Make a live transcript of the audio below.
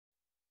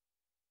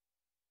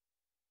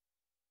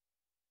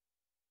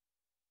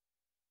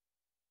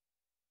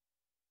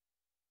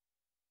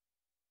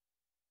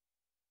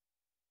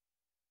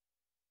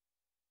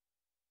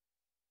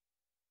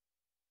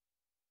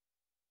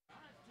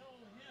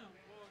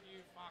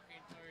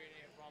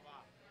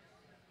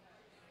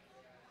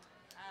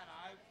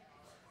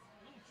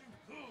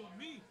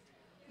me.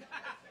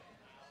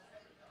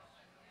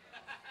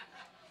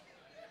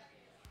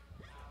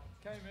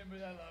 Came in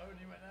with hello and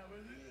he went out with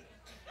it.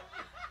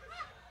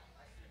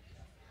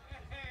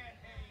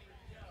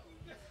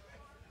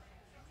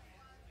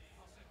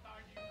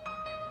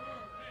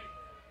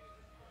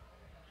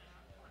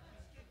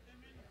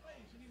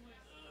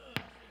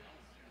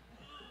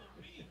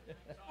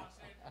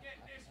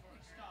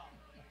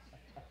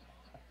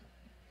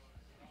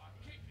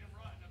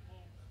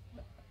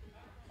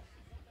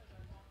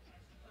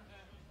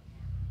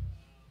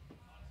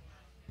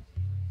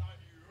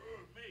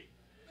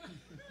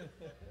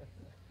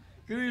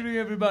 Good evening,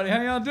 everybody. How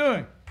y'all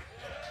doing?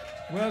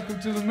 Welcome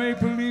to the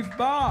Maple Leaf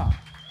Bar.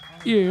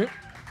 Yeah.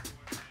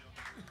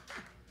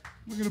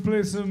 We're going to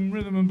play some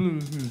rhythm and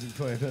blues music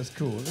for you, if that's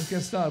cool. Let's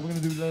get started. We're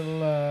going to do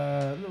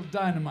a little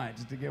dynamite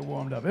just to get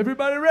warmed up.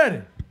 Everybody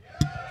ready?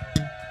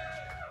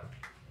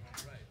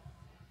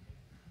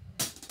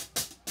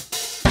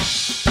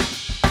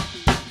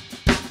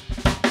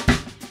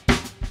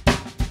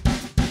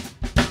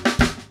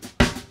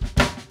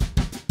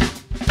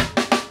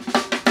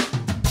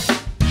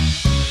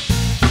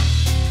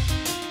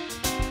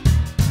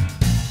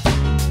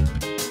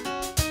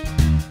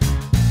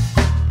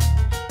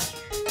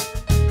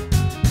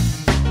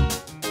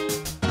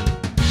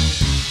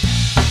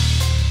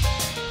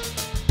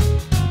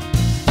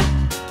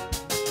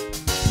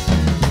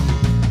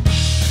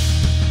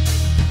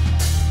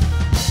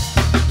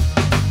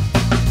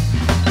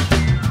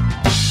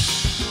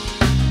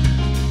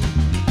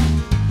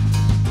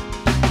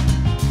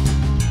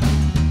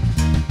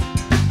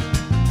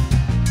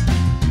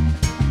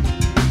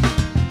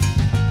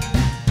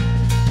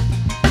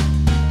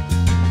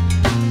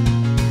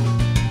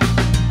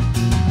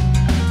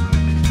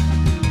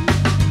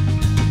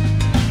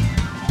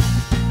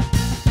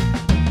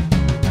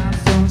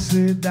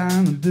 Sit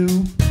down and do.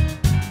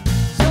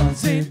 Some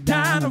sit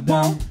down and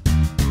won't.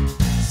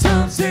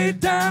 Some sit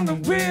down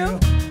and will.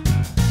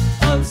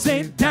 Others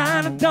sit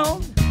down and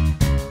don't.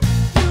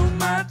 You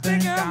might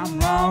think I'm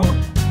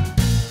wrong.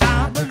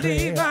 I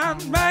believe I'm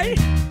right.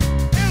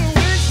 And I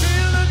wish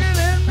you're looking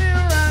at me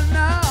right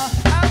now.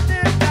 I'm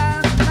this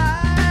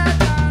dynamite.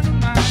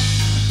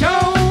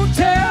 Don't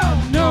tell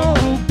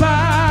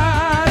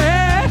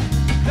nobody.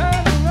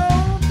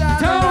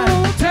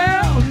 Don't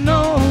tell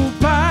nobody.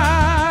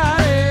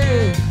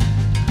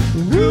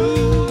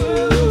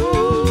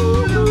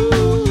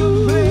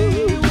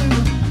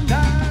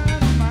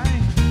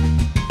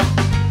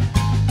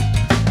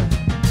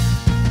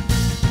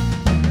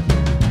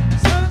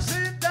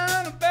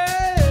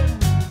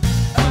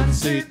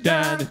 Sit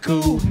down and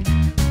cool,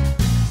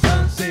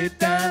 some sit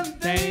down and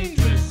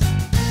dangerous.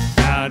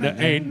 Now there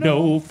ain't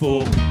no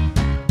fool.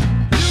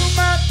 You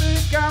might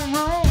think I'm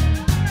wrong,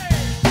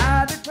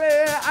 I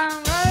declare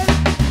I'm right.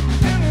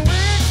 And the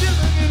way you're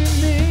looking at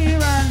me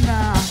right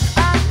now,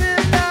 I've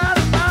been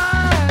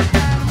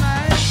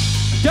dynamite.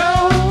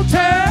 Don't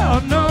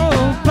tell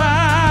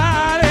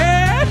nobody.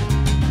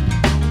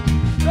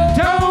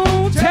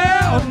 Don't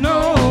tell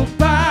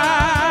nobody.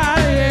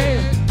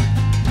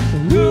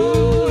 Ooh.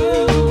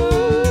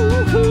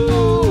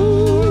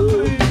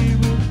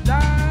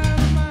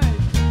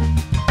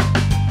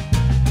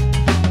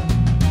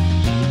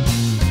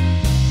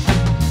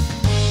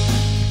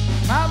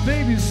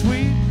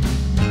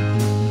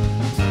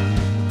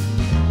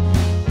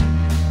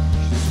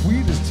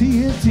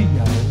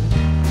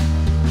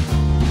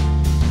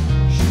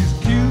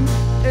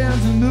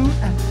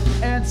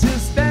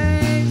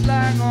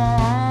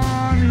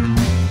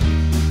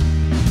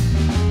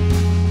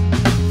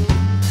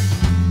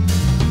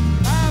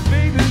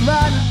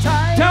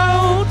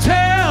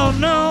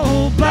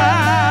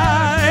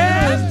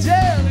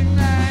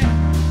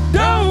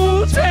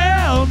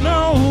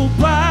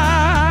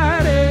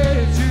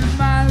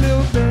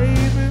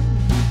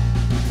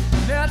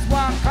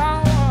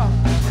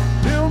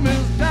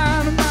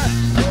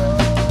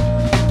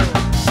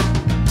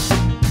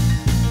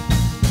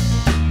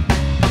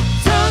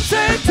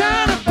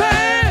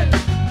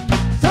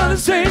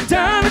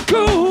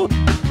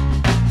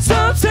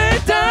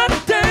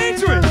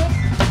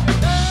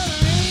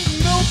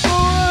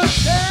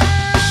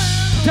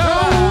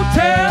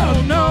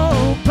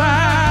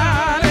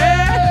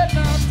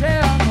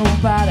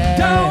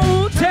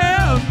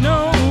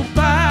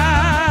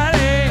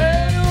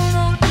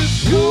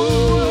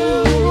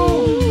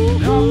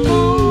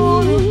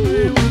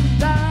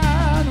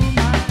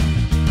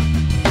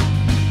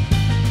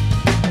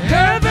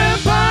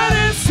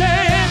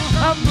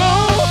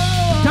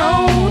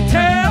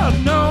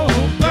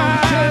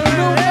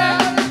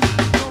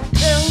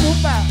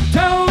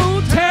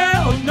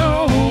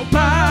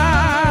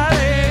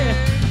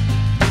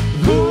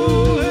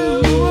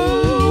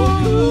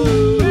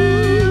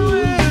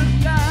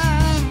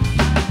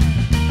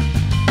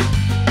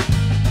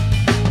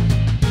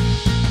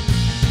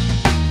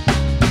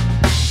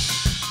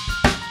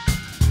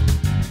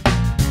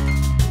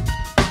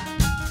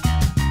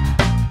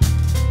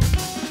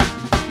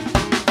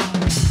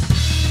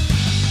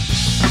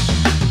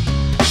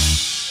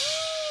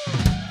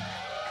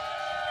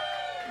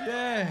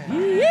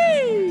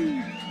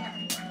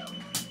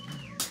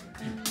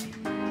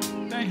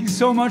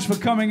 so much for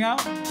coming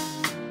out,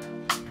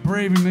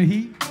 braving the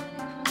heat,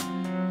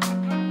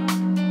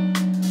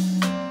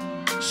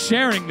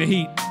 sharing the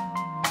heat.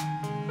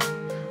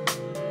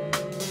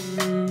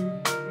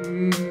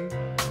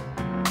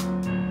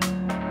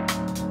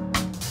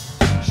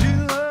 She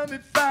loved me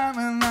fine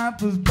when I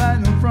was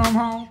biting from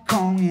Hong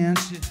Kong, and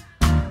she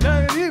loved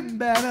it even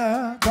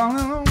better,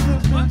 calling on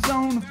distance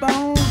on the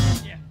phone.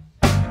 Yeah.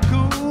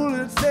 Cool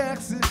and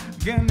sexy,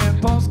 getting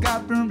that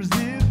postcard from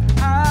Brazil.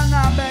 I'm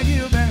not back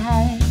here, back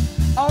home.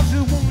 All she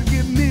wanna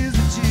give me is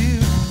a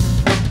chill.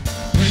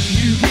 When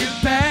you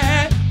get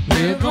back,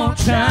 we're gonna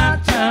try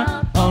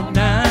time all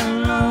night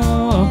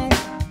long.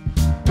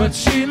 But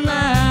she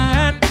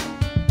lied.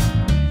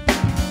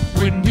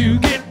 When you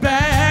get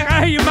back,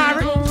 I hear you,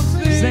 Myron.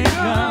 Sing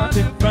a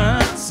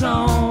different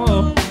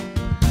song.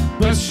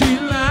 But she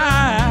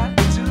lied.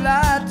 She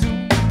lied to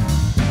me.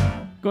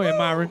 Go ahead,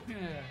 Myron.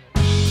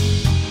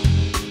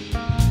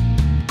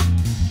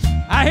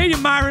 I hear you,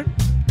 Myron.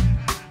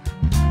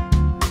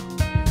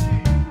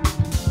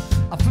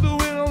 I flew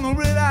in on the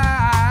red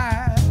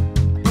eye.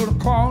 I put a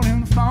call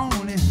in the phone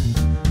and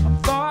I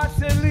thought I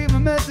said leave a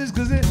message,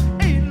 cause it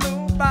ain't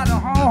nobody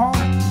home.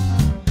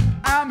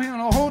 I'm in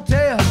a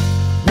hotel,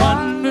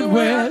 Wondering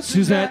where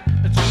she's at.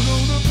 but you know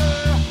the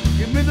girl,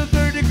 give me the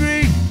third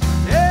degree.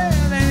 Yeah,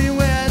 that ain't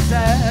where it's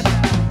at.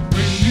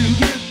 When you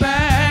get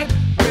back,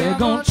 we're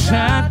gonna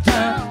try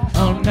time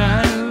all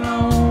night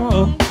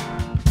long.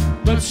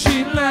 But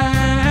she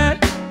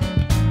lied.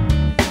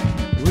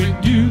 When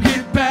you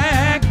get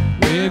back,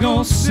 we're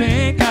gonna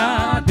sing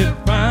a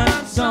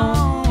different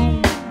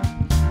song.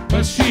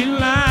 But she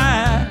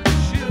lied.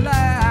 She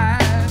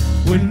lied.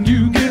 When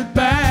you get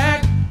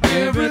back,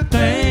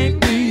 everything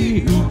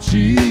be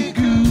hoochie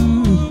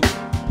goo.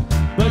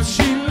 But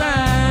she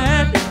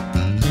lied.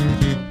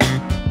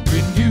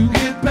 When you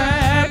get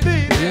back,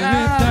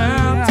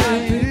 everything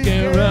take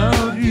care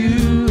of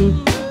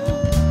you.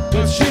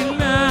 But she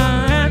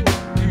lied.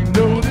 You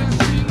know that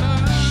she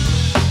lied.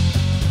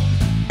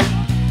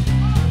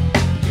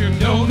 You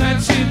know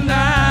that she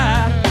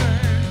lied.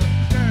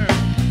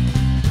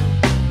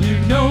 You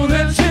know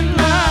that she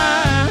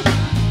lied.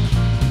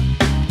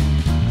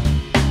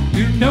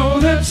 You know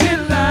that she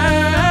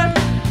lied.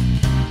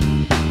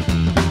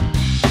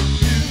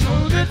 You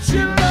know that she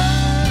lied.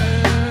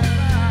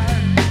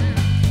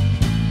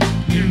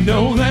 You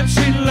know that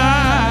she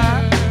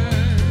lied.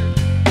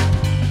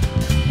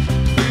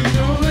 You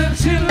know that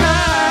she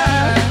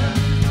lied.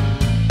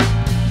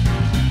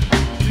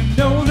 You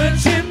know that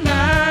she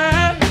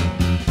lied.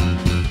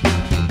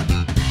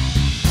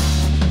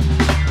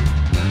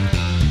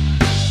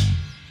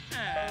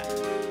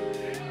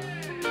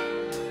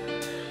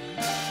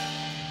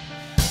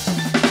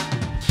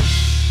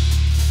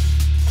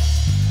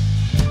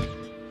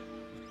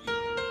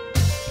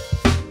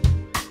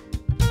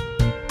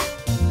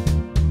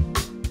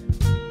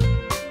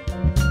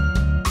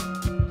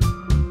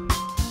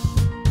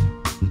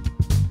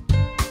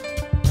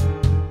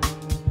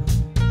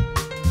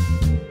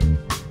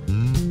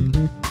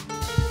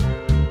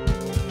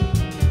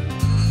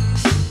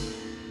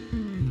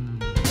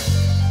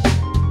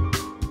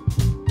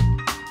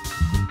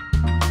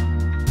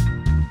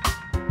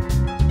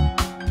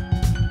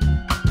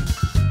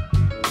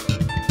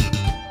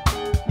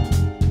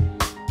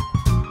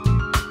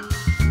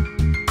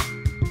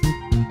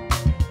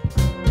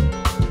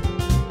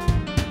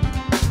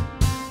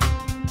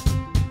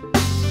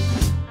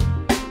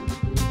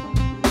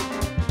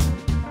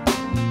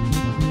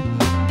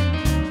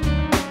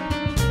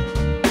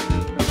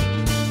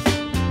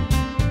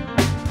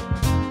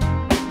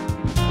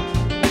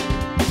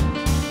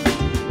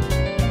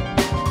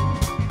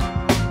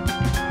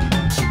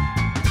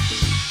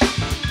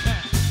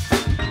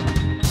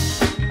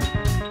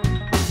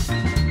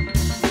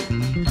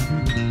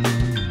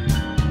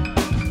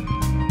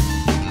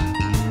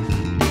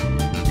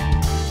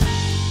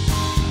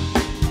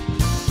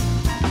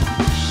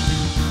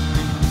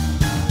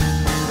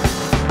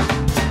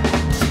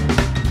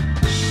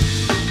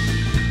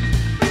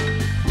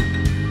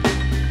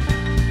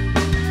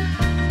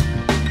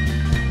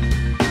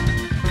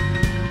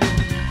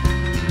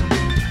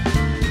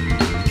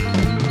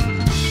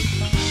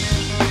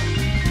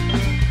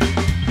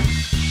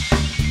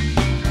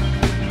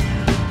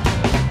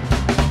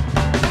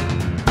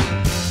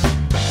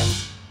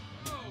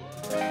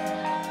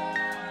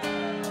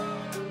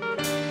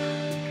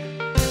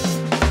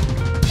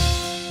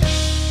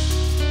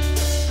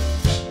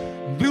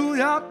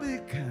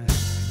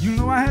 You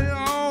know I had it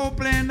all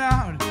planned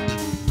out,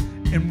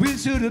 and we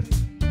should have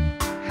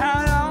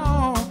had it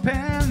all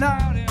planned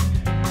out. And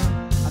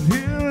I'm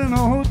here in a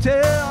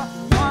hotel,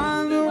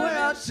 wondering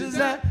where she's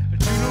at.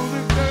 But you know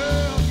the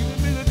girl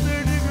giving me the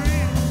third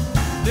degree.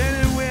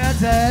 Then where's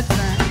that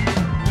time?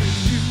 When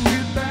you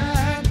get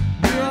back,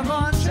 we're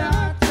gonna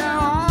try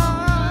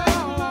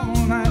all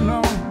night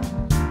long.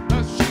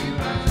 But she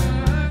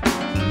lied.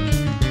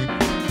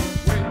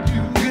 When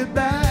you get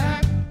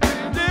back,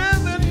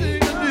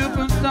 everything's a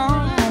different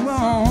song.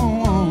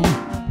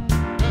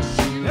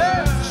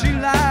 She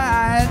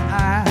lied.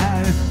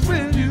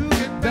 When you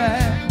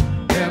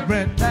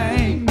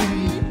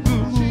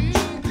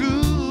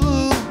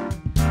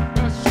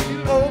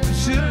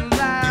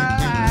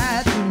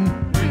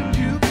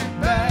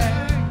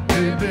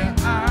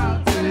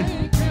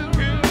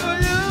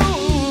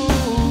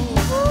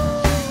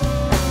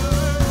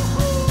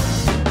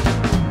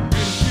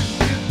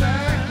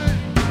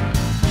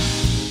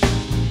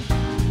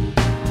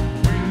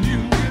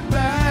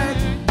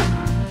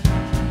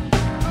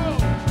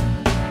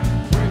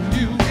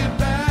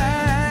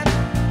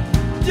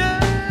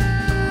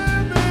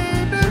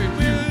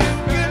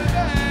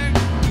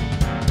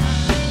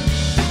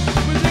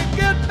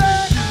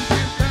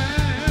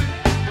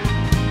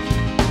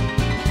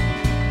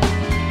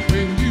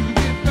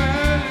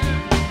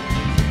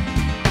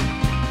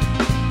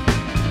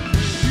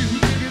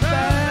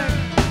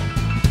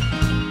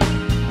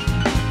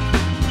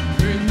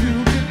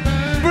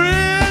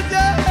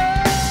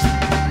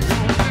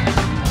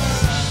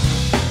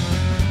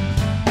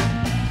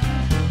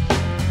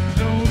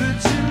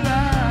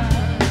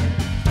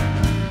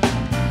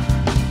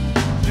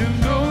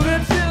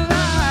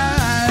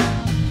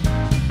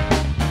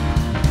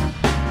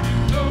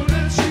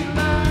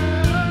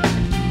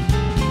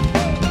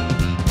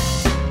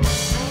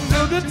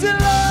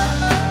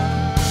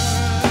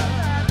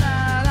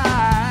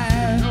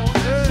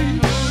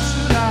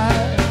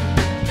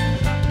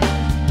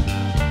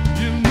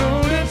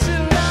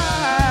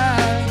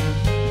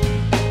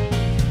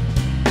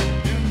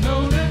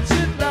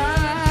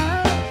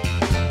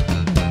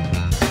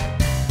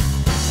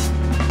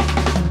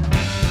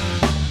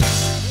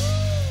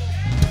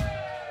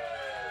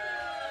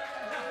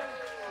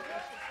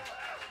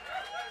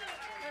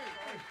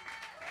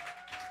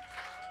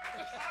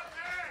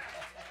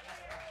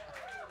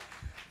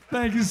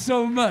Thank you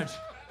so much.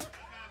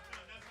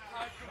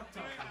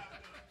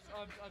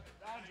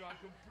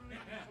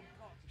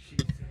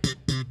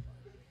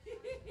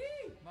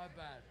 My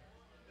bad.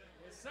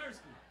 It's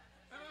thirsty.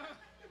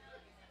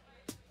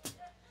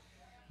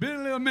 Been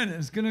a little minute.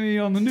 It's going to be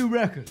on the new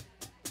record.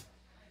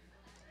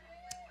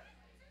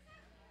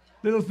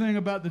 Little thing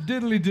about the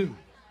diddly-do.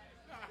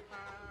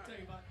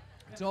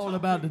 It's all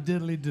about the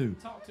diddly-do.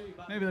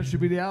 Maybe that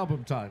should be the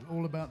album title,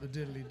 All About the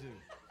Diddly-Do.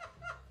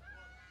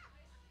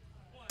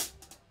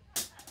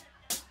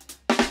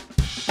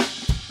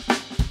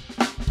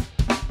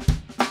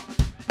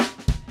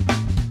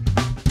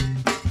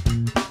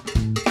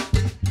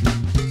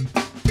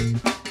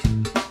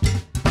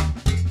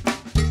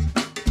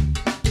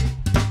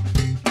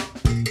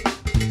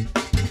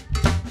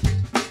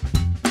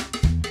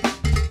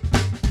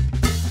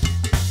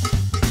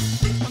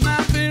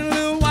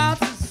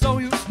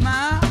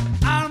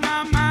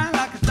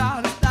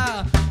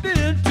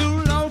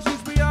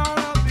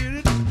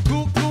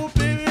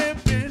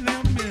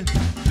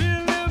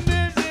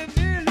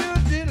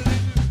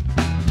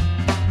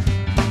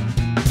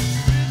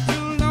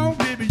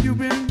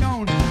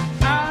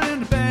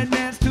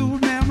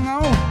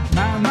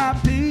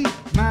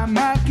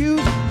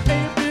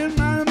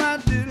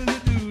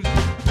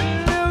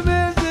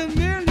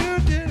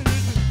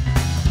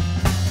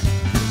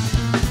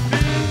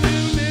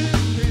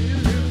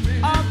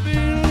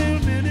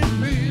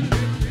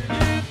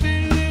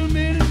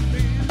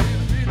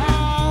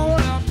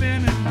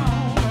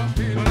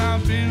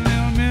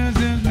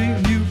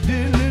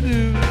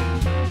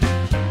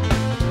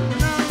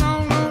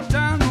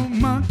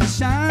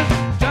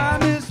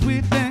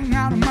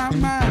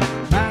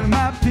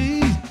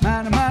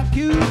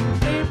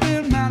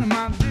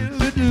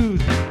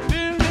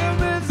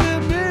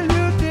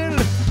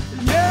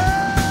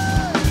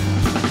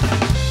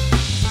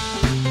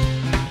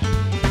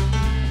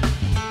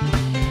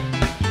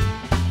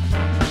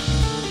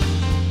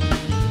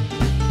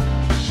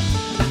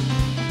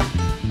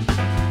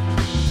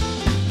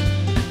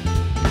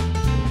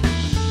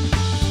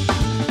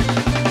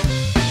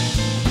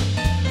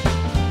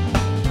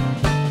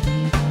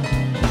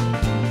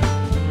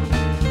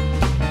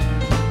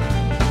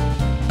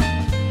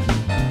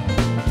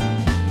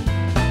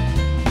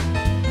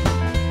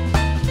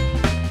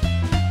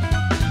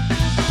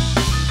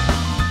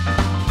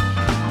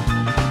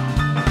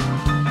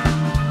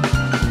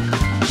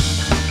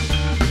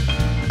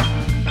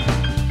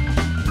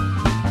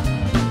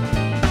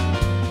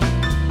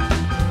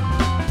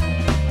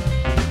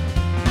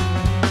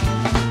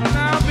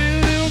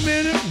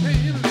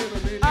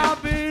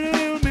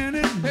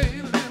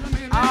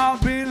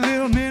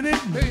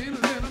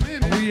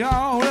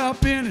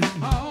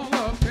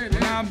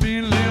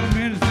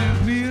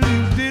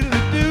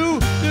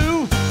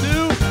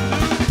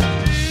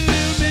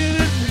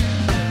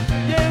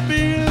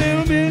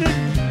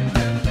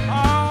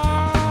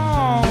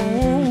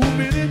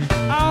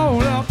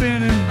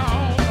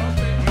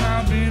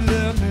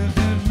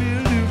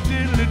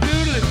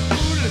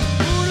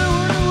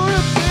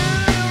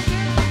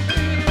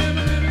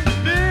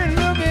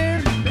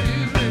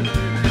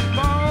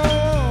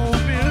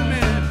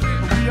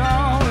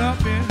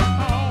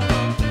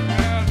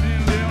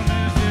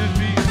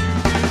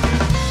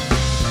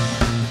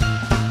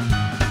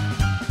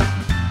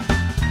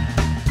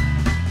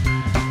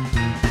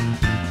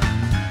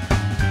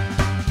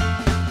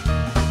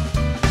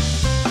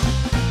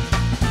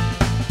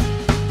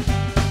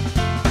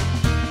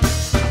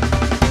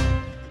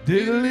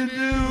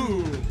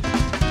 Diddly-do.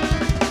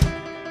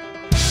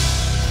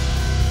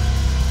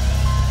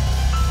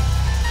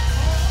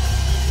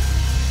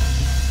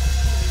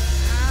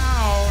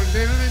 Ow,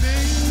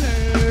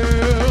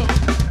 diddly-dee-doo.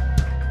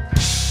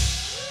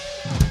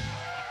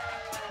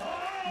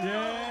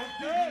 Yeah.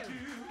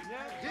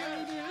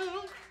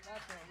 Diddly-doo.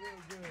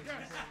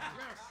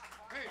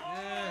 Hey.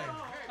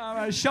 All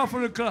right,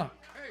 shuffle the clock.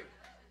 Hey,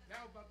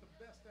 that was about the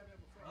best I've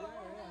ever felt.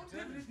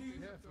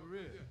 Yeah, for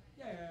real.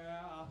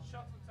 Yeah,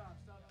 shuffle time,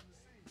 start on the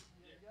C.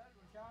 You got it?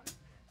 We're counting?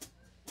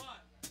 1,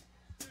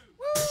 2.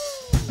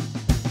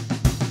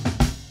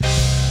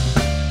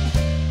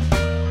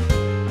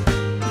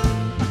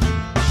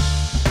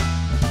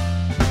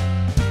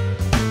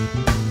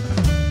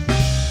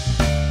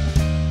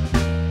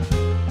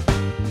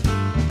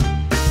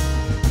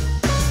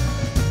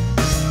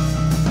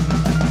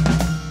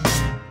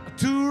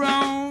 Two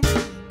wrongs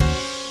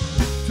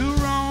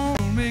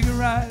don't make it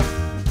right.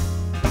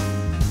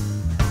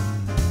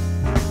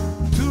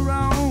 Two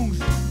wrongs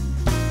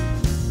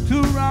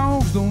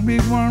don't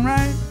make one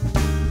right.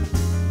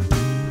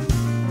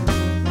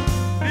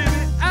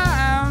 Baby,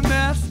 I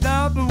messed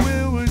up, but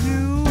where was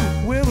you?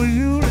 Where was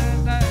you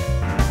last night?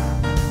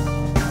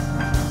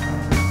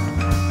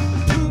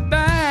 Too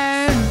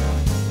bad,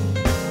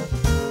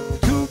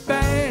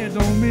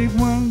 don't make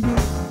one good.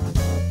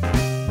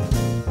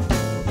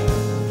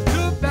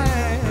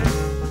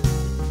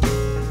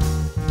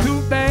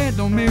 Too bad,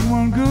 don't make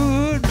one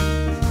good.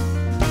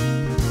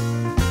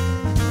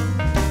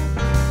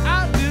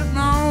 I did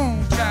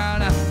wrong,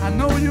 child. I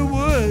know you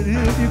would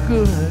if you could.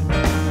 good.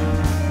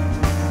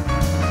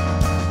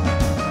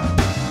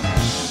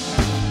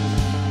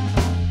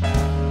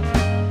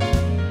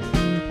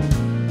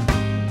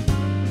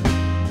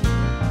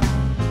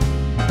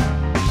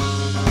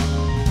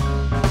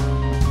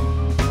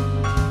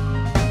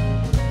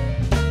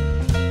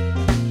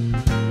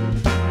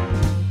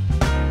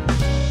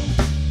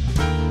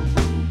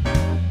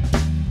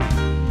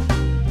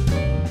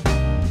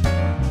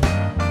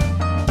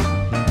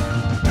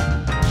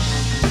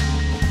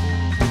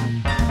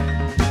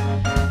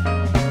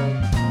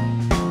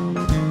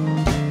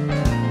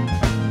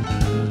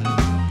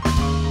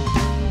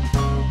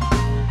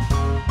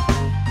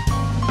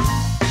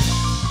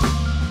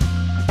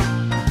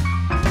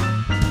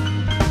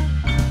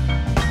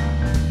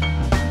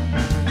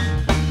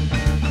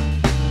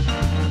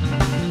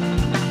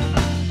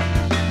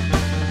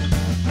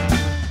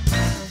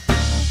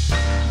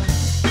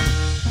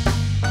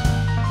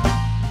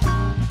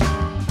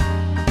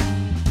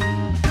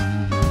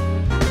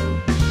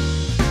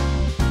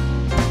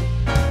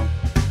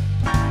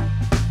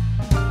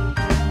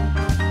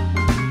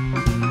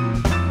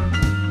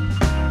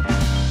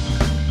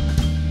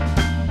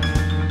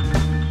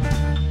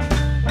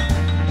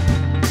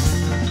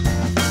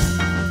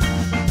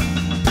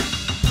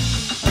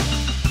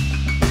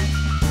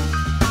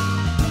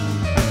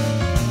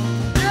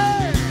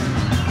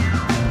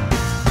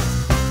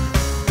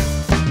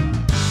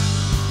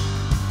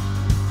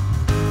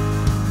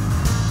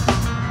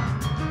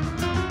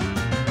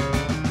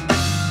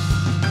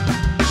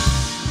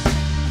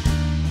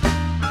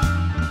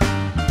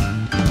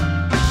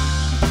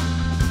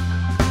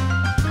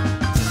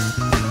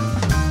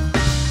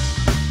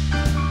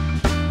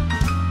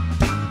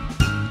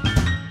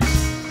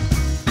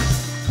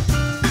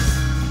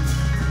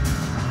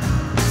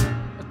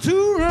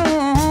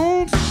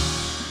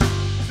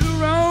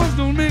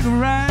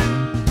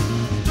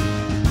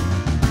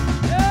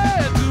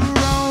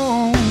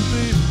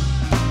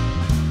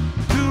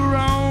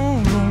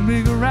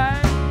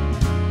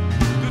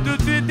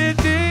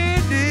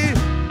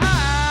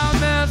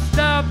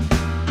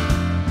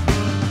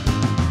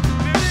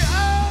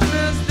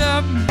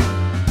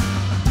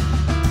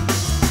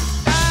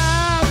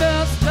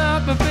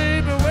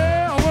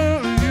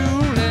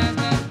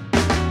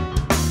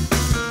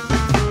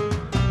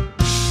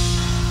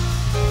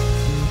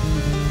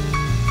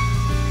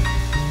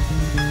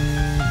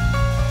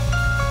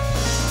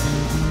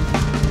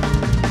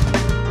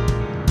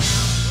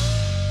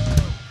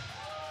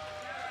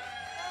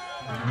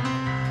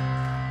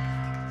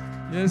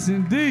 Yes,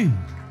 indeed.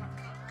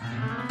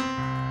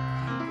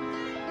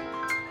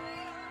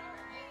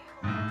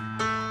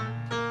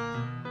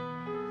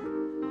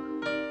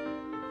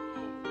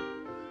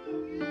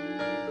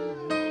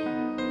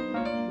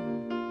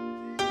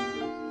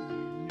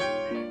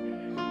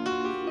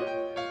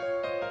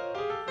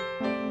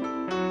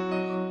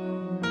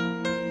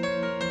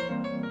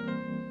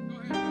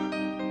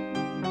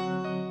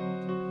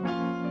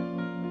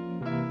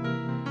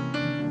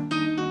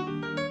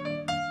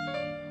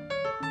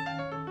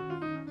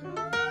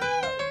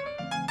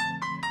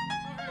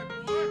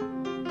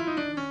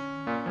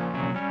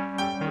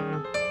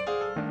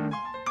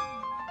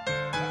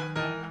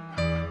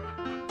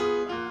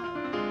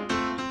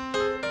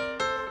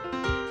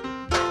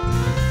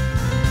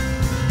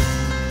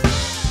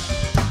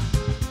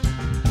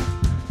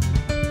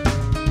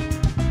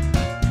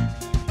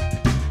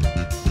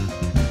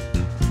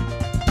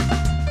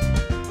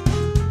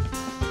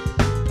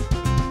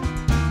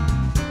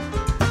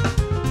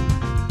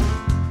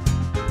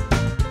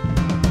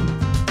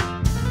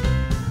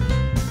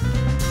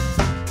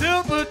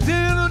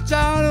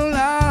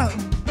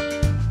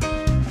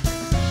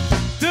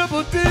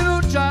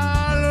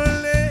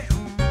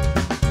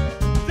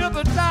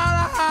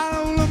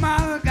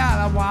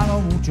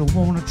 You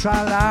wanna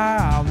try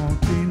life, I want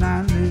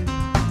 390.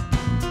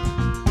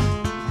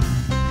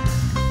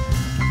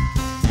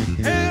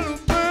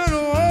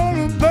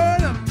 Hello,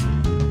 Berta,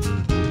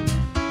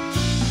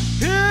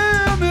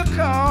 hear me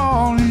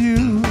calling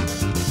you.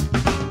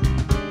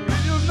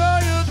 And you know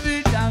you're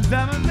 3 times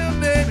 7, little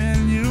baby,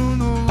 and you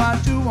know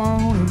what you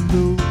wanna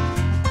do.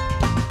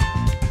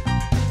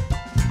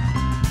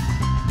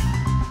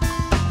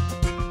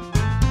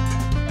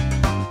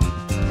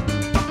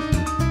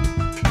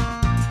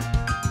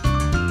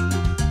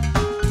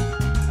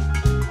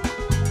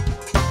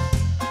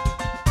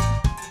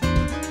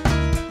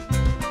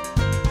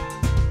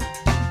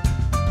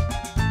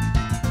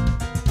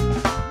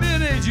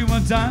 You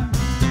one time.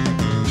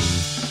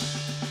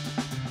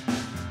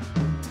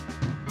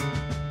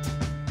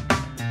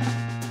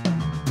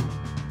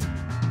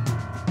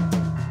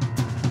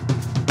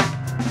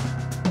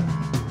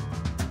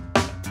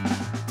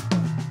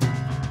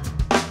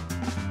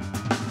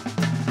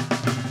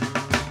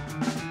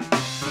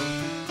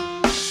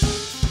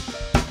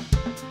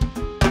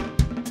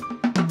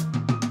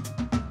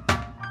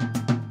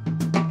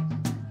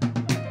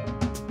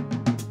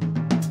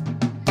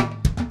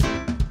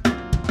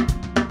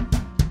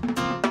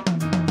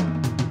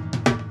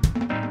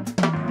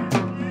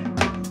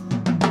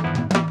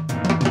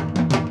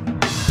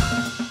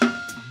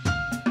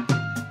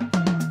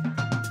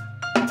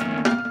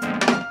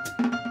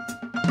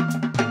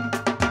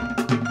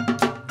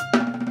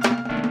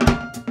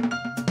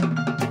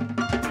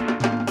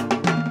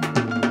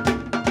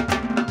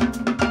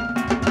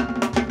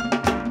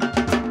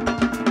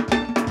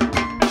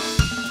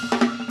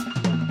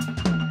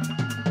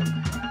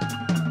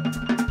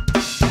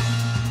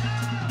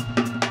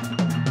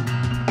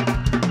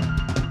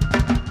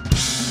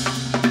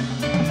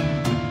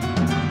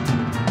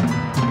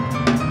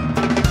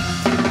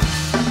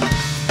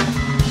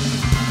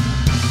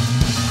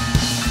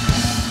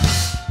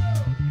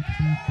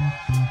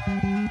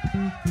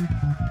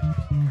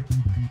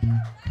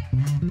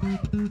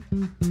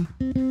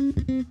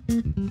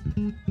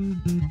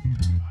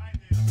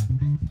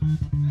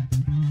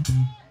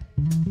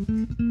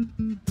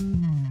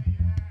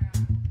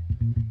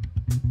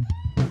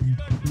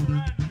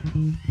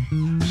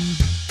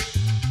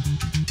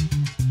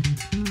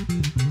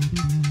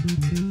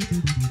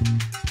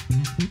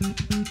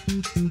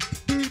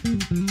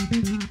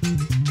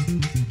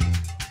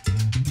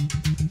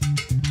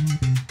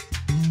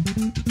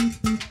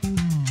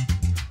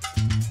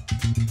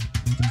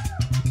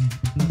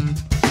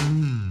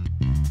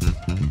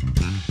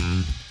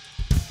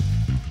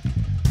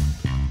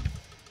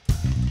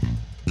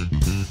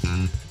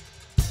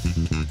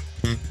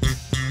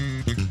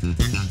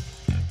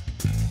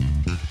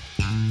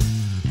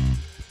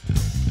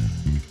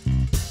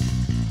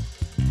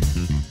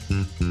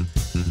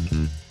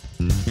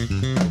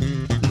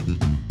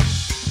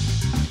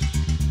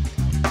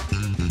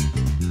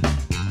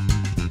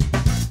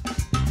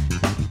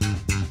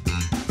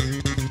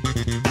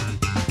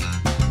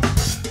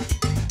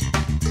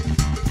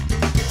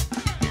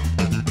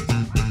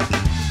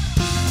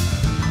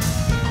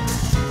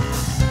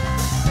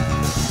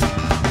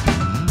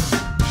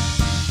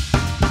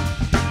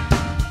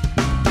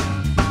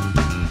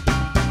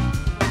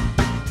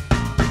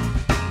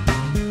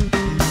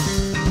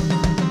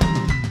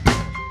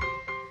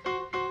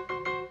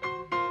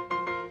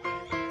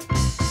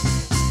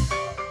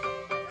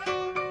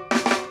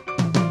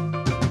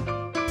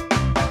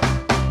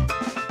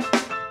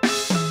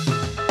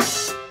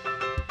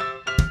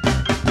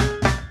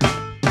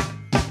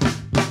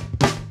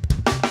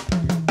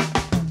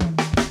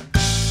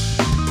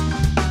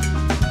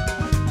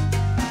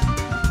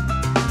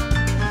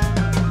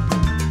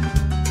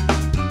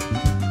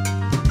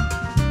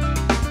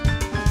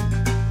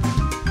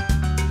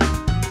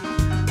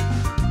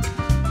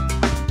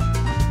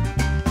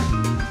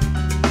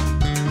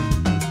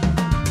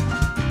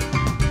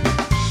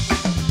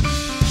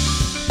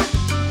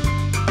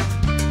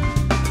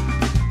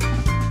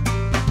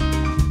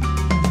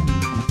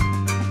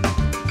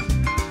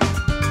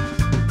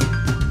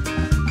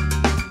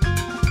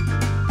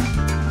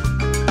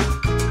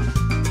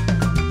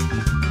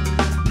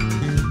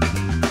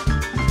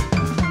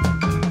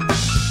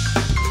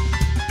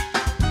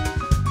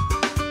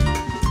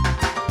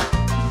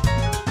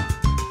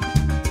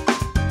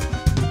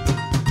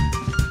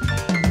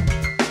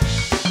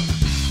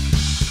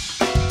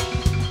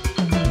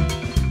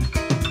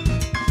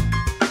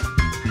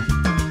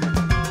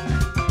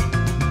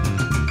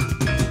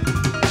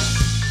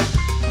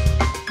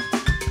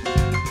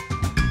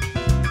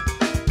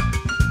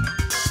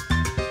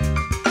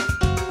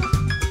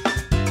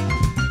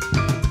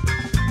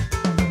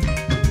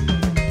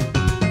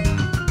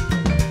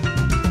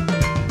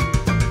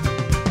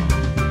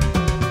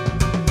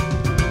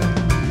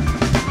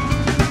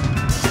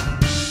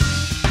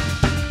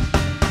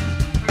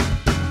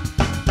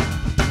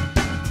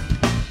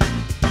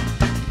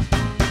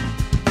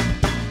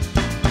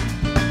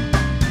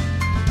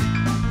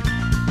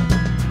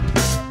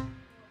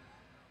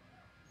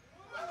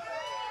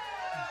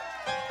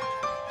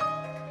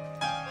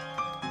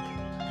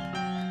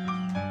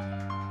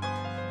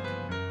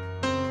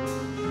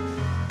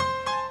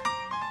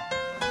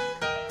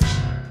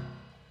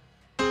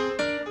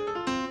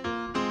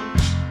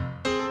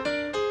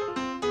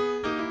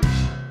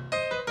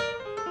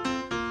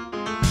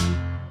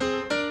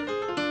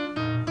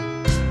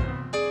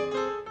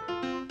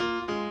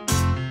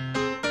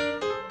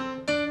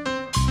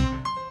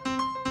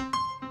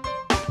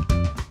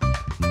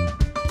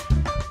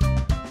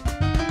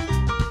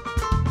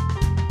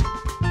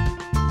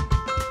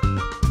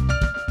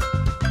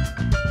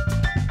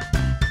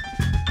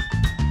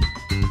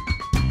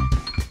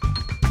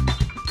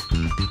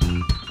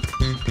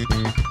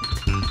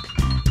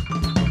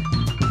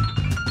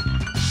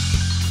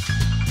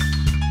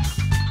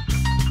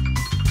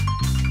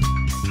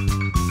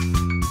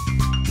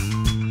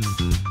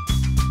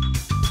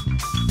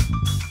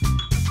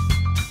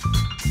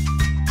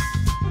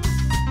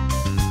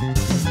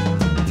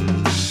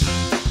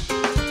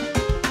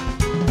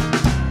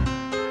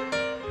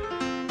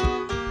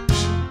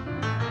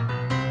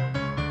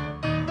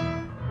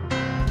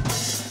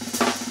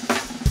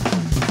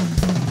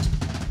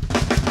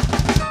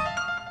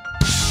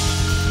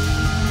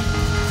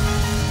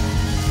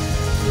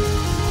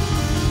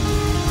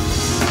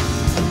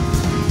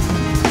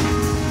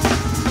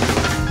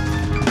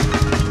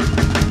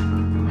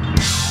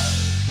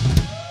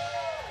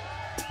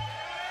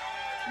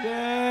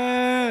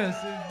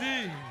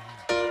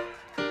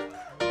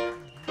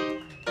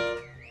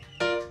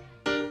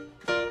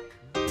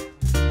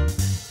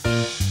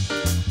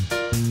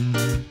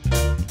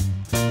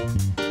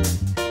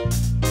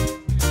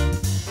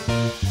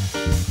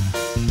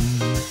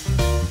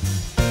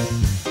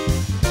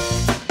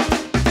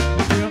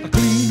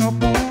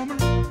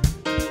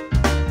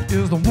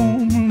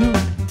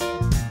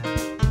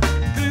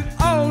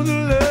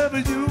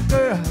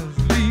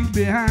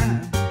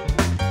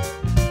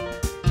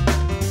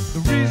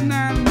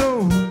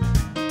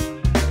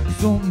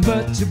 so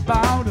much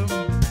about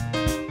them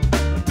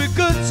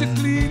because you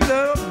clean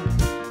up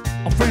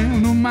a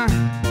friend of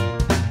mine.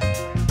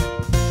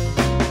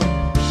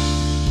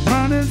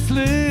 Running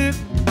slick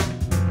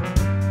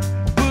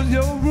was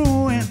your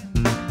ruin.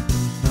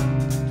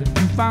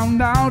 You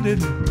found out that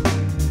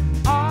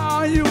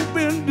all you've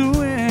been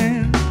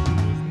doing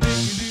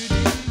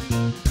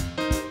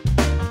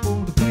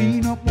for the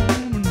clean up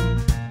woman,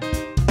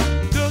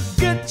 just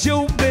get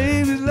your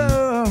baby's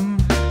love.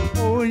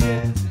 Oh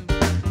yeah,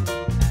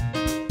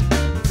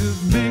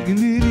 just making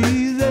it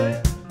easy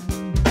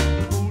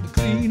for the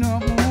clean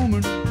up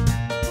woman,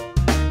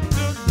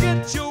 just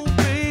get your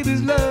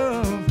baby's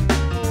love.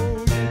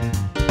 Oh yeah,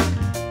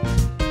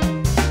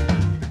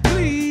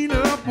 clean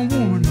up a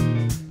woman,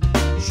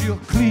 she'll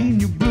clean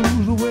your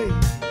blues away.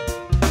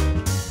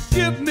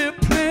 Give me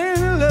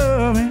plenty of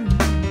loving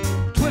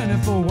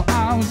 24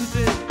 hours a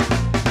day.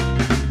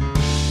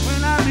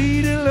 When I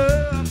needed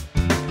love,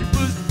 it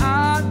was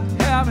out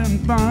having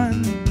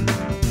fun.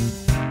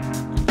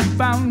 You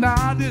found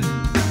out that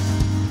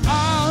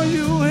all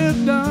you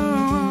had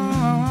done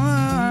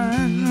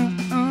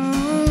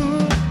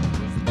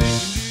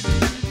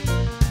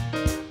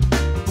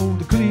for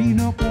the clean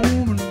up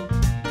woman,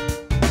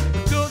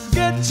 just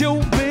get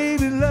your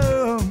baby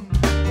love.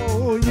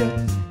 Oh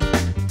yeah.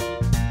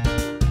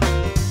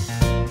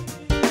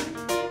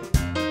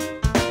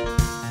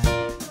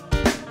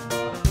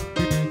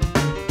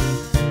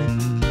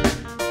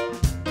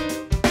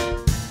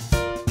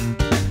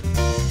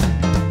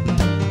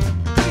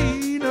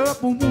 Clean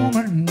up a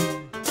woman,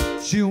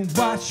 she'll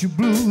wash your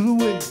blues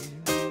away.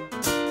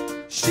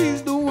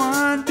 She's the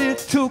one that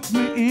took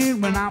me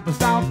in when I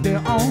was out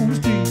there on the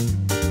street.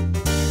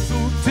 So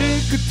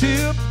take a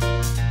tip,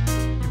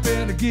 you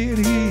better get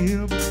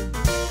here.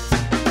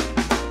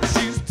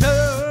 She's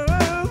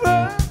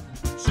tough,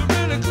 she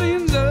really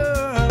cleans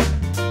up.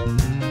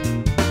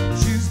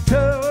 She's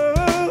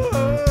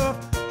tough,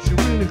 she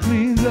really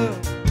cleans up.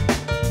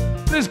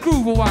 Let's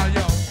groove a while,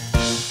 y'all.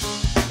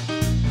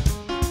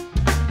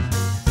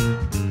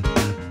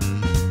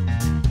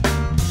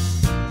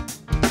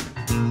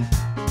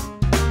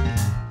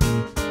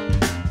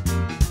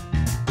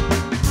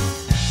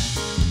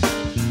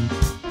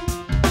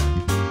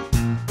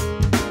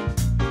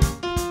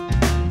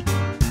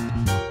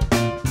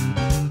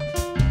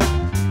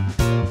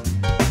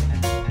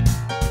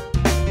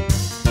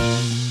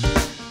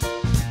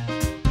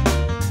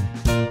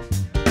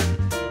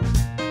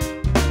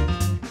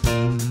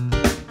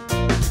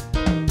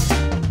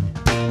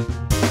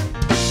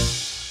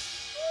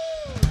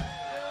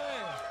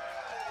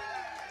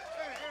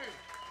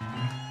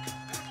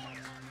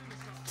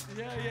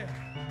 Yeah.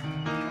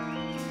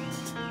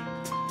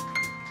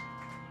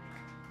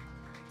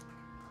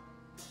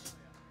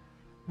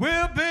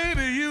 Well,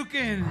 baby, you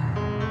can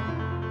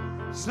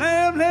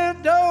slam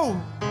that door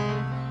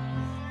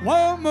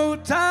one more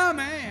time,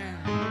 and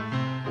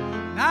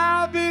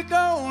I'll be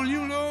gone.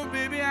 You know,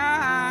 baby,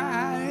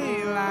 I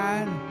ain't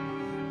lying.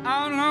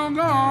 I'm long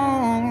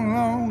gone,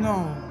 long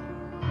gone.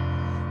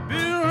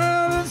 Been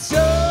running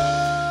so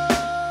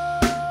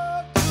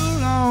too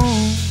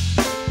long.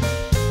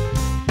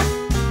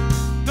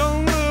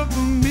 Don't look for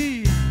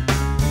me,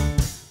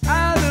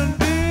 I done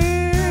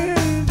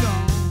been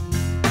gone.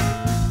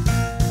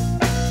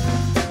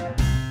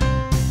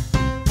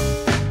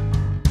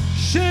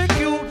 Shake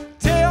your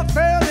tail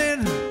feather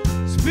and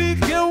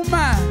speak your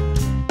mind.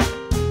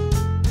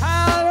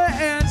 Holler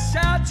and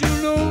shout, you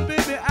know,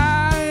 baby, I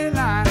ain't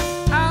lying.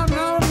 I'm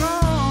long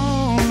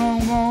gone,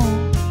 long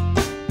gone.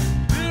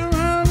 Been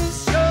running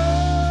so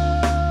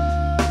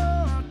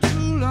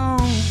too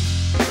long.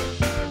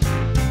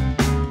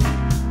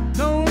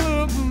 Don't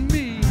look for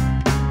me,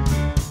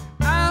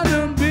 I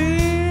done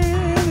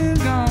been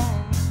gone.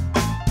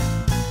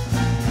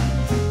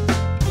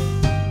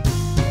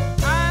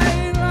 I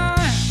ain't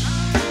lying.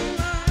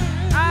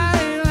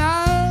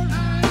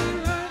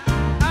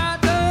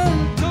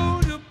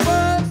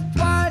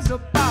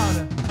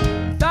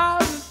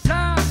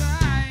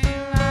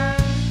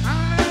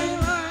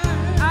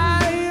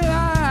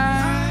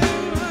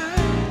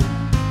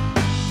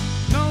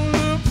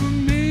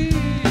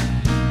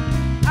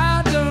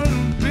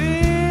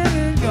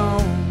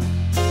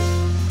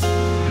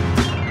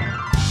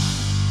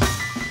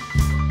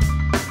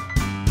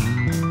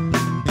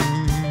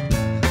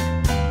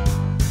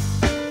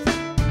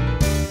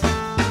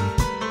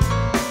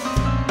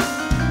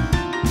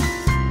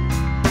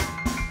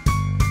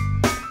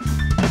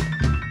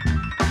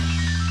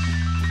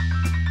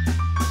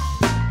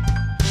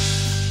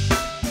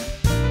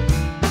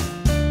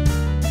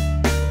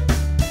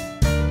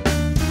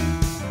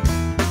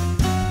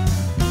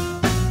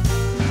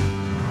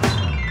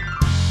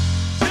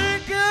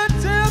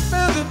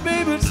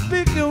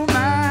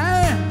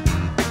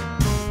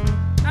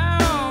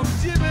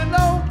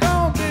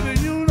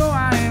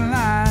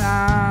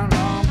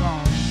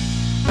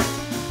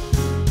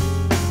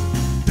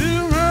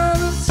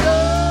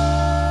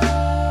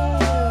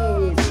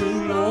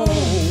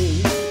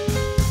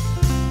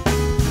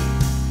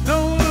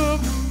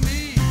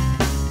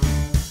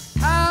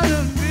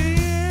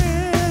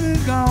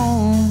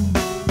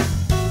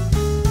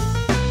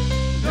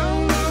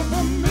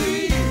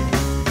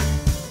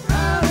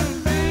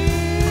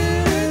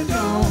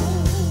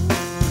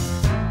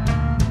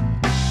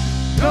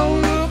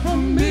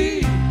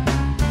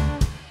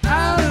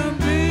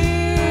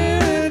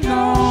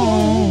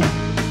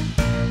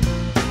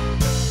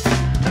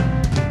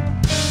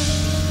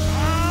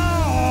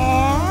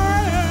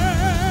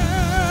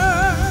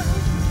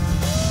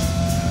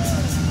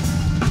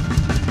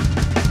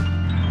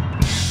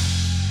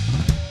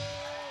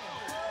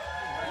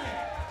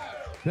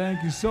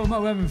 Thank you so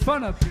much. We're having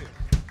fun up here.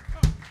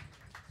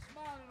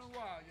 Smiling a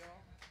while,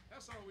 y'all.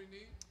 That's all we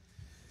need.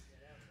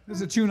 This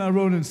is a tune I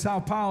wrote in Sao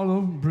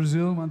Paulo,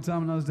 Brazil, one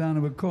time when I was down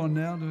there with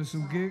Cornell doing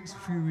some gigs a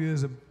few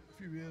years ago.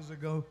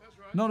 That's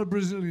right. Not a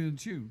Brazilian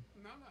tune.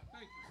 No,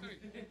 thank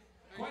you.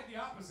 Quite the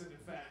opposite, in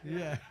fact.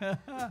 Yeah.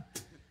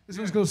 This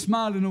one's called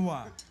Smiling a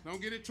While.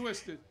 Don't get it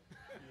twisted.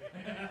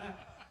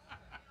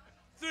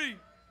 3,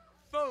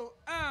 4,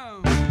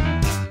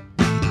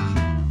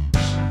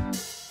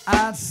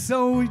 I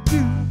saw you,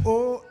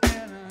 oh,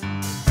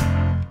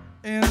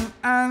 and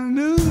I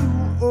knew,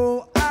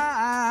 oh,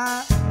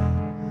 I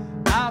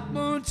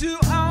want to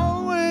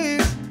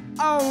always,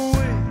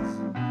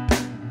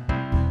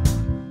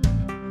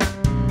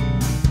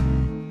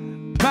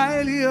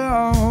 right here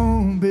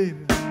on, baby.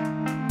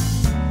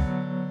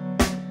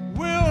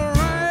 We're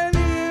right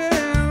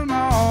here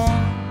on.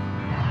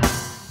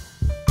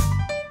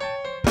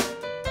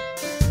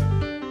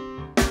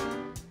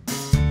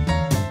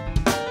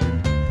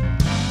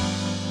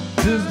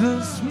 Just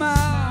a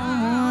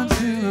smile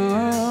once in a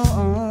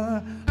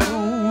while,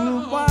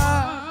 oh,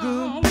 why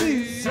could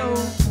be so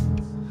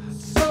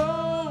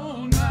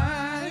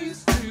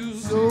nice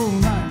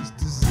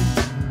to see.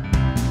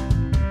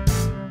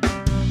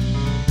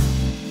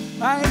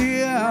 Right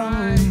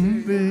here,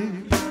 baby.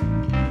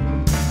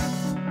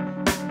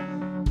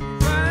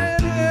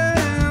 Right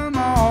here,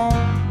 on.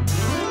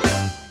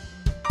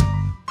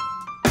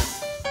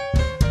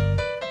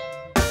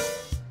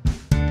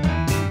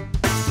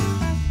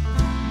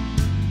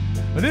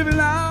 But every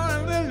now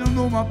and then you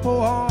know my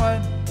poor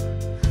heart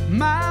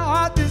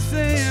is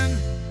saying,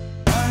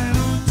 why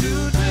don't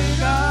you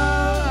take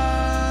on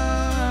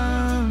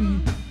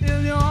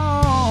in your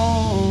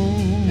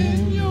arms?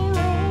 In your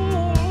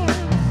arms.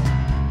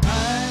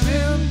 I'm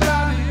in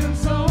body and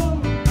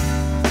soul.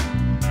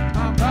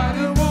 My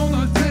body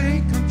wanna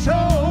take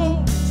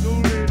control. So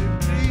let it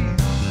please,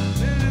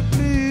 let it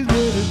please,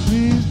 let it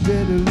please,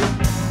 let it please.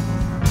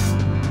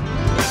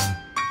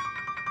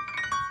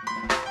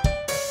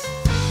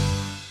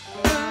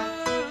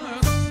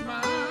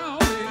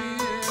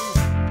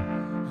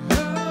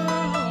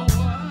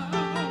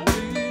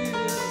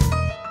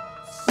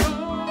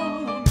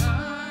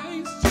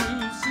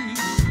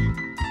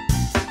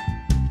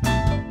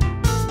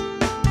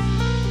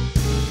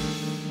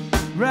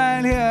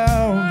 Right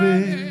here,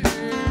 baby.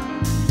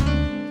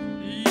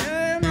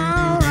 Yeah, no,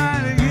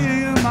 right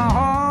here in my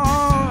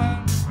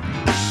heart.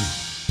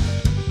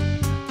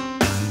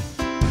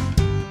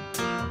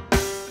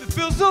 It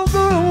feels so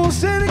good, I won't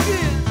say it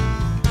again.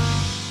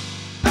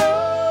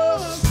 Oh,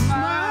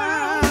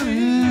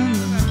 smiling.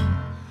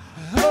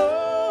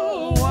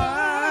 Oh,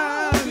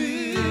 why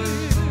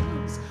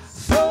it's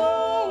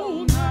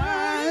so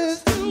nice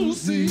to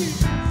see.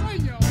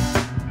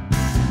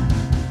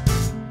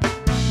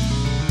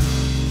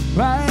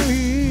 Right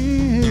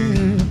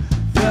here,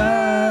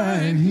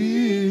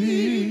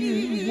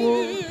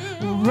 whoa,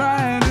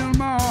 right in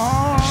my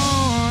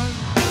heart.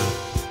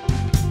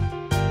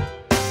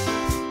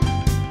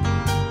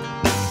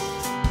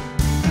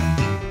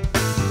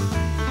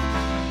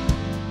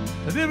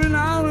 But every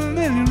now and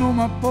then, you know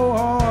my poor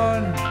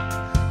heart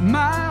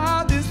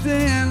is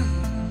saying,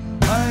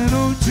 why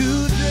don't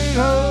you take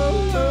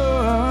hold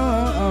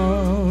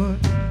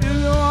in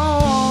your arms?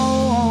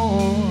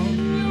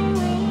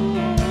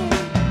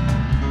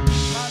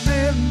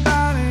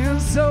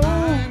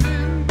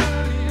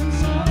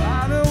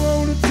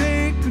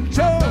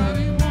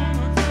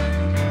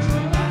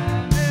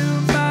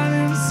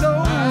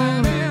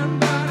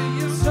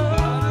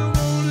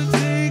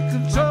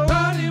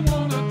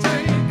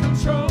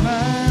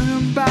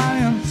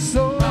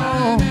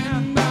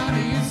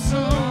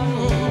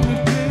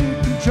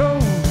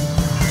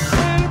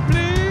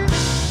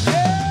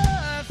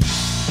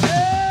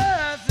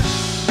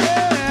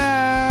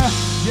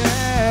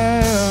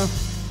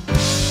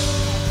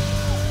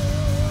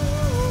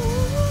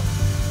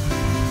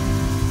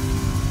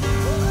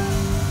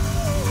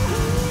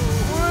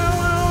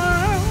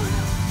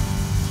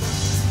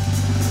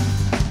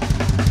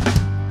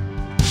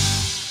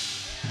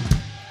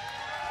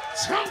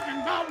 Talking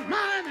about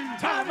mine and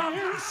time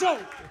and soul.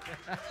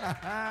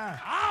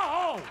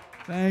 Oh.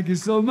 Thank you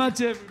so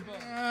much, everybody.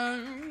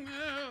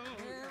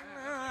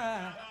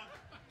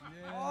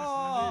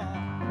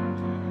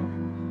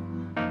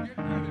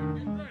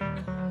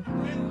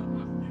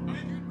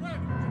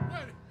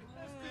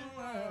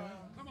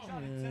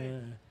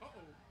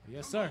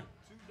 Yes, sir.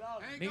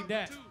 Need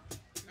that.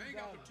 I ain't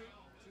got but $2.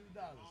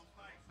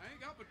 I ain't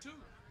got but $2.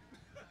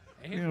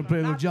 We're going to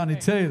play with Johnny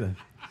Taylor.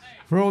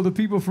 For all the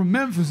people from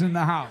Memphis in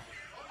the house.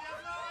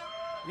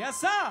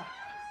 Yes, sir.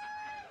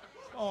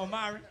 Oh,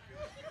 Myron.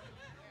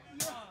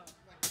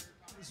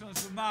 This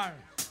one's for Myron.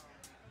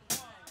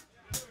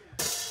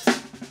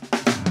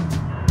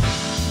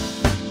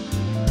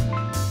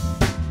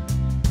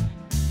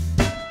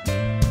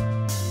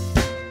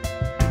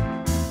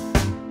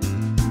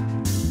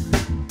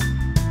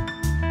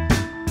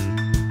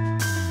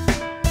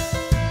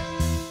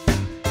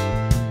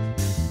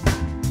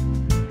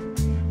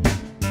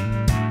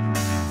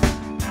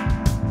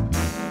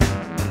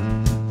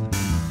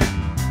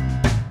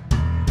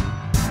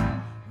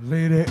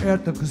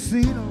 at the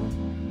casino.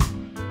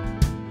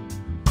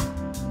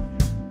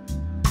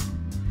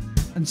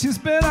 And she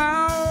spent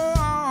all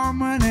our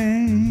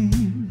money.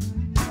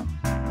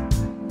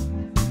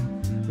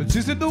 But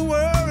she said, don't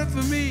worry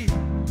for me.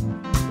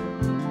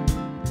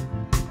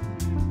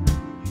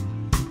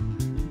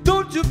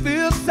 Don't you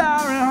feel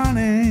sorry,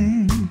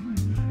 honey.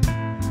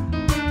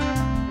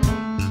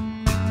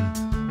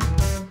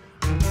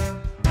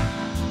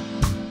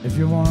 If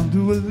you want to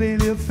do a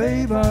lady a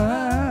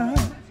favor,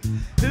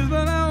 here's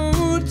what I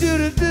want you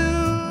to do.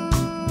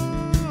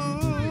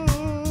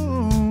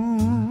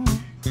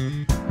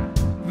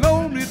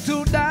 Loan me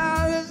 $2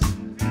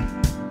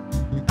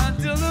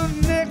 until the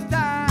next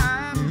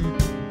time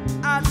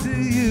I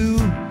see you.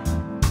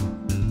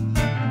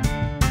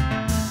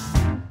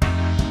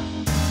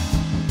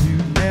 You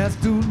last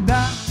 $2,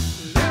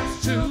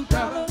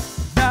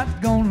 that's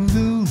gonna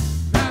lose.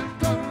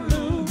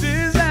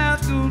 This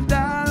last $2,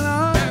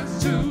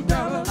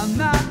 I'm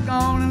not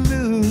gonna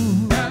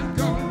lose.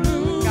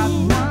 Got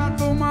one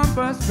for my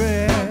best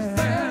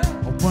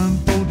friend, one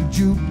for the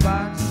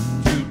jukebox.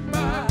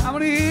 I'm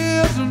gonna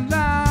hear some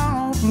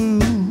down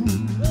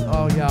blues.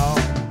 Oh, y'all.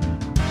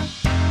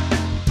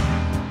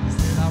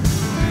 Said I was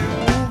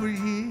over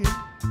here.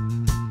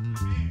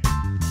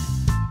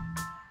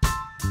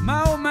 My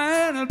old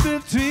man has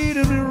been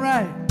treating me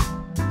right.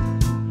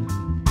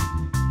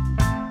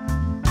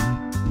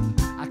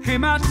 I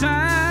came out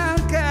trying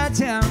to catch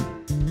him,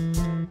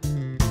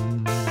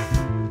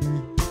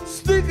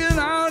 sneaking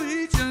out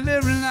each and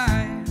every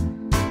night.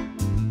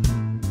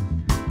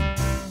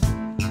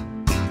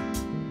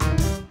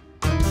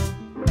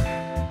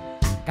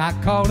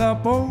 Got caught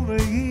up over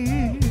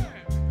here,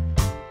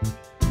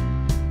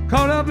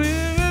 caught up in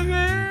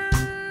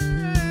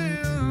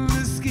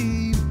the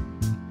scheme.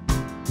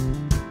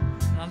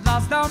 I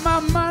lost all my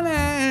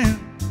money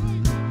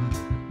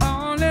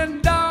on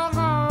that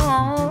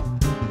doggone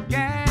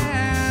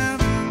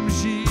gambling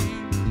machine.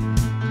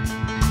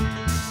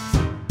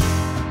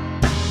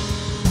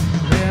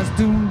 There's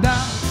 $2,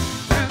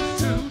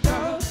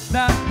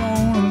 that's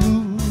gonna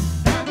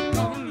lose.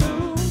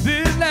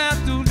 This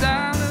last $2,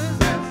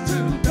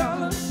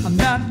 I'm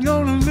not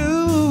gonna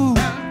lose.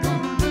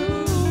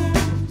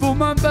 For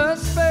my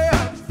bus fare,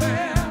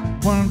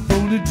 one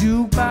for the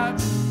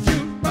jukebox.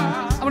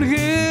 I'm gonna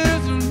hear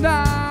some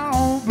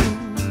down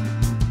blues.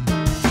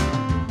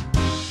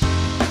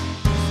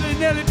 Say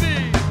Nelly B.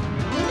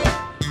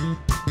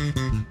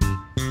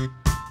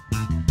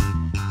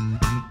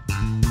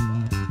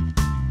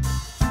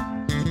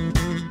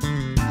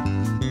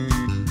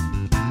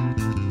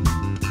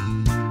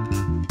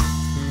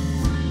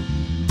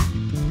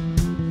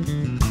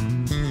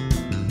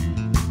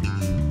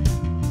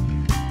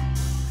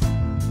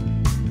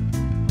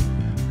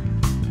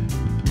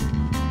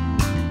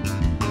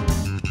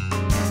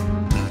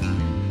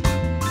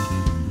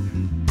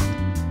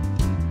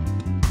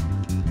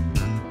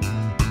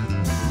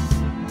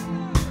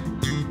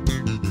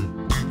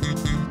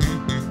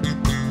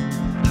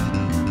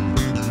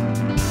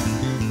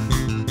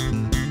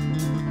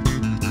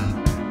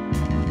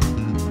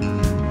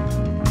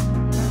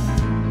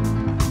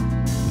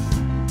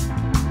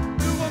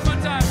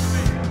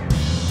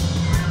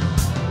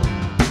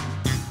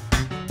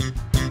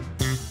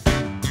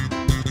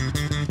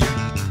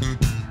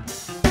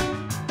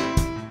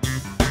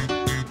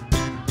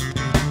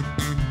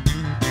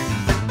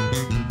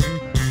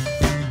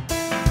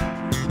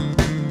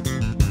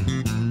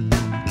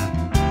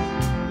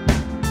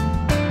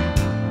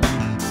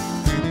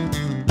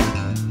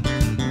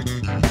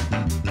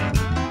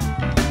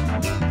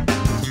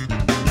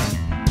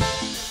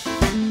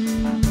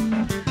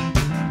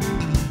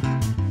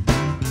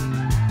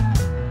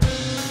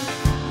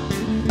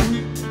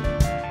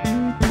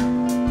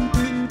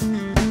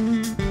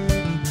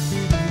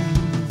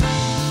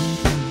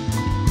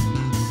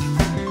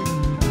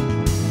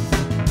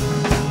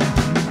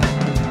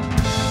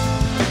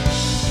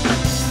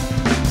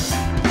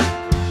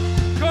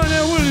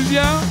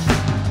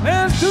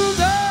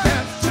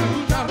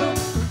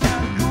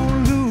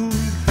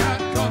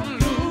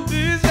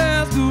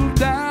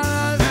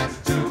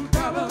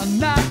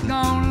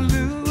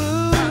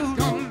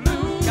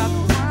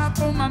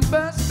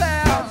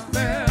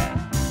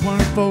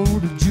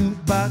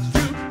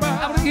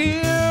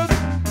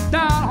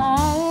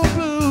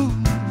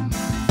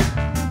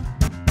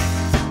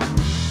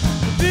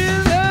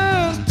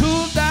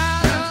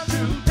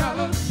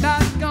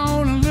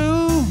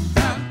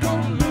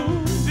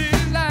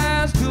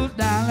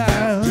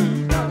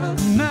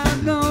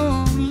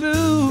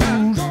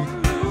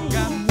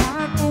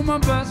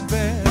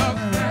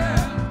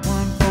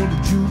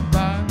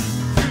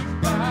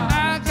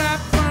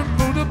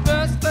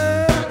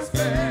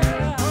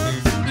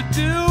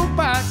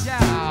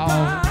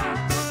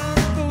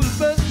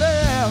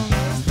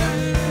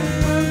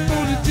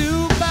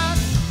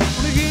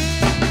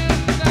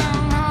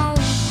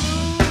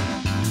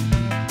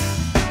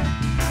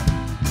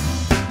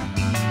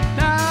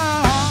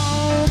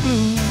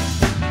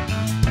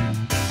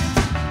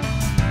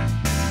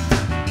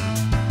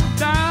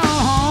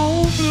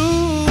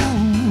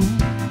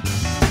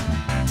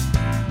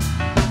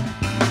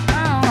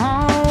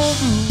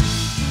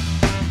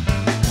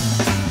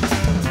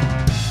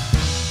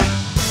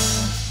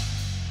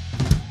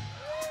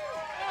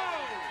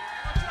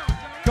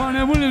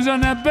 Johnny Williams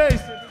on that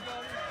bass.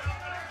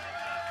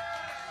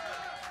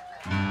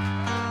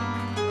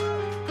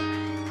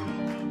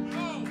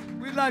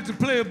 We'd like to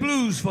play a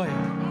blues for you.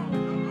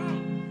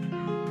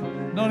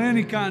 Not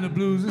any kind of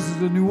blues. This is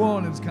the New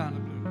Orleans kind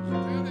of blues.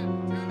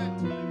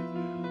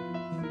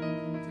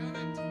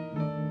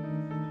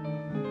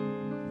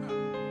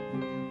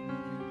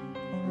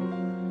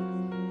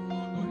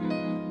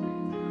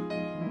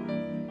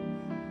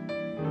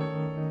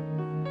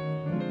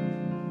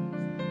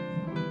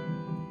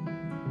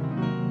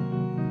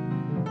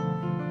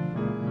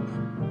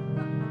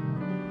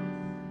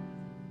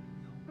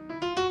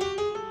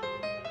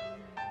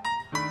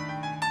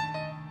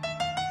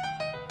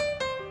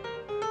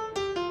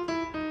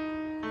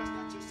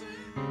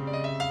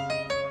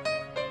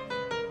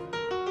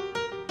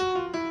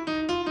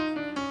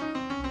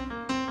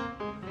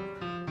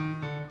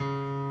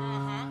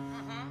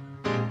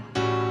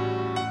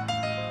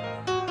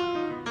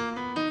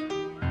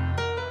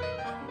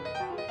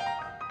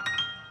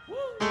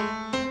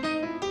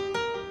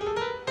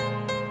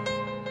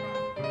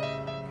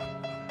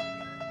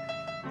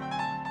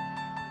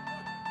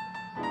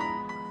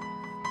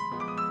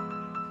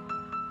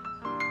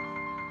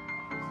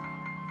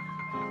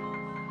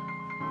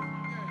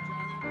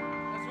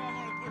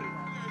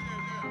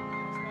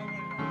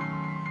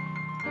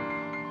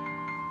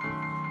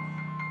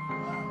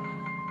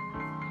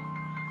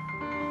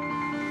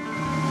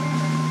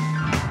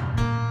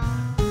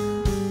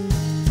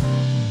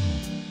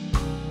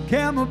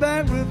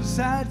 Camelback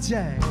Riverside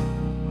Jack,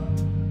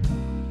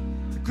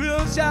 the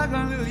Creole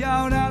shotgun, little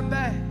yard out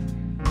back,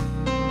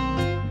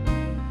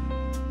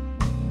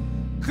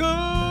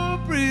 cool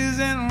breeze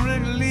and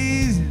regular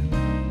easy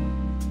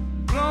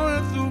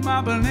blowing through my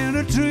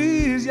banana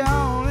trees,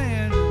 y'all,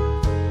 and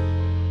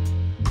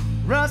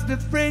rusty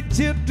freight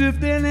ship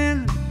drifting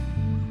in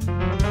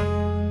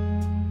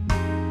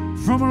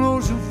from an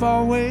ocean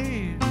far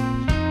away,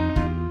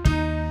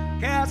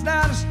 cast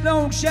out of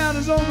stone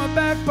shadows on my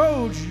back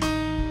porch.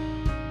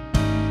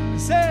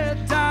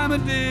 Sad time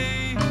of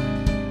day.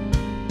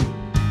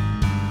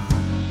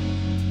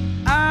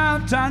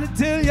 I'm trying to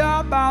tell y'all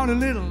about a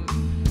little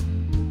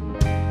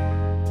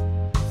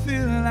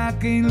feeling I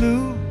can't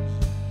lose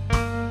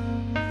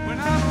when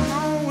I'm a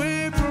long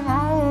way from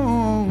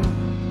home.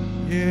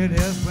 Yeah,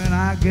 that's when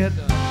I get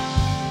the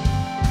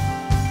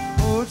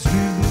poetry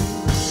blues.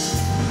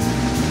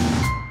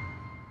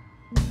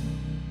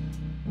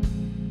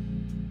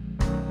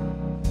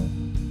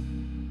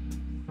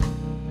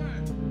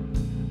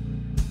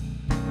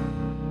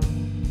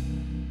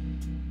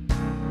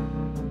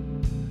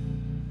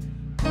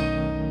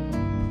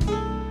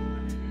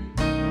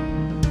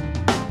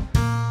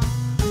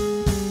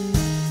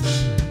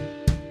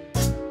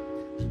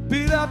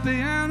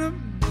 Piano,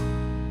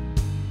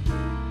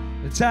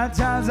 the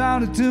cha-cha's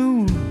out of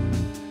tune.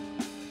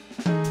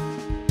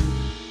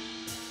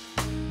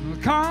 The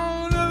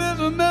corner is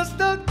a messed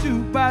up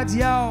jukebox,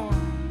 y'all.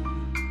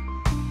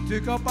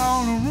 Take up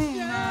all the room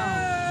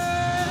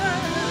now.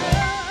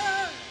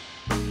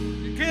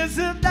 You can't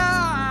sit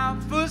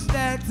down for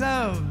stacks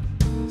of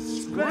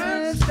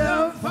scratched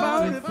up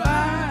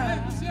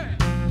 45.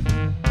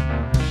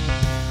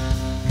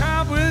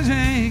 Cobwebs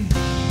hang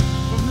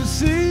from the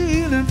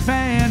ceiling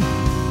fan.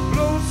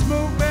 Blow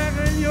smoke back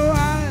in your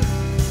eyes,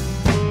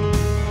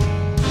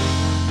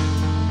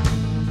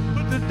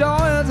 but the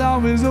door is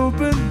always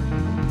open.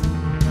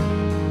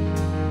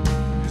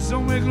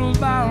 Somewhere close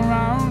by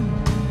around.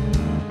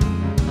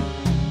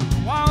 The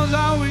walls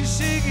always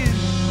shaking.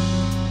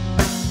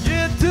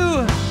 Get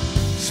to a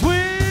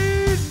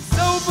sweet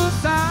soulful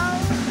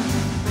sound.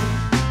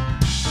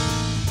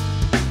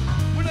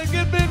 When I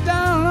get big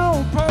down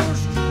on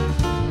post,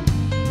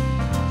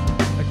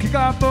 I kick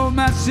off both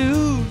my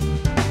shoes.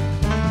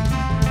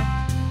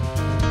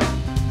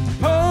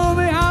 Pull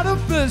me out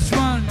of this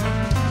one.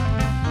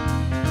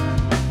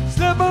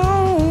 Step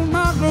on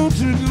my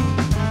grocery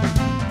goods.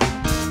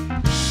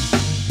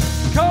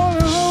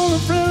 Calling on a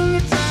friendly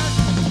track.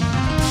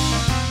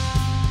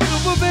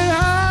 Super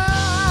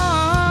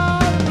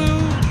behind the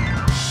blues.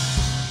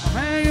 I'm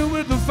hanging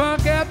with the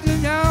funk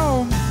captain,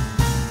 y'all.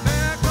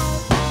 Back on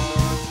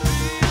 4th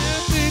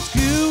Street FHQ.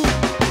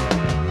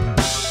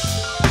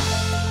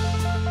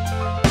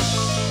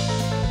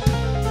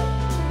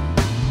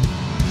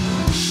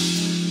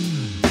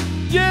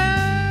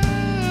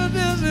 Yeah,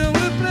 this is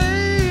the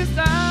place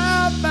I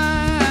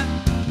find.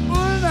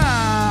 Oh,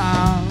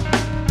 now.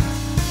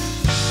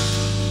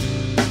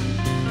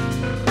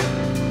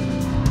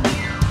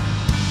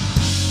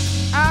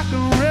 I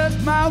can rest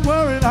my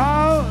worried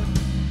heart.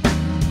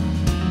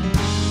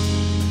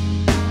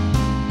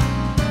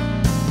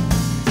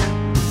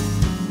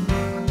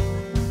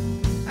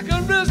 I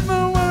can rest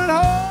my worried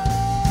heart,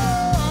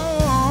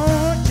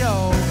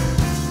 y'all.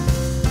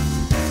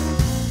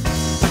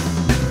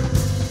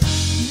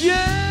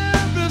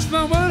 Yeah, rest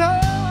my worried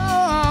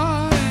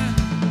heart.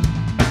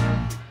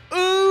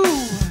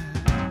 Ooh,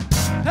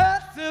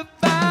 that's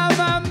about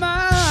my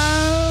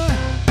mind.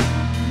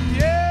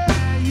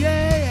 Yeah,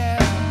 yeah, yeah.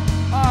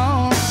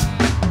 Oh.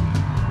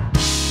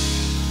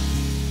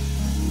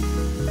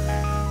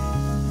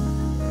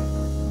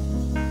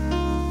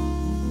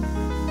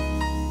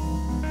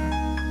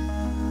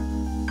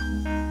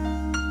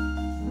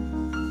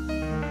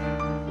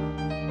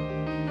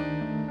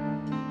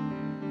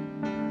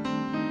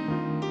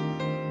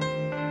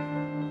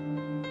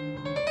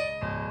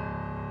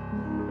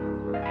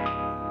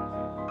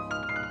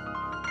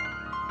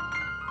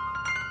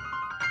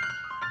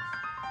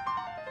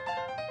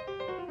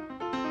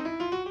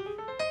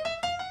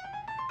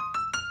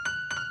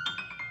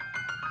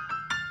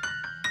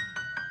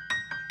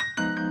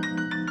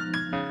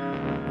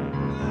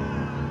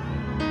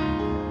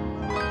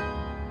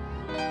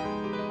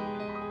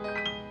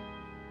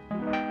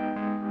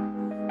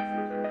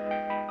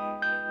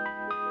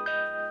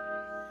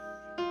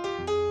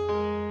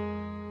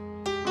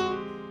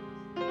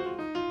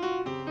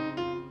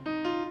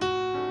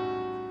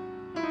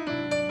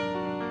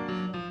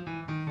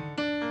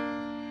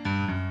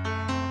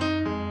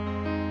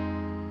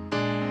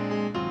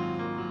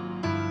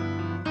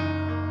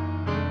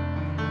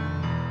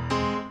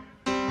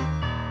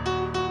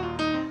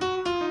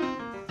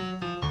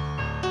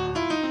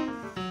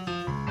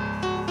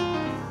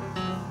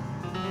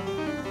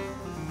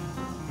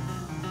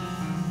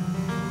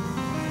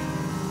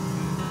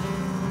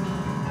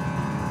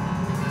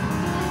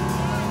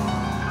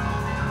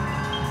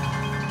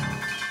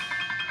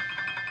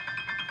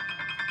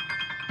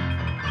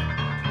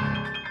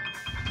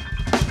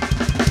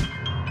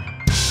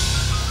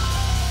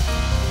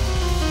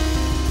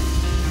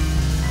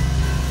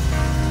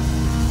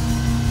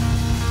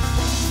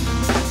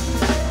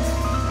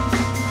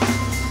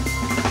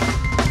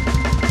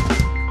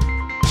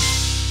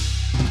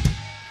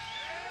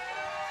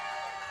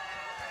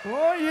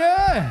 Oh,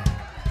 yeah.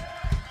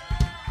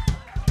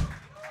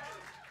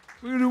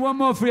 We're going to do one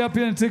more for you up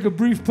here and take a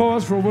brief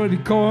pause for a worthy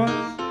cause.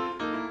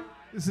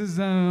 This is,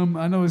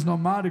 I know it's not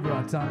Mardi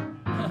Gras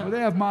time, but they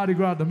have Mardi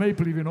Gras at the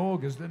Maple Leaf in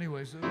August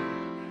anyway, so. It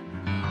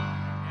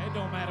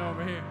don't matter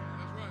over here.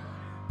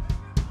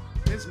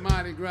 It's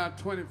Mardi Gras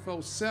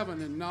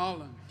 24/7 in New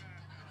Orleans.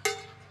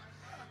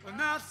 Well,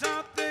 now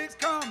some things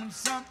come and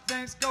some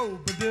things go,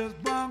 but there's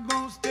one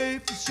gonna stay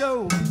for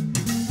sure.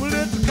 Well,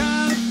 it's a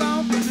kind of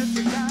funk and it's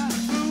a kind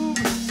of groove.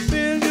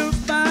 Spin your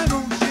spine,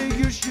 don't shake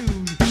your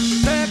shoes.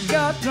 Pack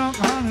your trunk,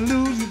 honey,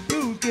 lose your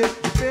blues. Get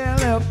your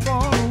belly up for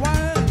a while.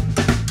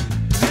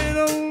 Lay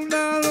on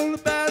down on the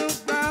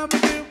battleground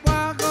and get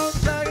wild on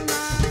second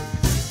line.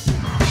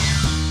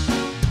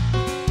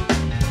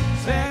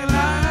 Second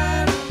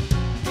line.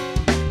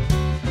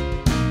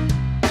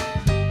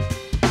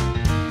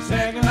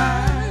 Second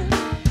line.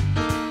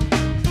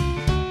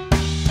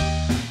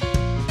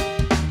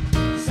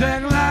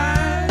 Second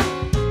line.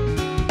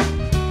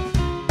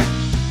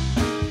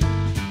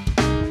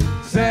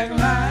 Second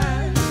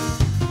line.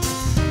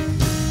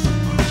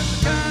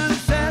 It's a kind of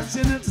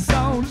session, it's a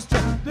soul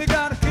strap. They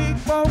gotta keep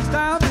folks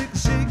down, they can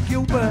shake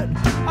your butt.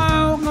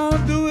 I'm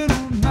gonna do it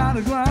on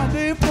Mardi Gras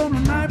Day from the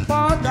night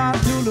part down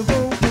to the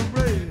vocal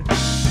parade.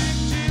 Big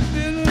chief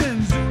fiddle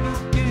and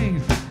Zulu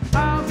kings.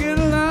 I'll get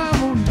alive,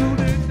 gonna do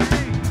their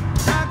thing.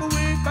 Back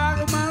away, back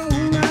of my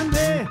own and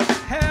day.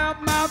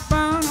 Have my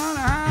fun on a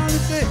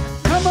holiday.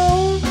 Come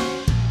on.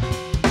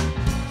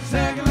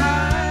 Second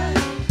line.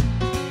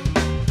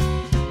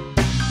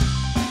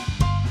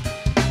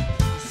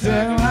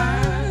 Second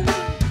line.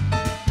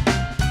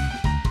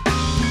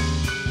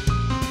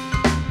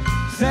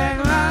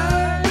 Second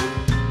line.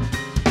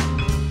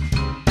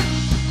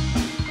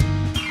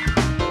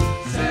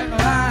 Second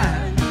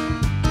line.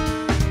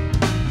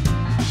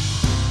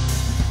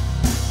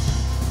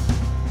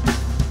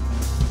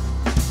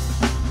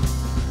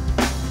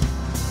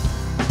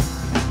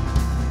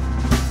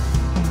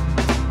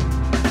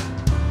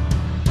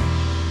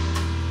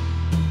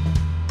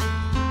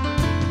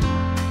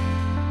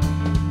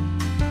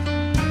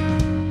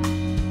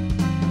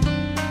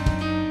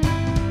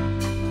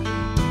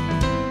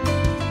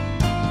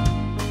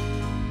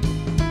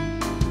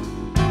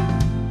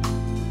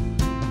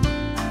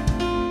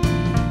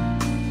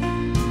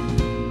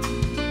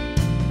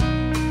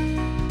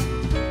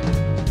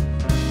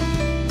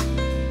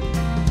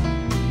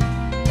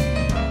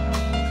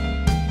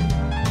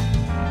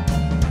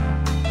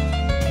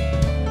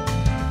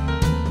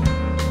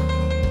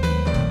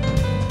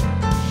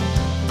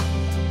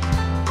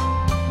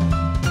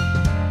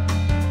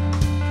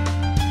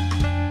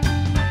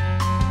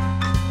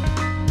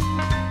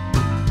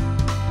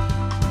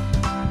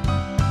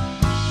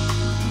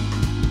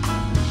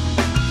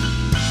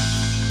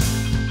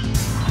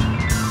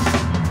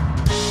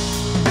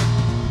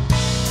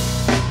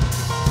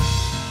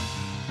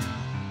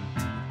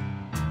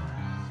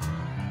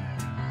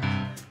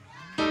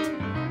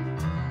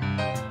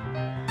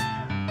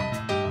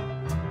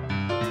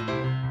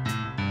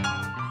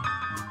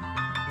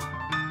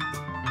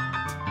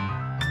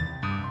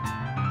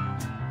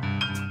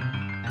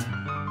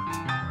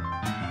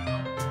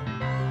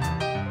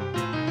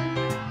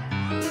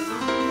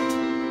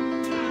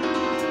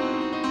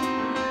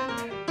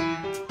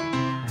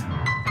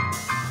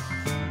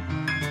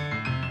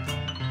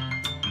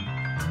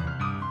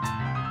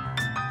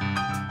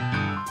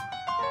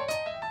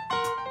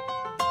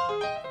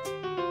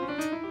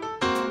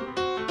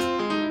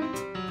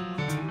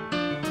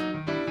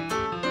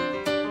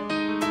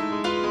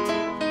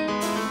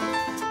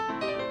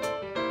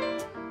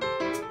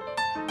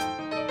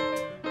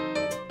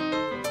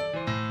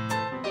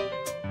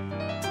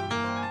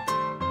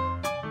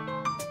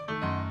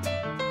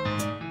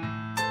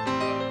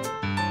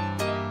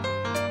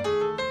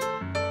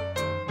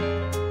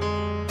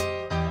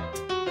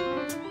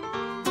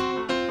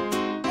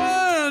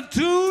 One,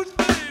 two,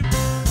 three.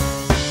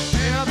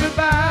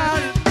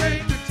 Everybody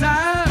take the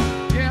time.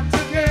 Get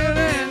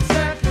together in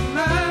second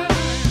line.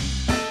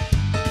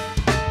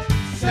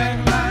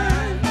 Second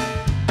line.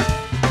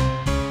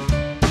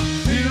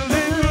 Feel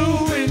the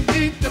groove and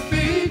keep the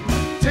beat.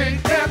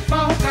 Take that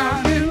funk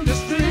out in the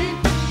street.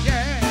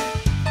 Yeah.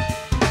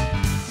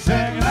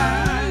 Second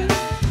line.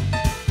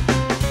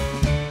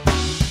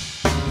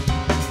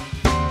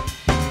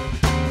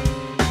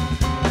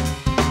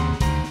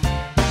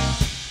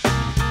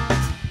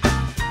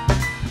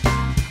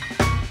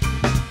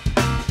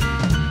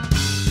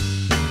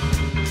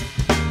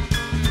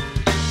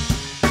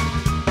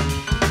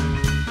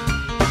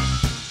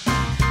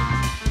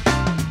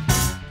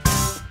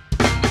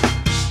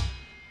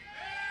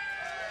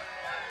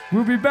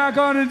 We'll be back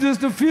on in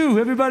just a few.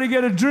 Everybody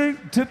get a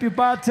drink, tip your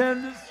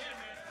bartenders.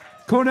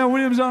 Cornell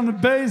Williams on the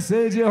bass,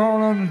 A.J.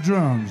 Hall on the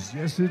drums.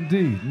 Yes,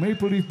 indeed.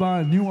 Maple Leaf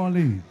Bar in New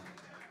Orleans.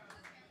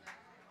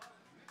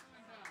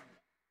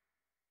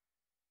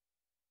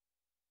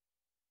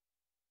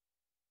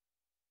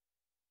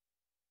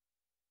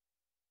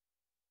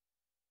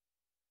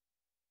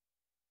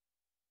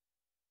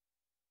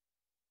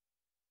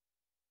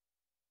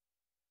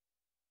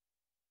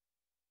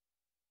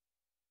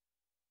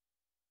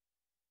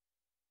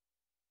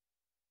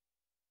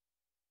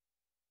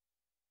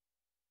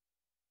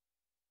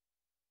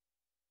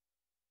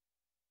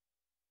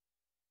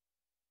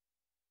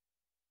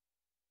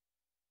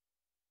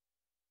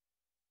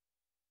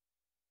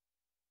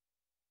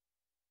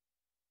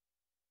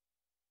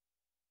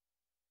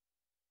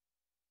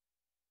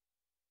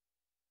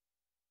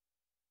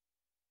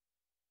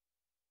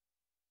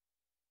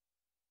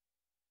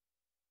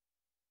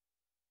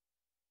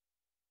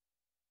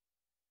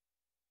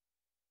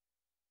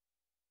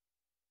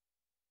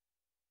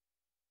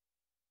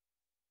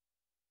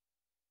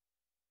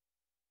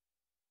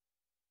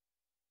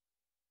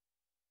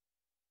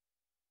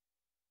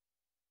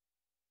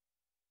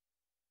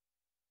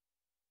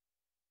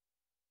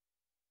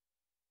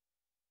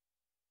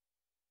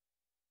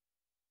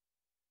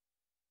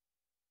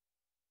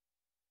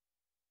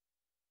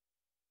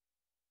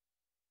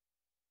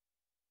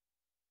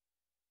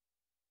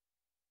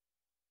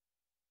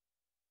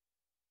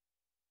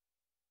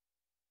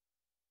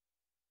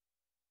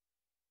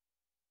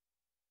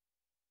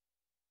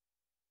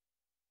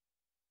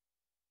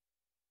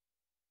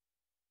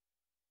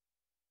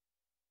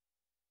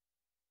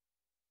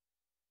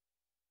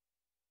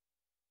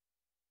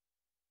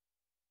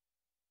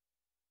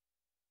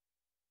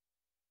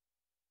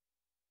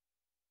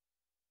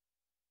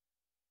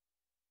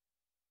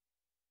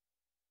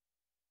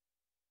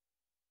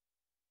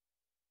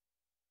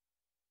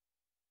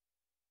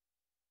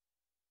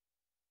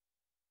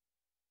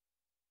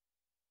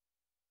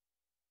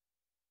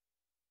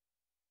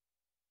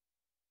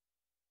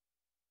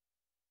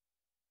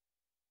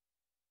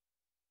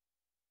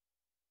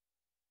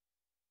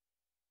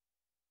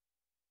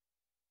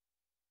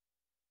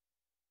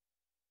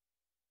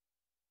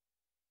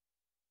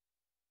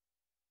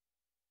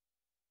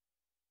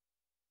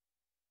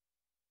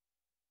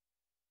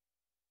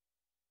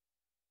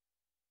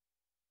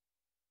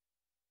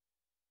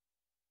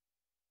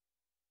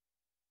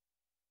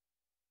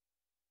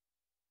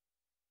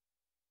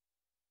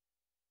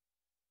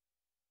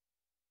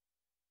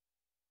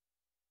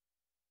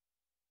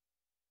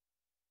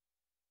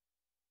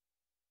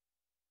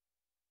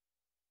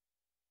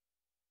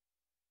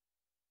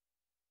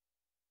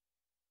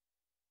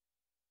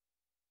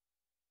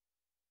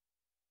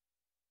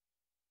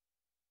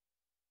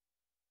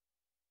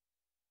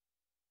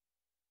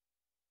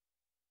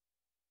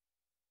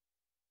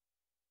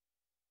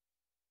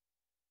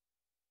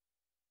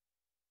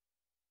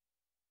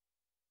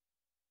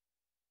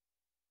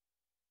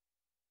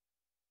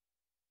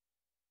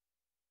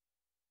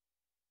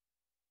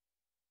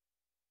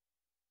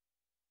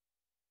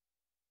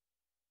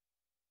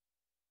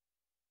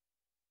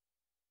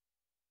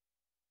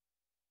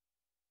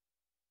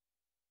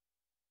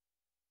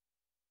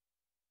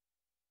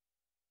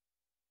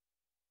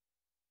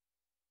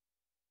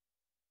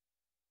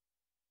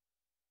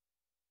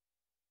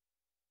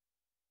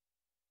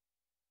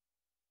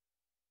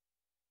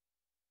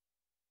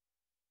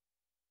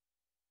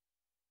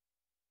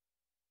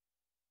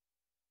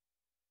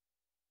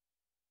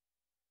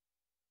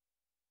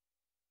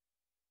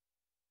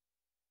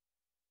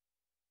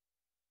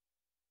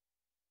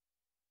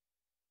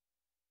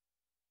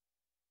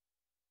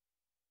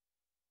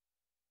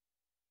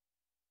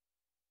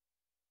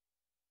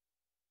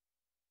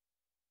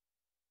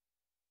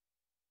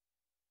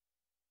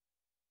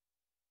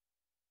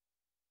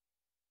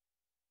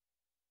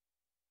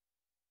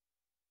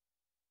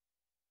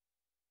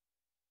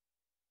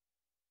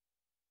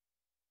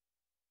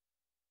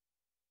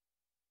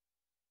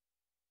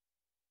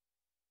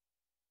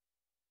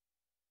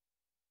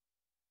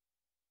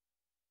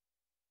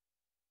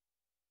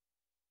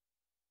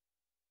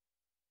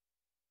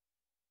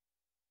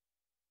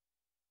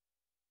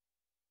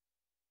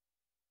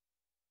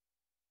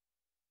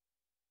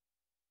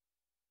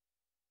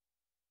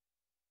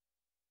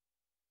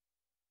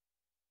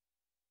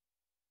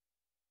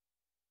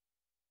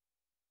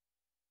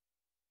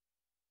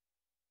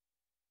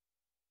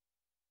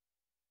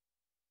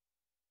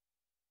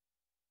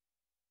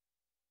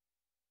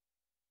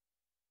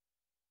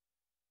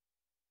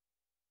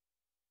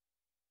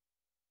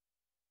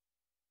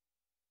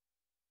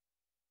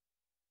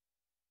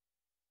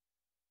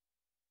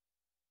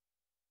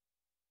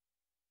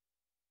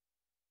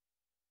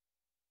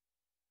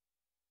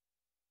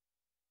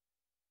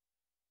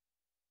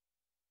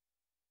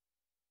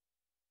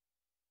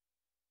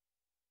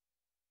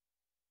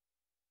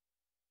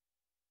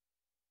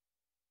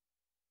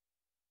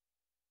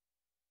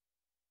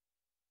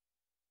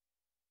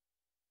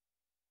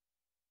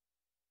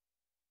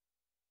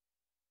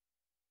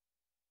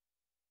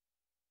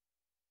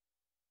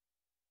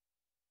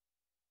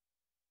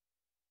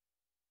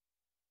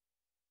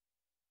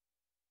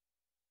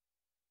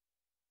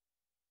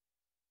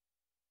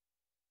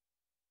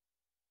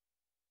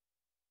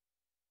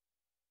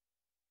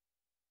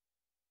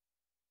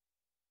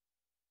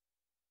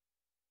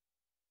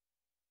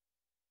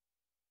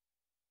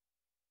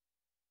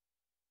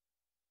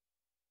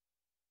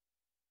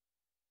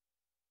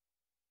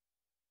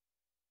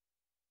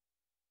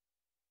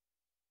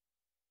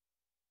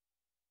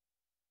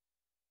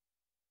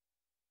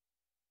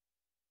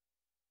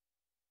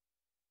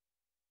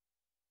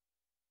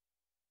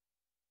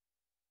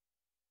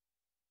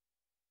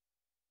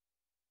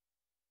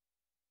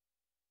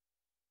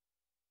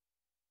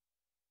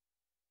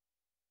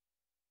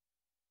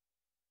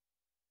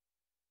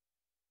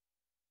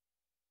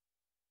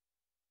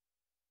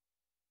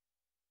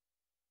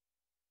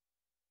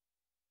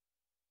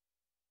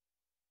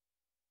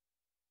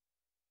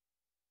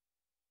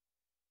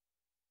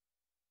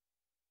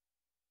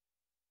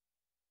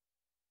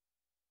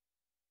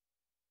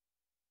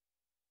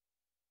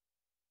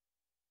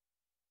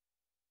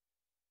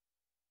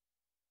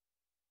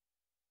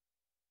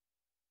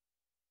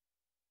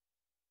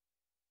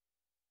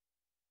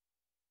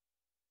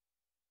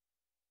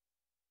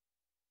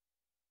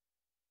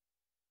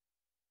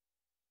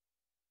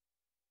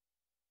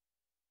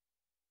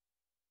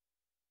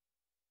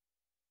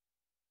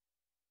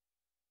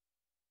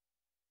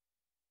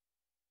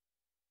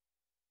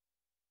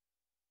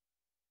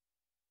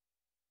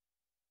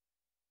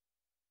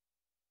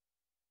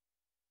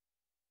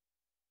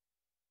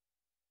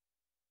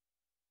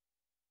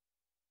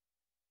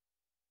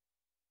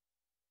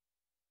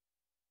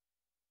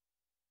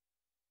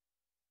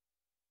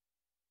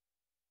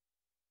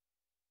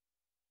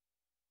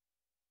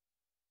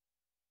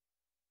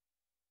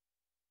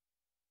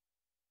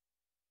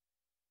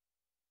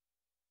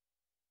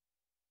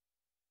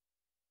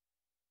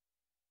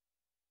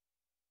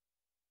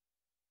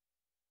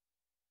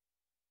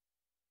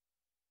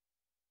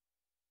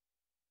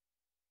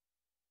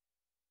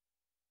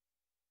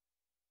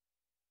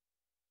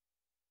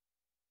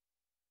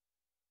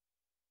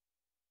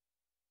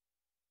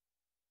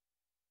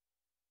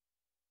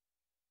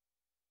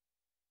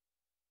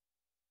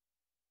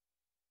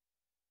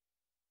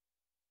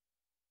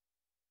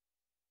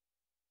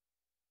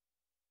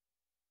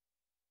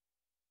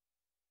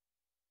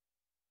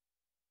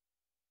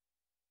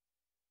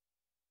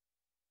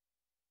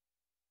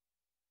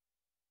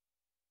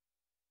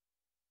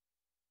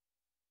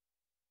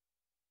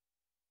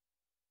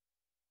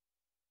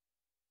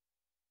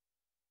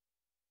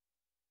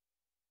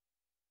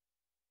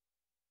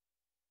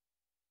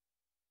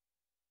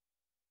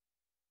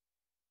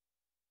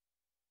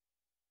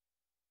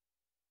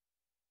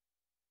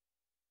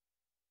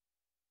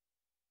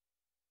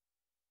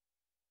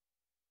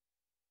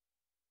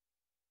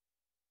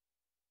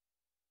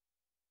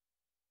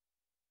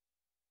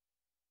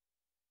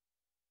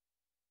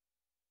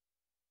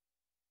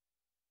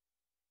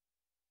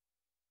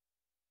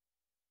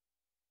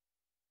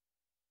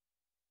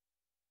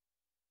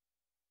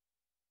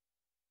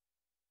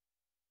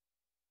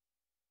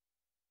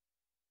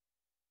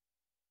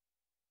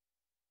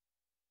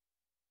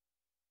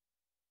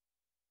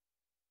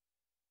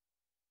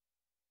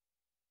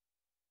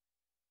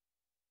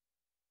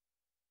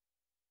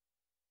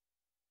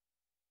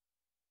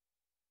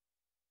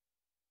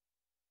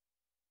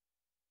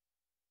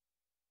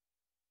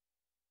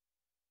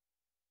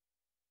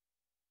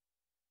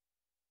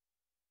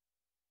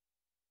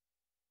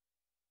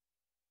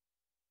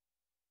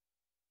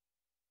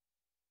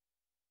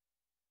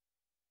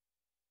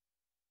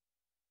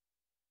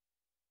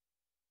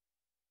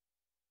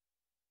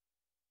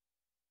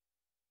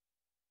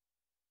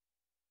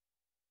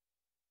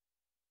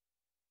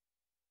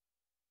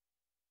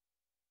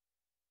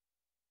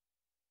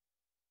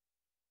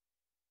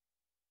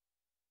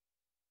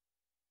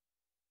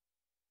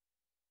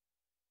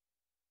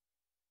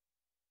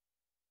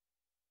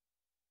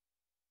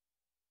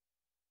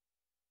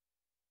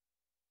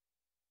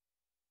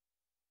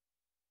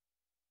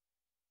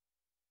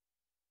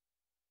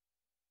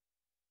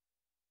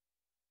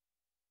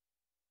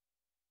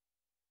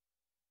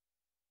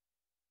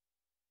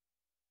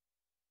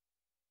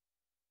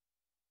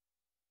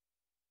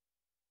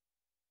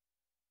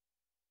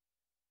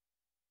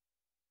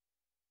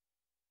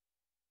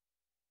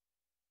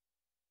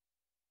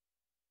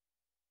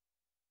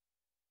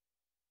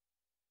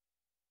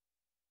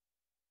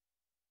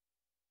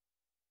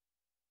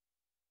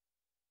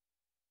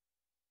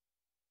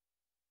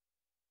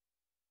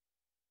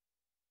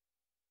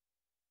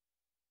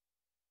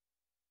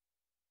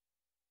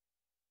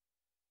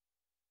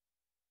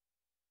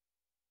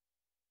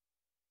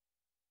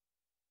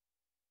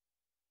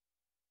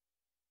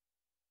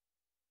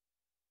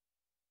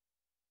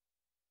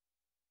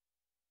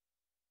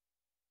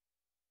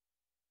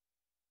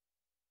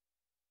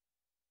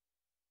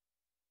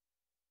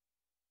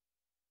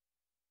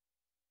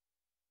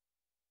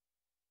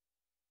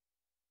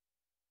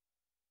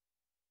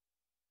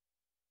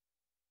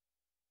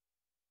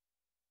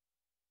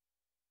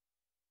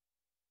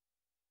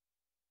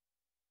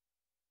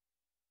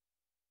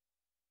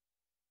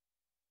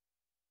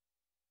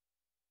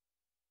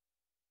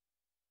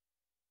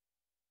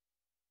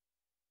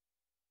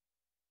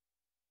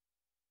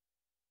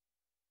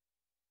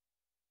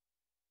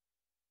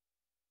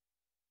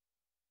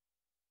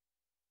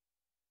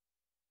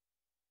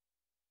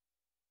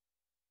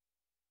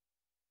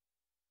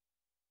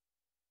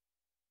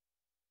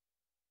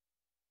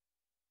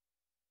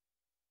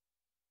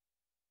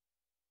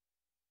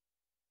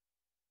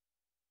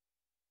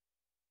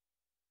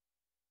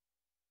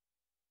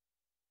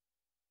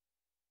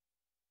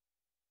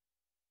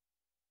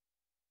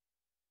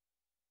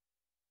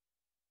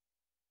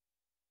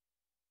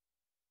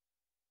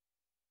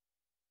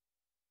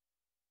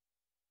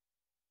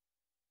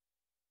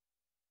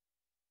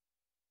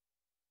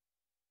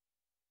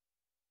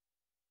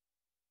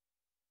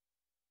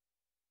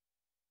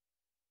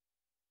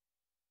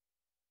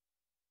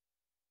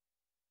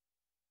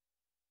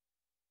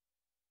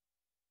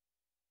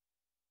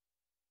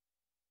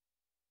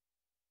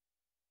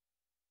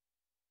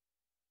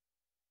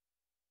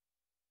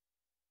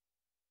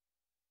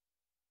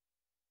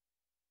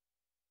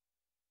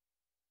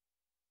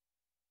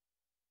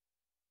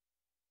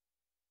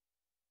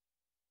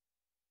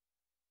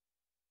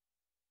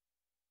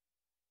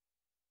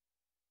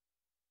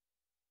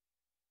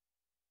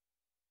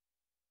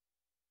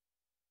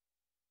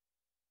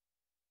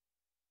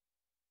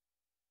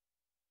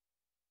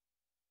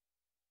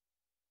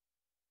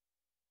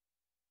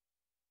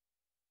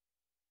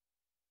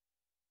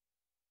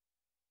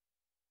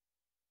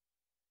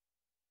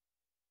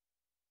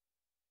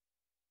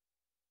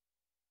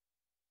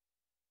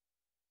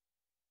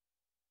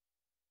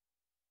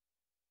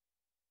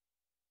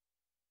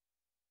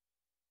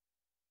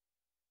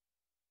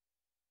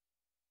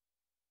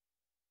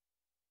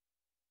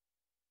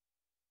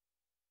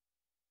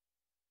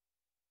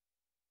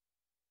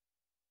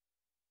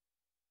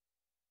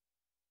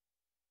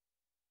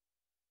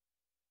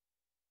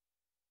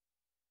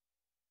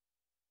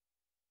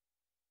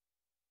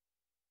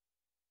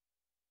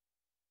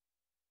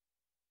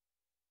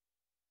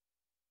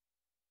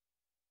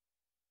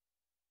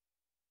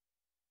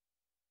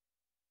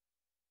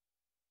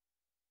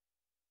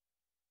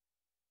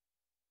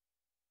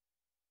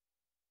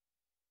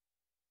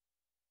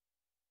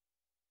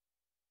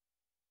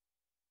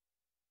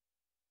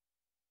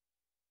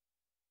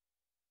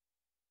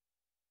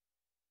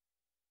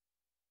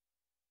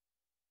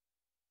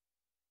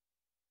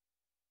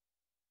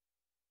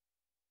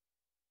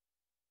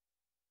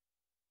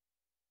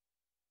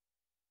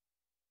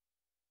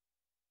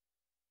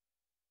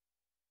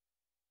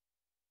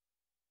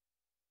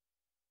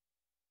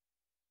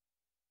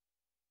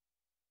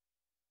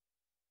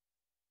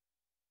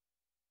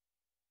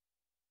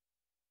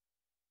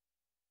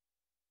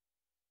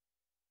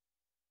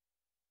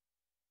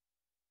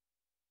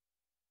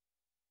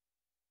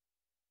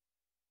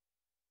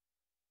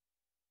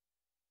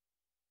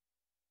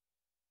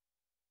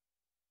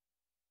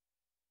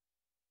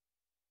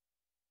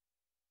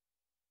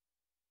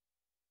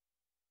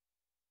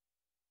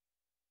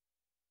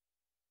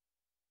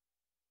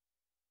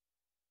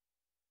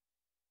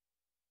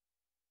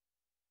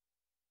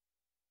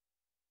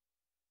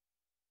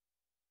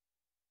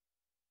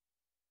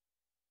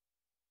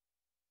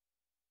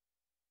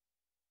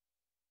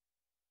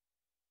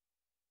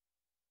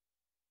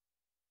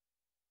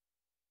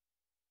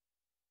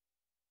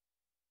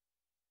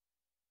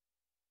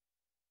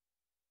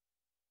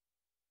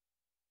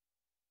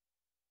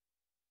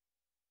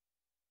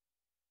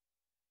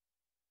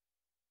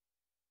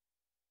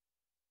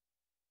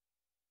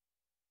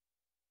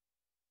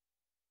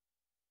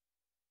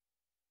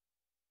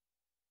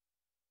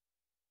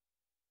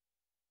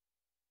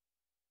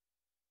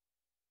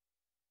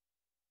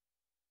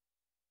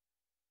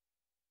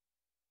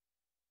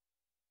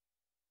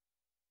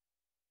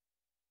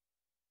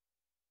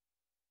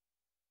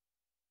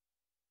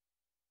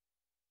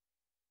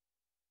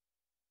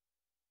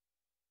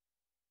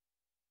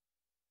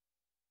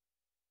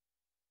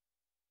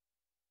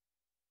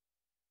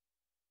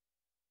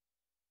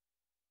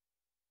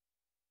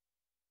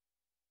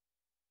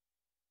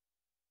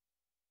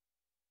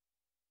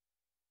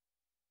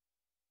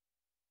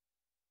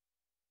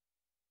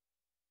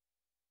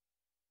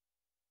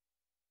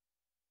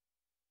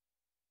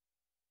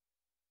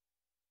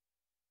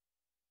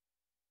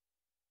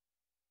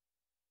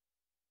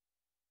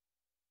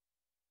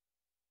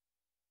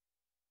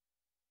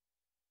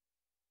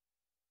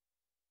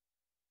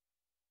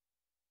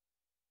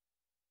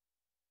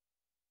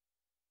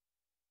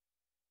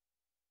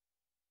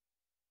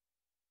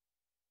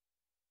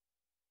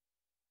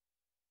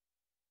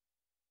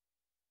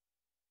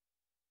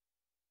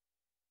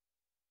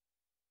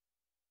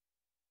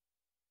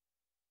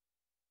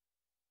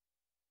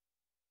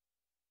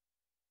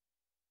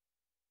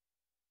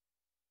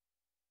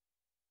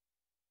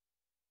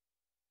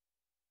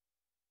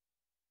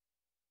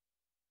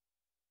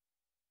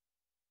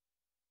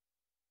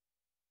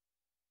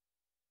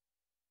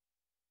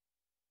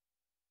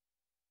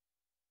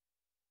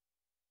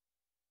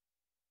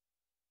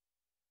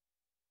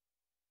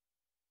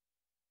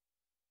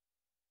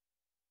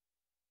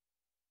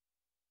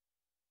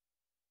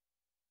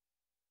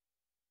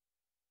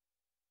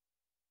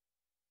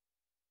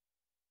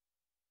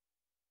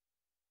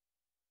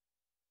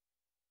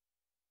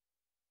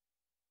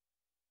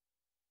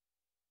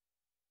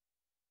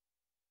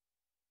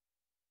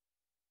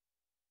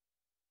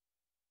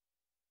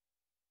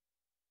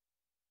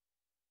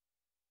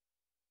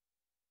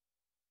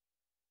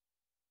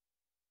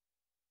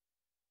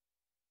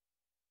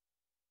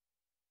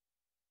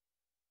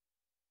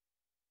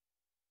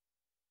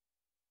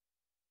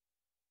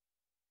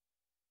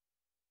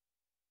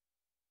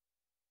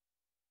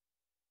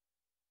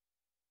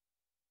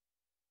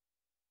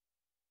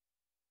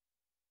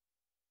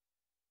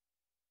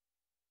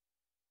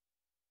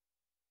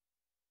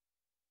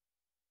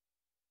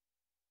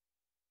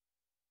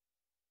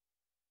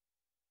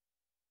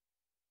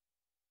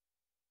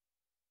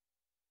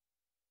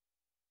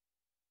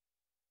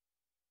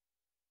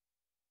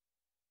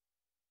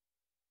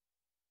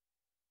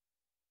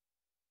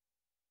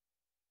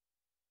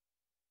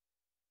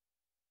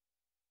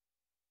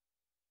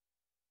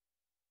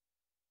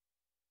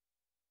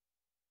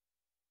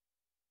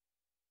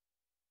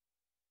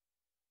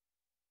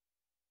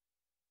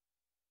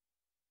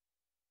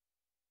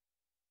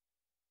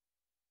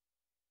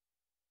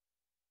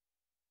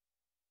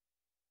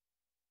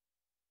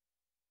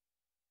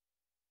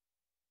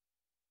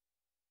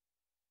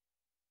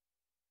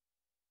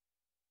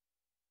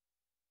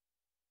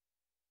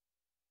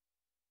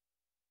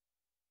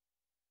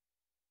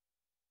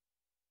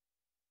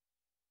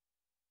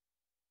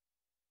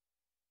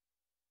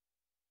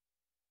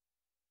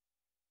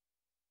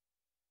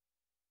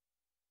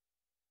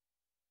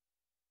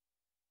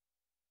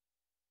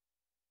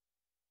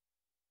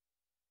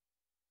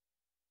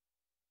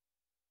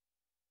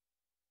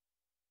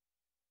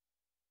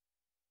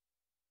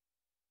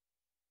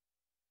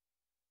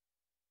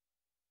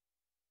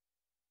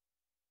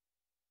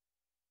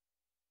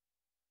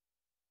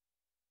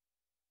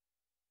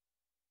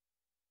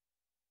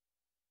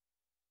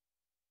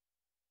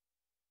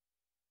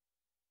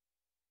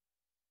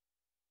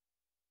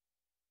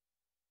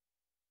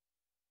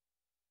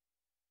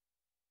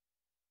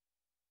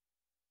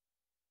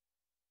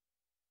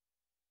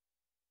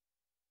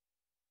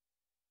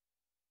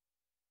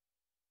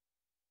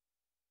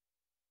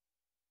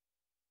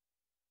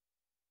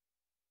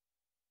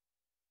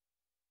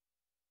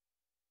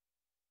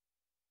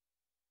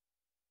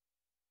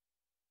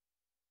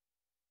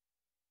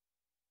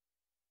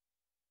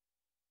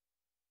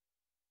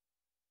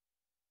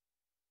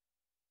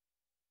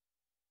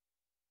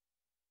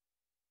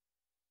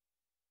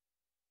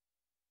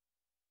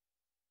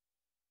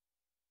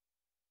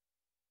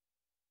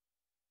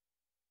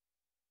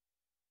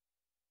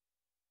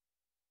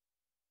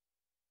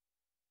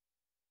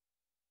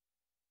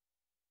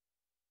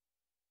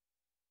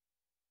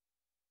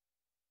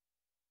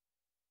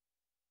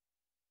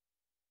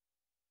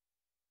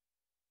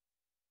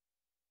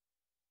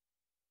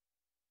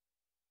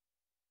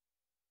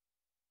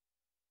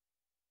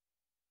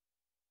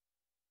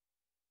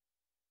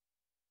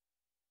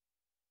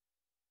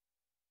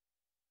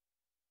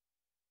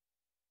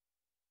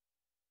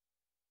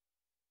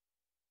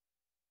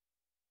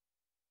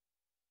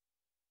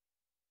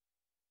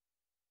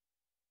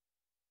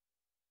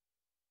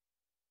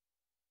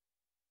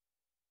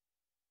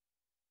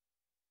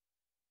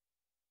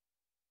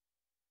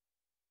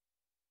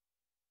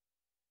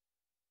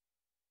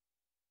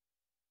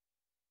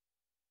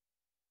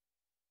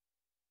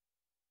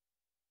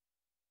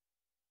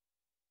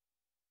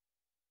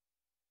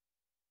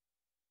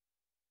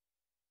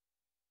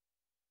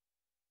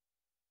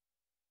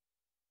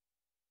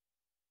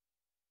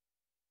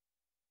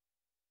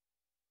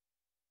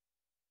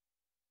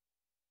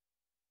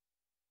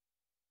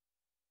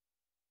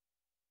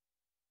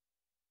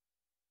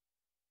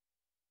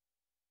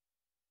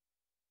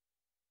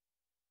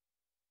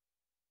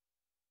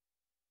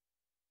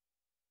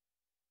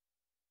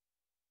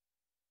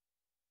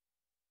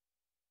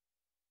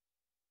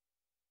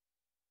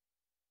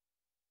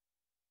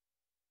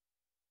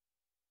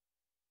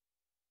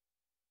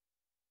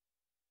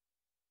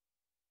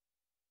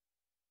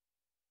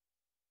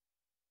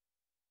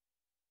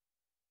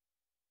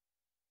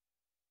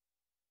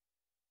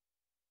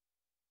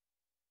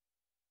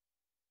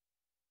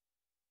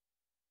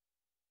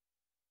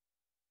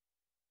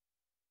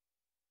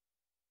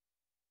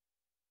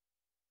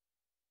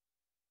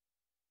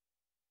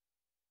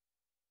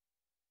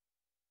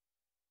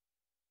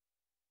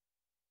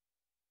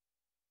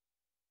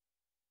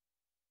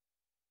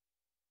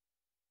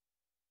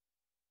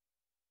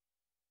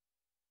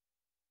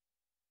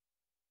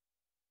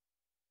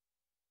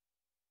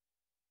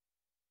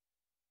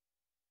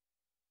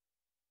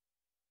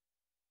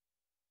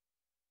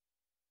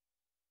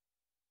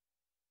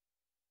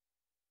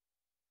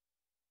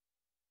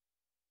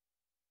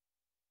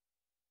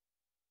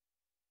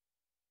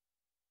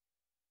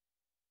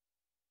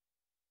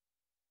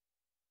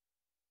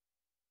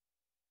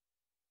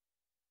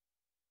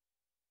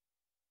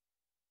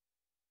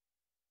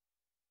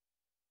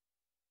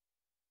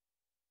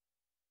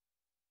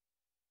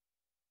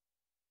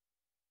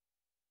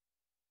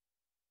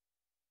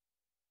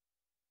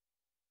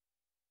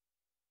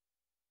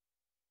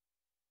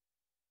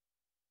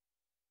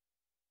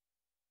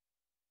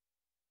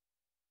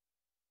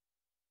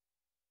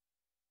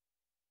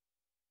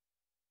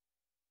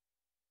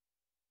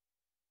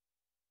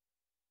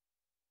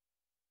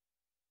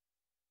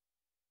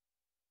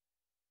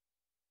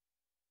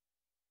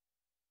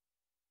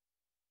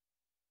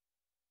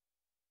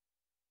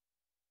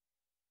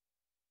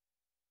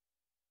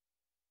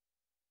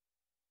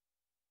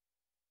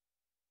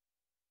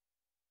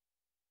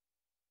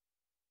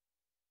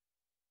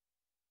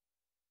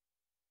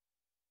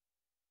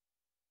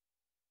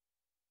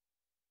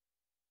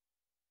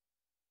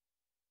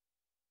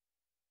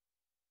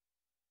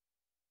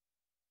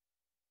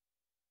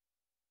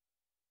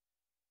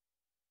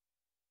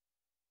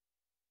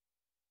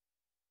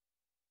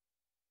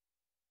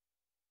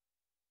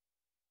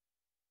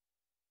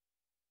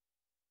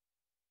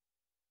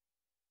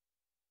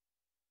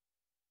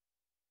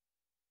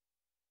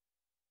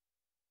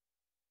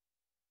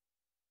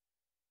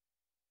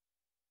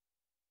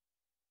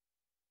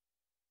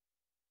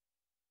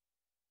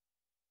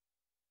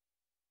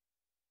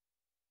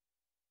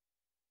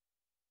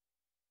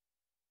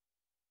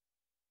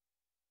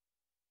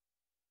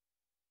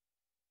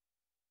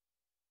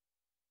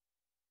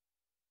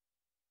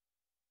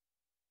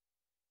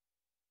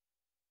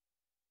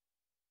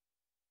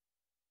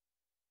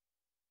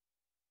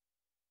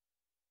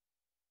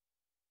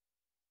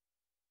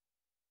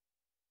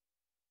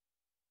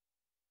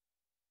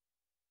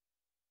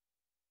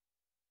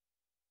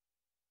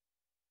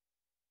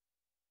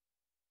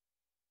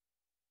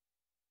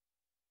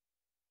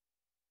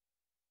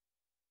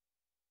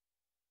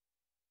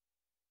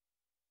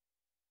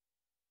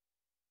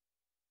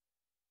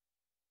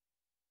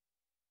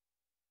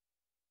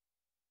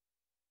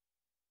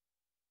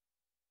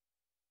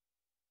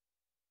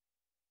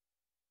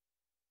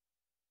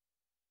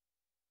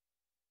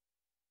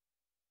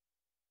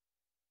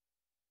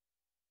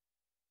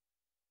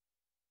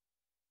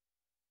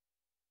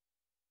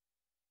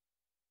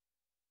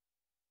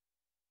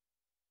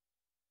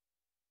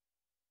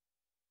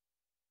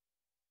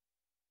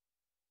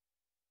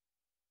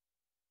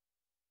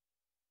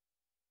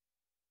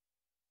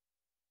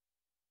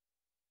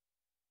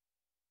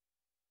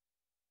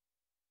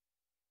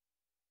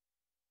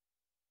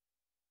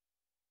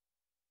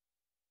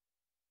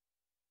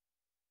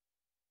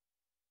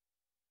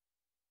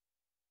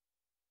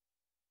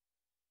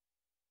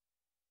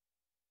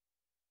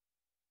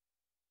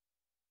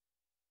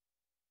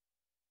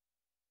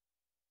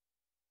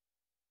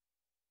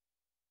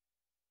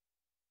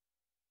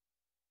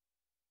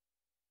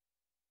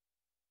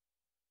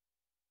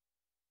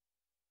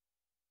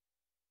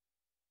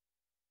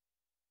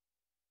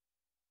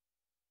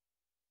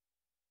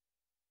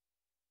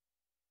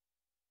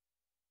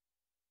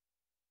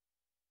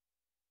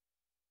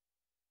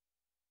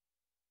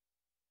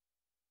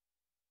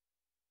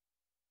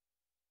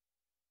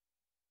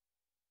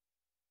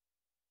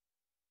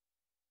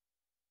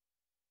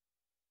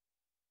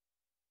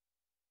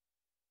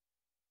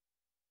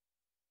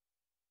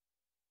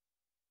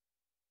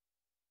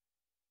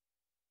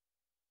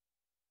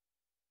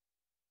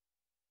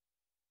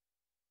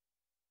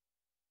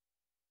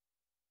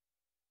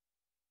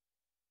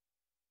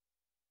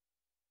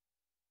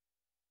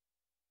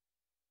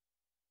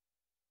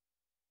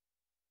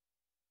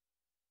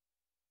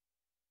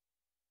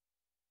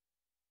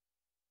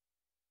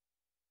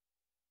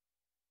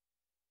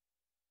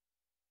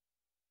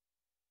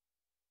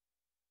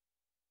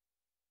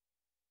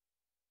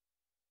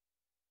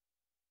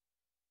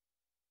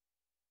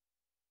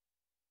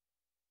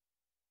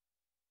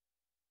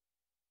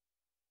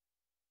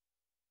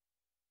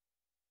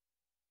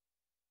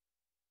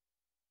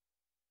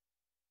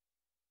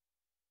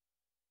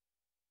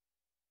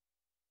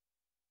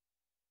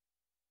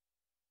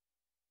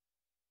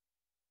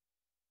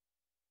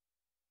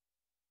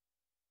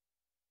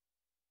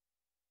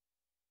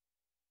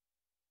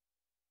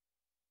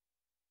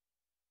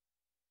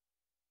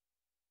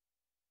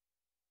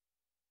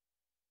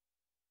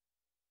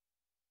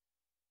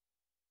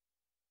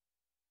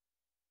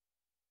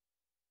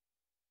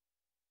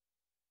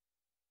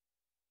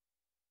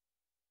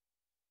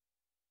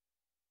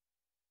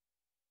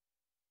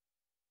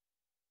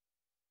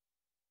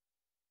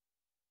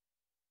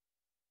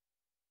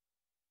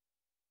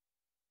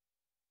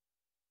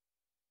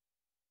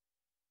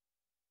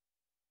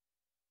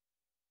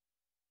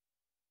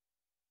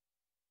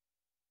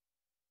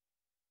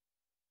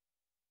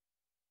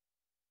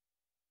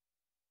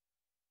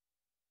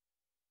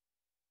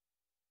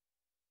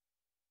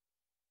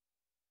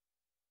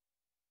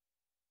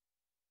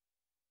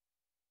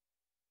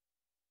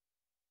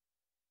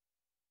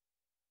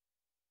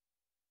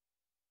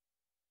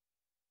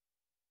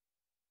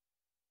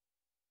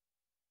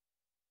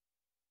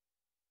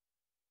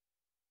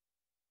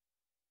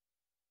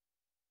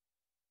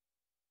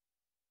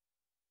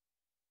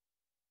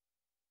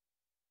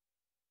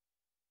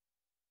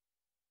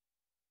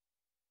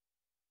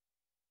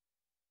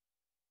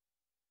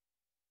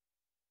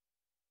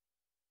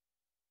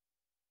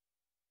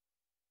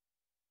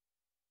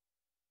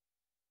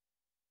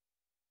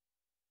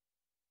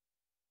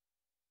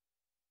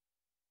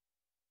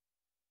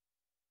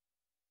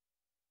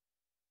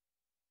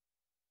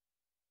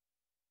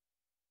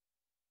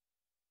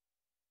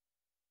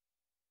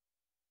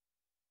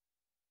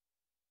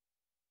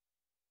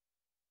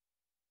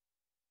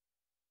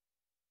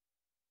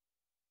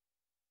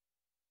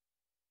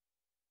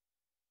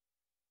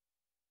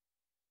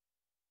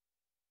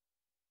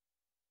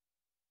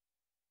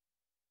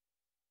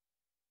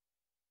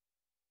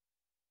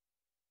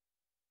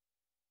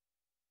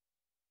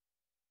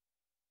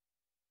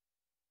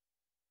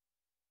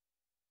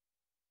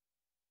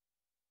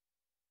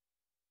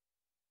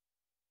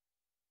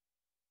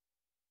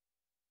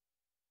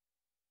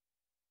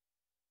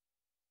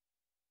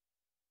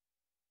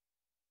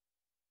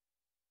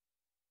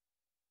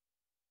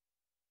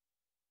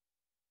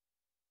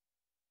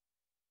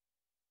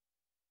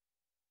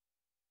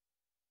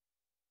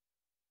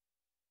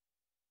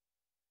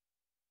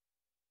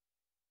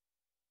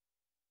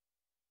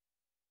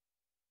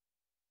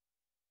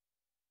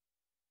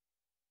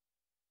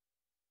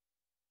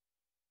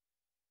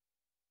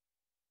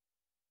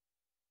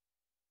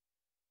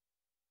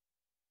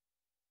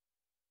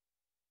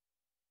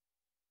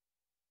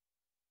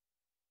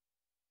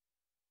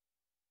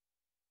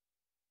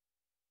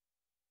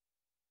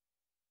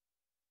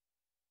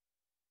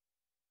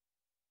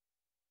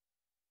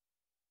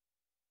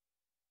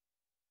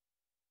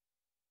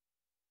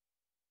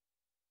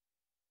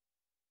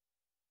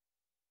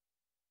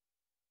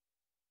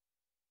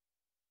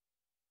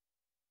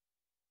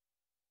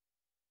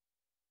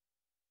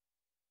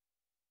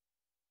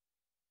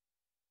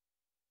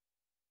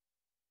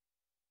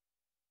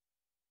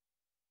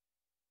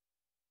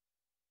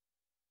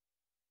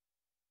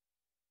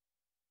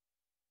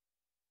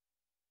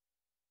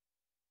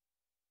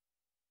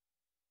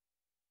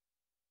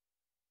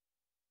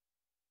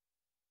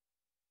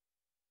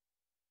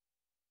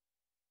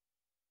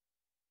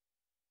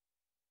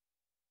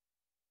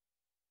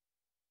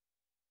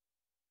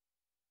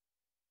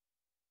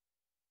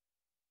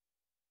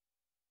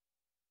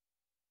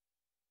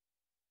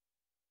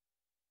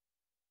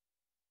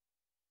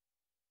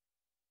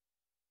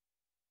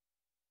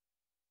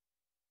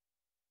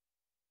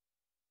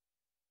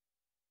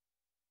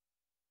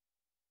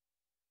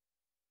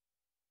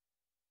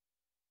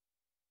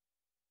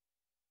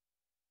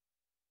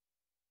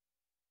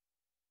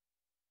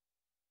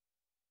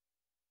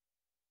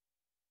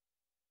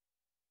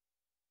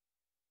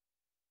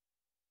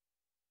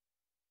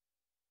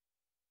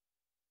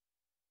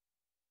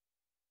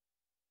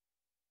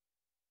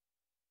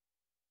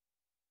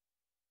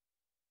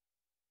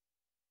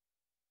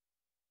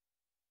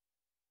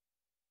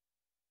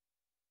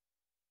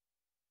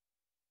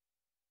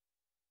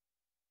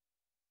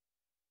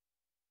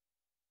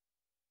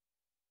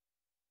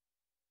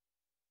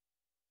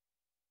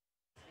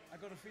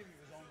 got a feeling it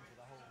was on for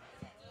the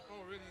whole.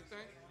 Oh, really, you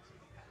think?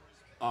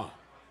 Ah.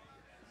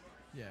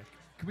 Yeah.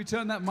 Can we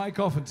turn that mic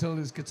off until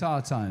it's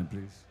guitar time,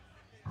 please?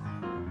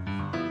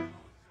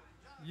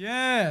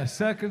 Yeah,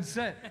 second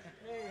set.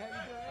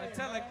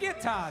 Until a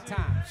guitar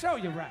time. Show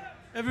you right.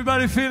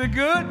 Everybody feeling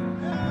good?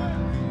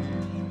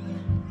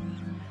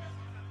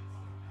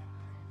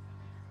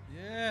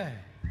 Yeah.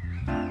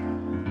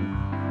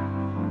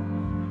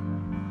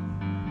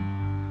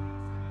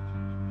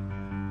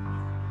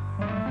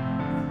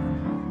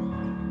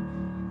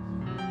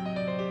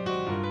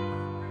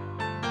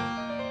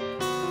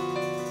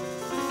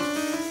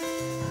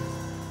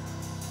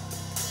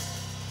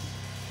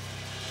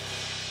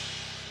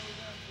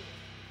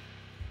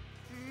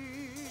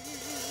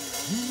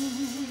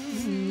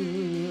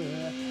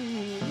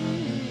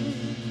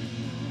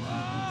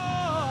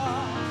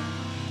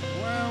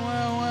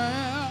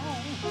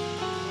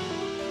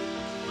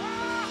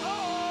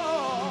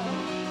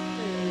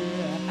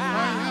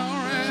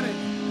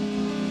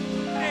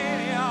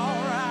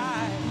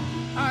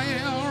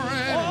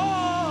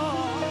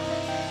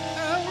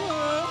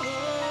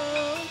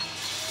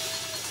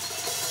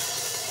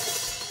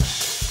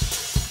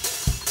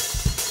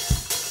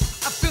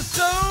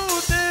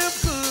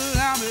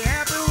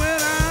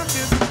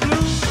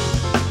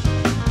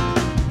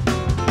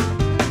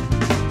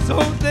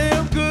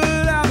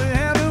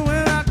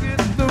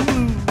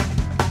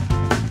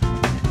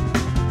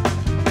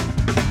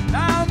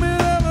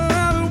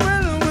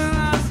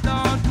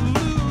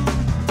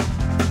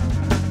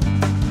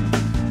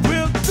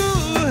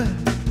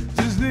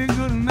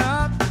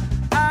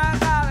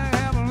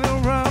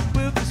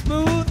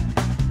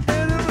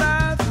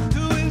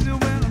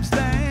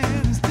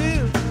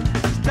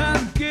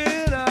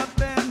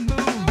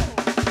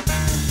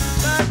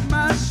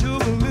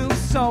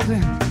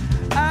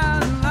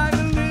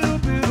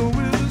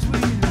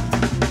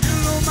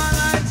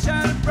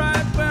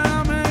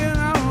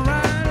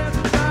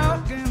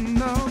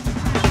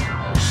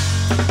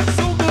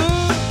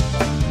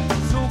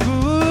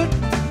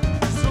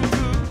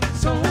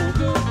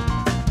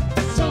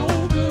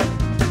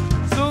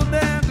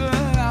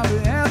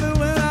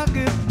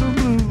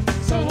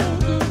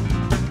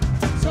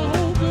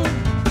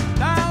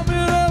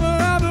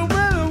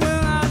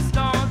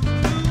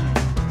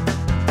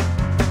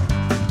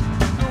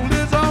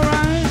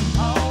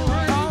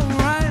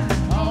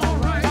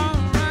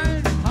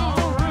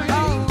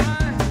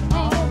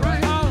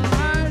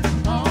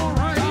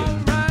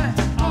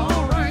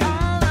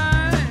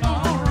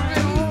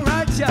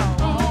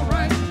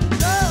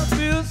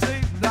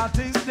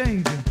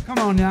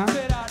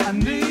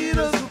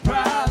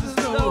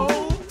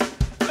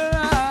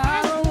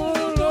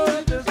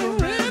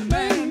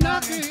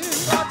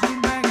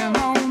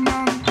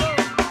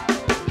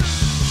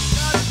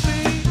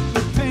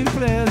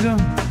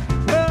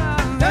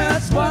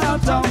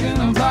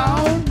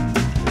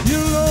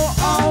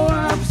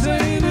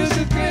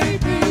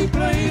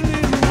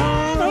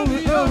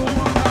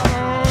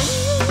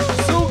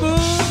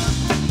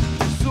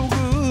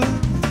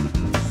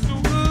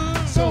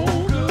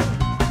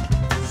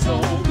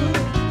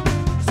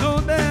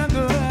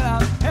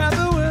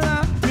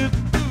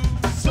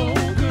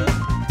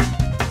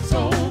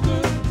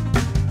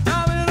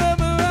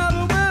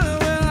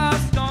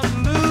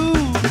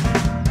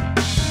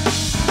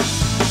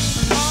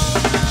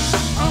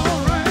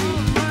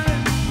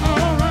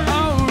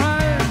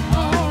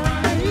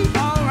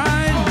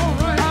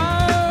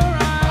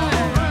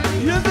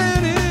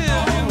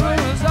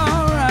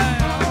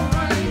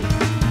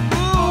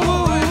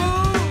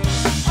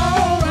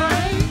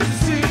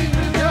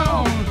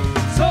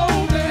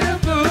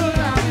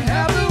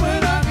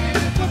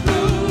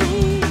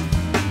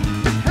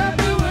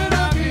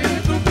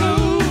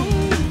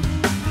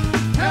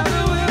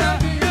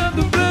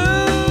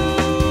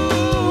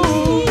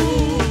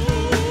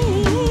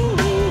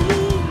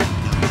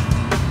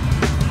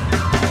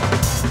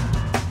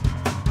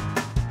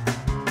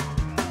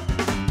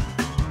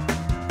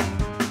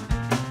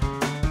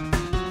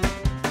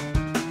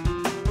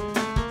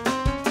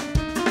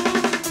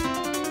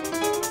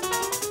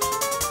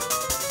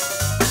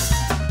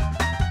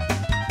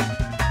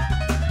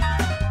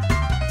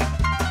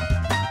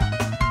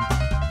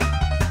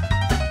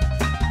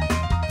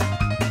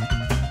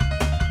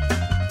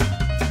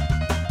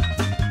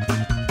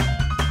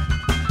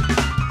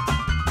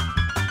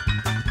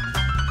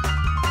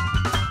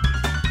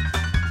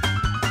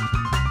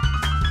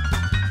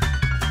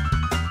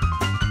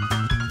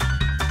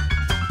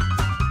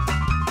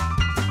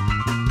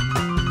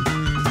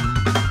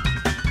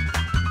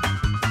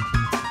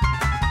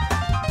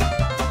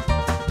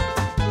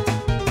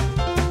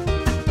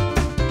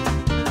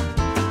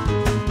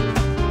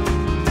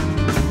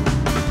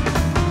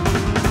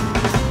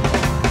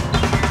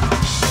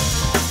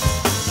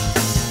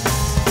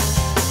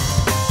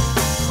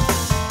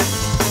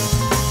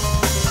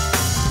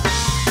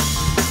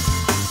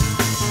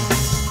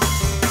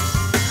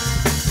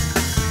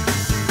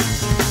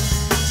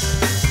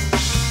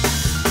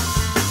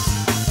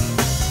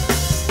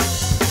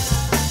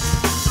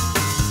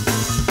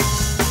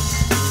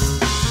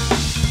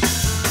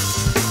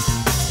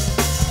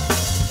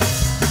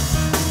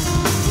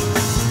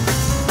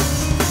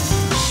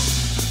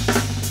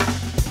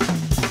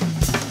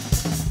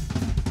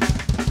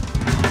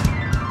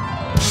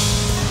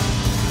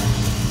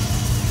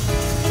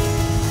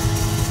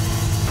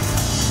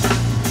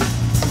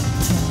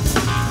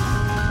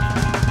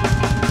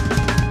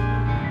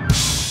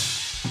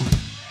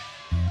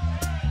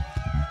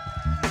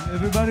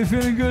 Everybody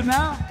feeling good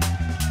now?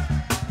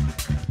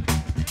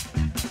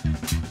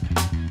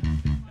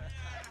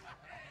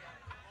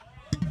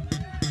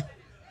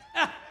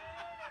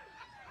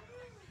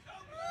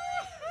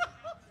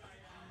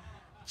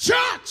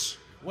 Church!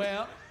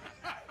 Well,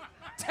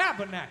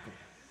 tabernacle.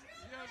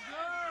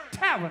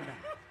 Tabernacle.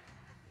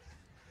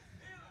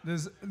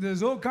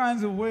 There's all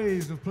kinds of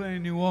ways of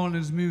playing New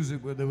Orleans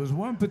music, but there was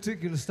one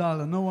particular style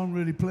that no one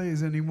really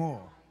plays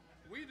anymore.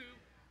 We do.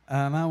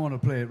 And I want to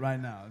play it right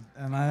now.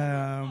 And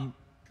I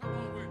Come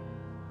on with it.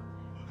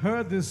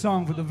 heard this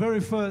song for the very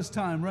first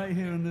time right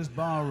here in this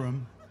bar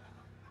room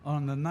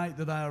on the night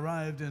that I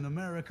arrived in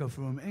America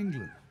from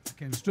England. I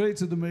came straight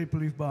to the Maple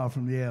Leaf Bar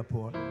from the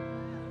airport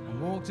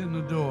and walked in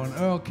the door, and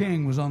Earl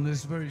King was on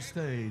this very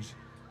stage.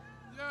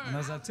 Yeah. And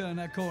as I turned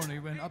that corner, he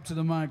went up to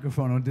the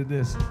microphone and did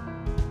this.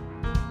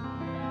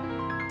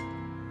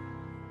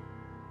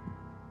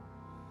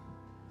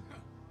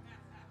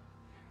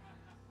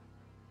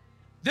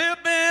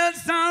 There've been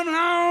some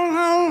long,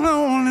 long,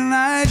 lonely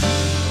nights.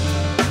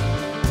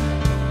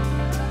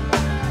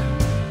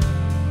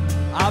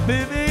 I've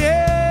been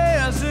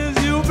here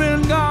since you've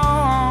been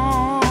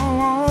gone.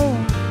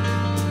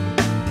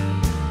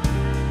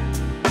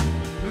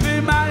 Lay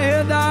my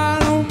head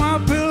down on my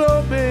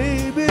pillow,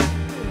 baby.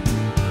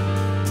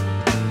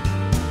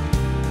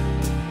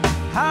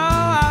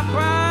 How I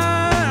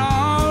cried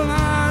all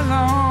night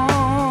long.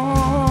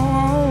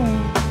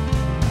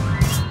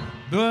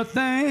 The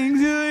things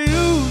you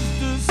used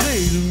to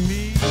say to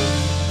me.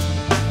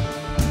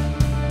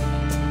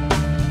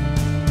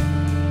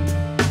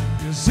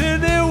 You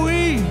said that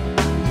we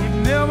would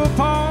never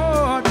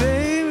part,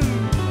 baby.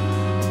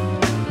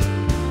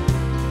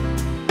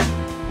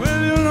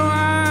 Well, you know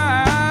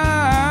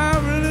I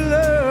really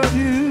love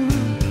you.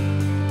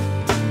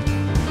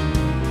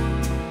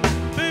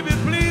 Baby,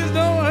 please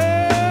don't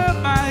hurt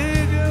my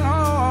aching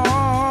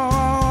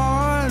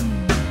heart.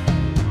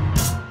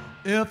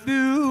 If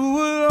you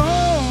would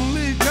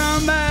only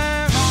come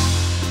back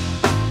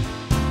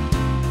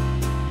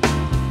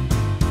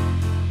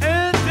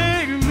and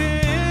take me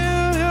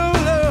in your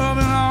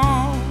loving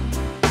arms,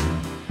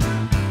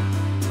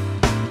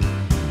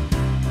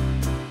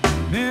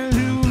 then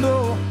you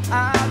know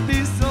I'd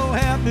be so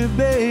happy,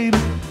 baby.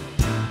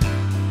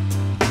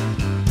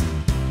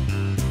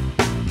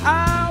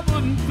 I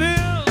wouldn't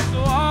feel so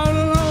all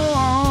alone.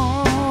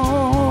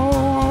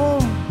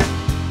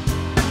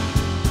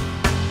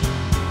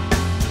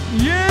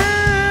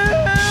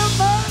 Yeah,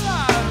 my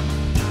life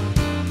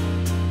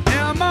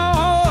and my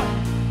heart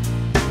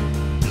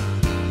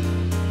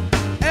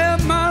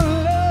and my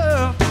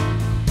love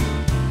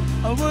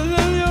was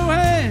in your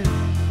hands.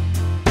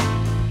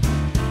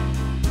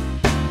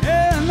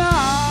 And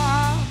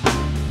now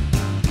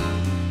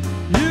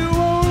you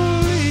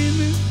wanna leave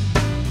me.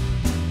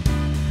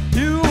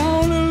 You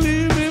wanna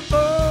leave me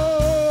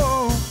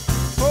for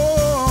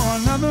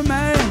another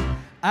man.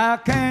 I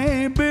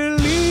can't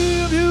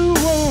believe you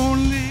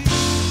won't leave.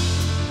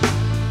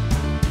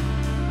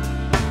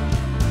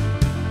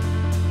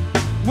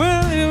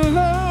 Well, you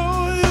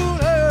know you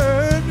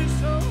hurt me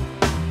so.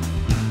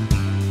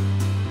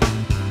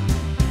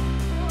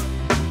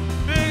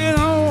 Begging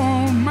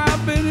on my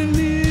bending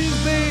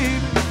knees, baby.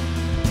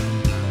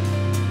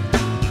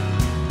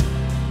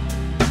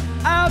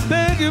 I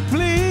beg you,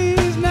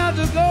 please, not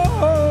to go.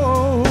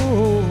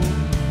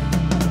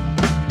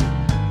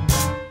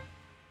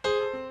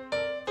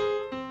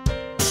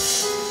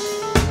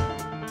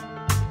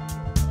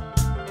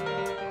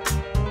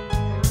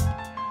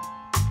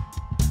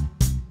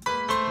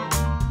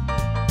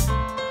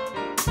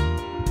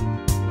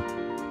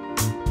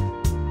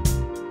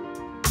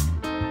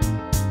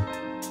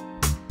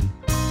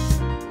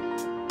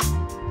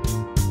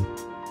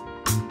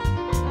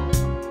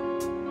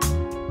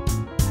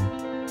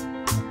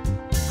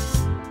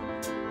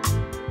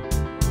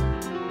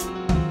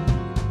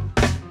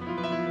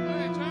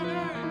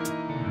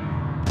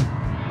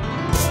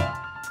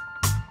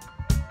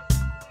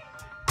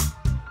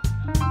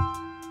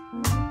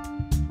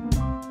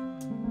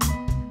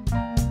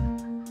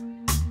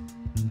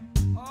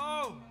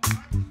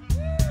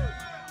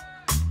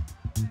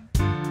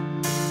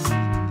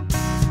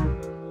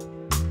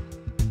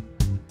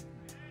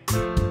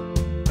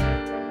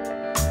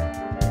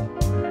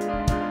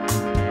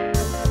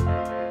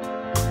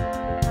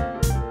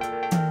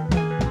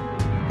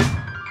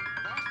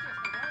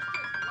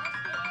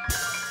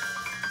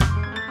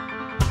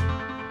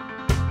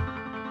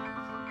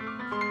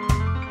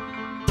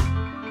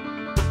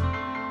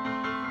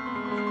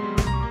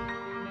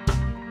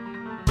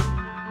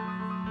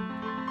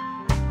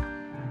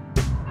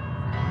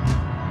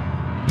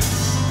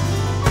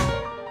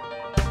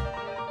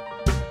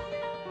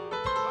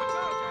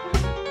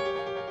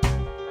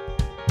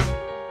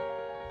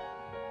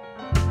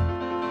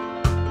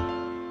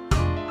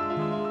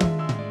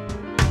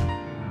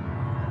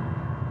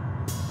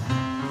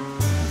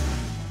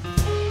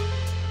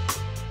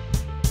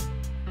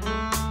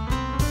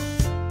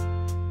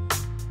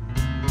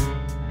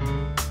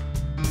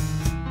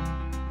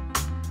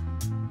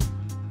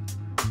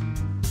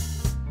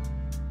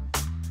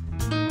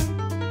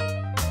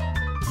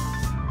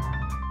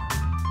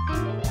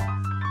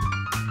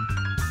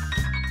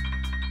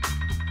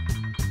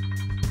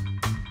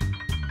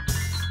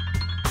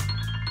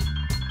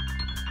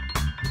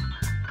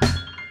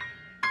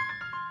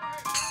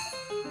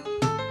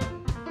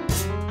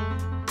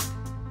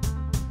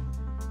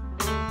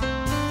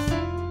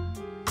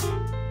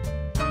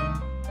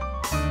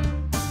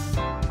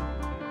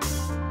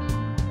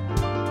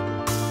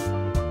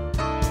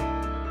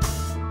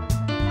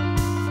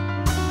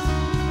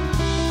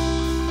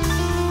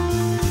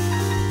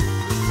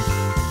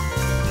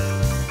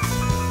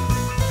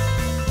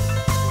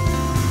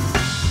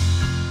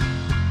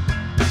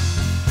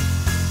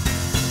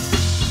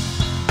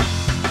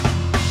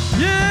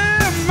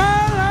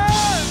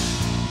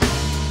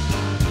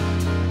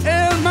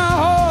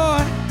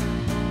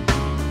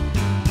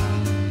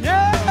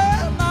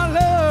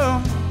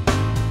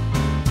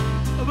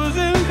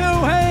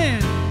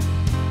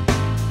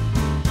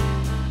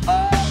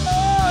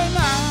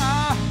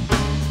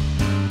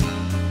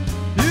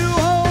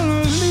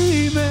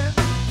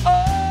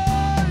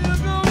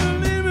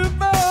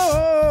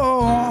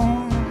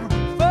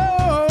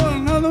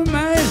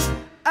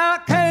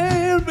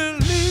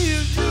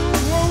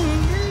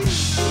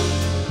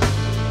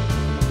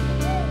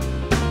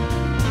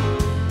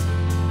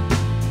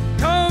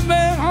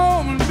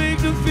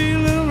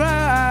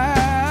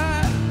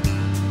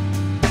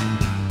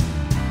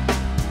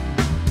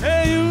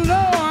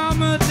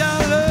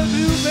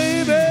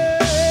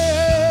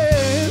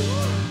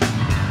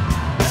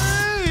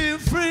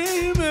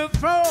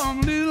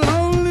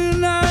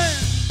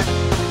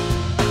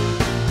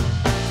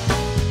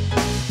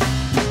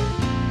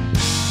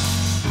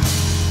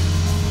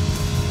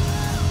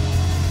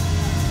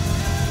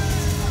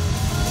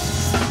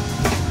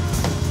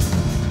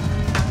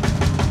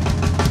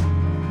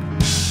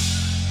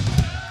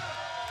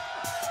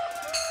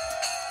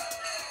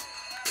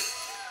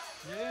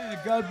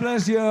 God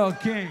bless you, Earl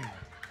King.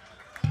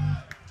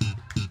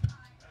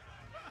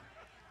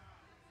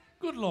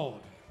 Good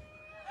Lord.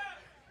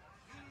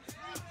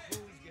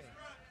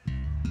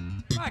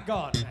 My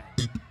God,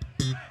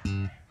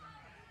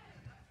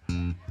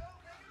 man.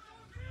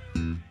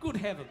 Good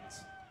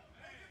heavens.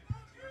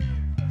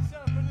 Set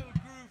up a little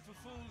groove for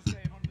Fool's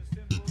Game on the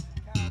cymbals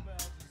and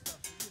cowbells and stuff. So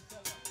you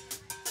tell us.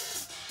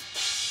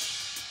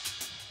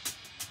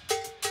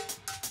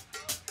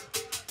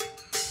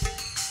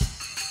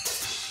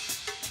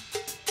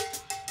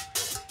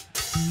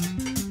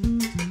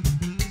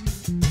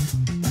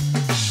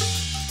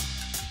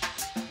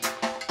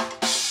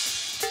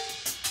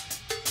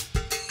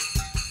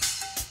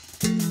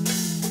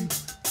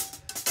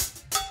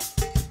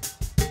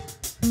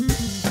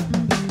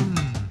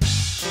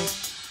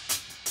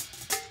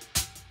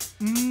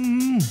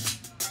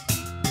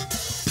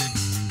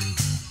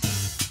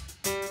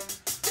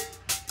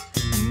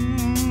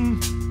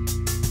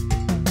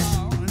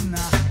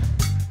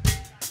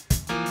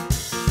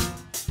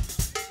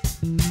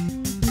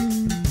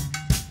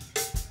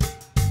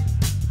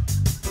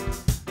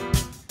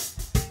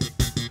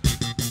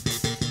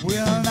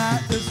 Well, now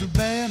it's a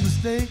bad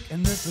mistake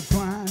and it's a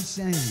crying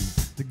shame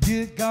to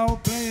get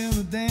caught playing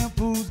the damn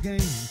fool's game.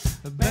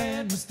 A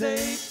bad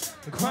mistake,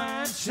 a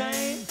crying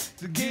shame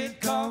to get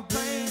caught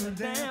playing the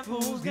damn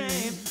fool's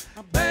game.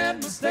 A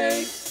bad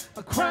mistake,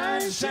 a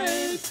crying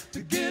shame to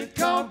get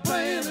caught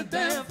playing the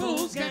damn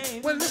fool's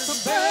game. Well,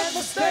 it's a bad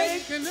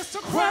mistake and it's a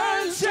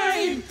crying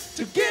shame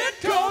to get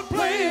caught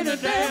playing the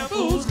damn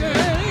fool's game.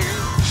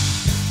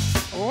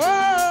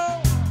 Whoa!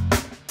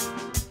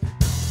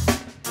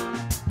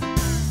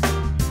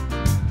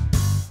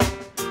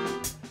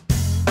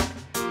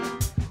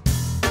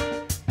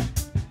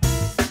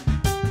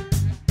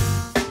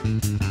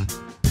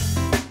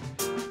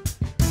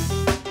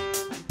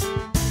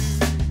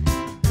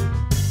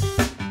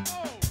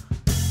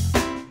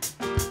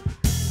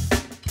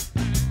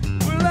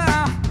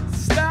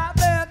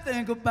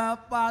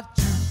 About what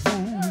you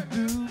wanna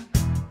do.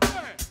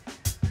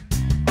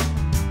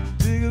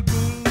 Take a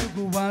good look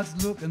at what's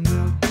looking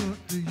real good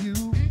to you.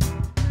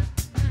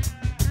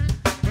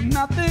 But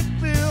nothing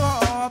real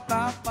hard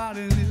about what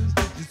it is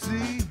that you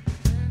see.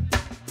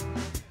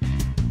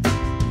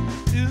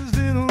 Is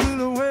it a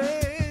little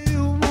way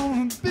you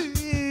wanna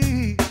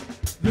be?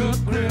 Look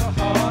real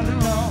hard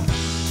and long.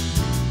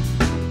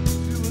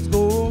 See what's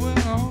going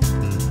on.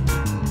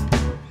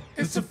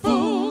 It's a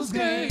fool's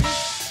game.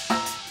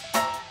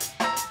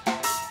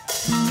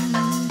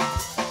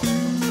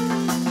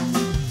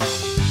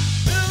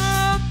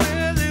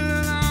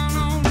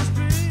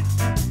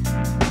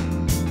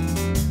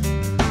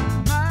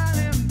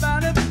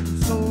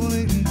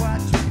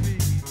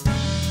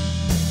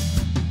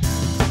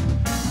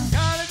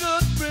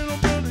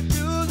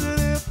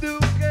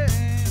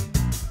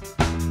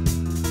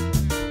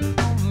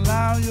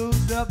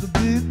 To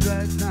be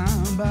dragged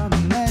down by the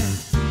neck.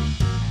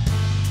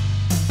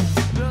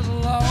 There's a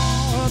law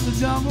of the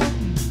jungle,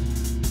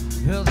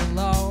 there's a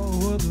law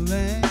of the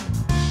land.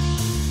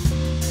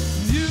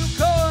 You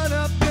caught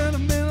up in the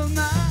middle of the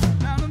night,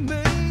 trying to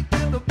make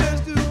it the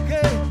best you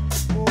can.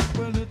 Oh,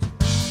 well,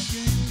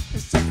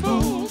 it's a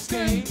fool's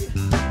game.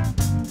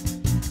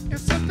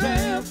 It's a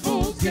damn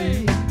fool's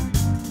game.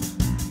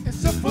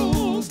 It's a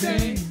fool's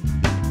game.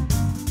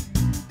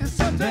 It's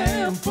a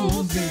damn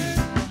fool's game.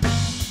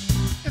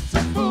 It's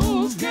a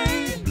fool's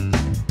game.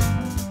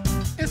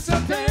 It's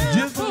a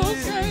damn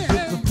fool's game. It's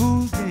a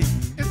fool's game.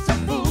 It's a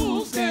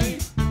fool's game.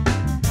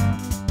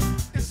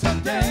 It's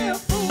a damn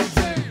fool's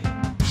game.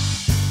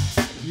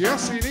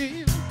 Yes, it is.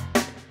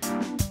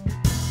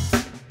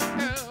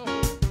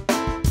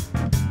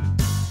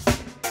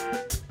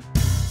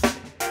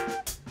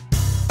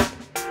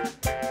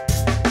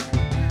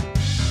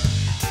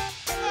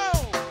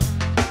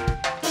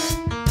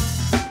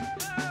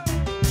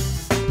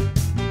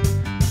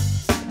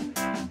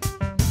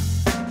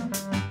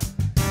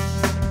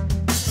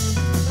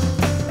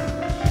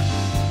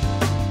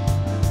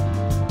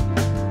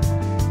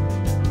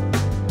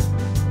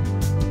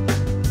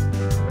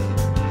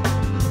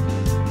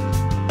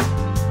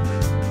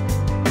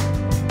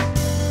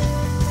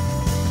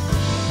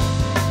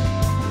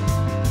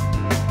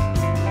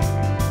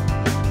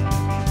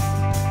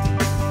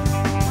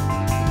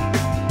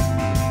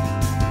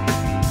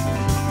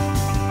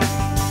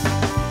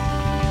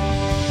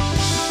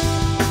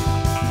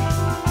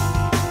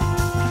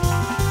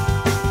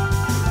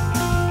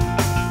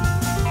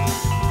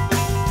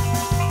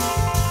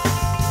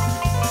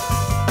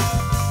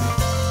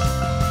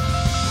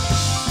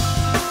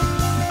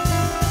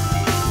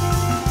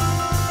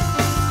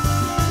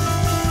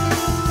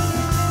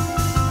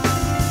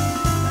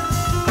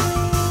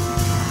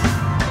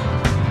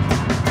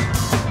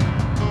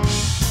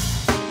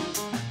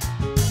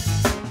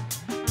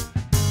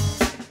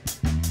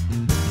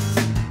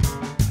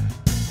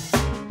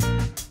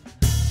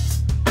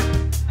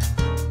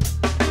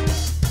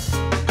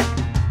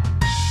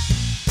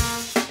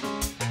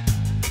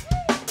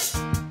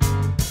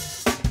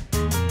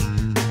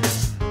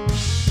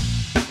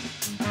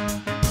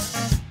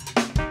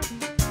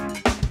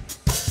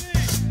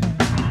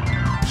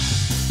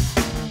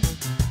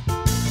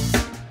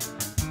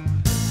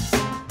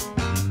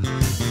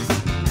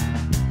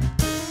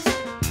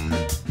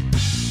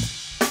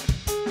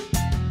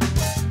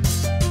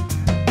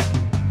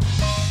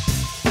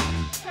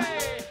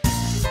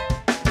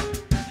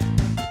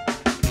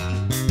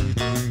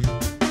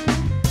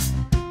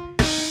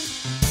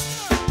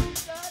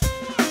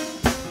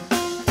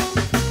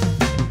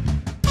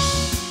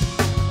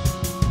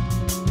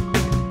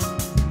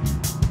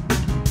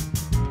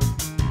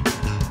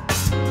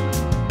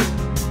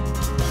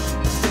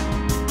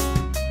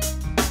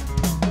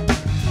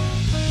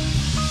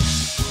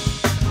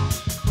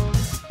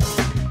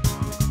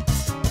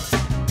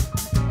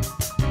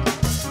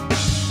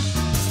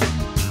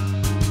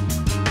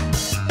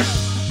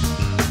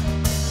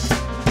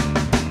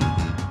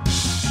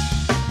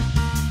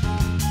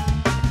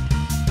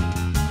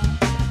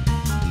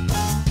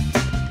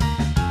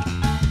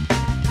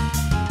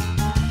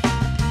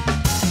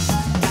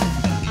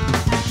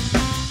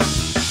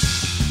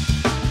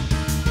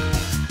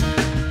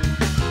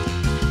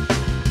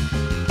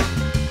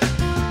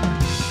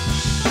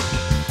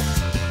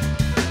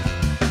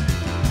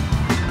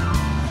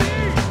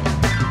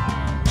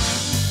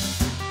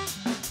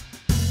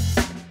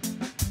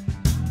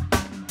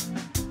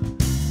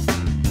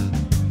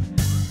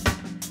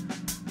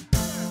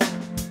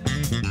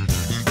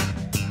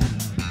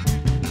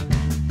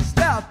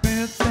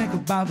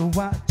 about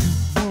what you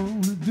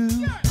wanna do.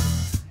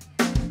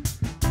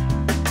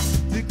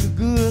 Think the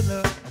good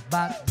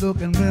about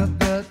looking real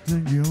good to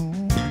you.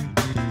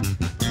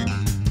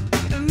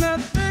 And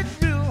let's think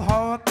real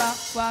hard about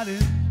what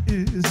it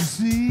is to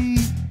see.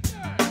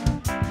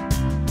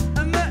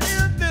 And that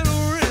is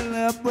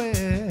really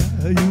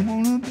where you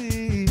wanna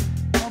be.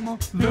 I'ma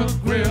look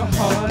real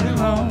hard and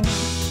hard,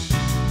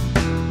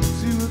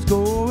 see what's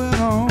going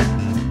on.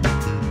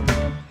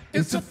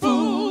 It's a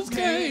fool's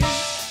game.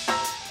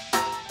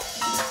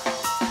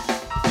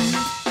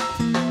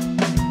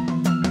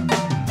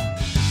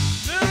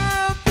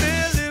 Little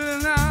bit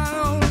living out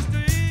on the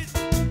street,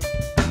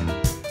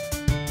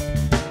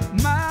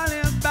 mind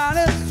and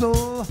body,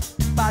 soul,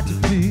 about your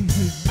feet.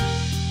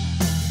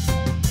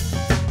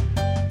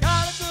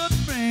 Got a good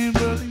brain,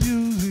 but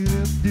use it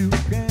if you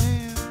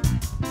can.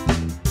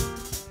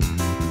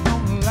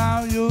 Don't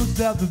allow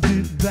yourself to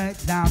be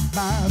dragged down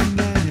by the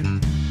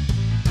man.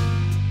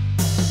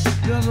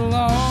 There's a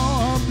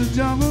law of the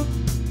jungle,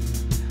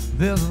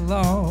 there's a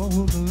law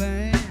of the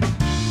land.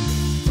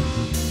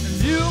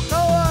 And you go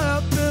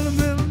up in the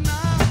middle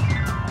now,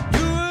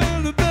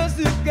 doing the best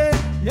you can.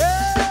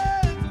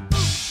 Yeah,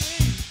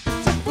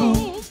 It's a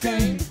fool's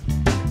game.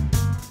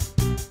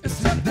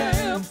 It's a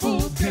damn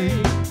fool's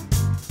game.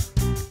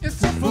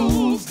 It's a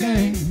fool's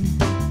game.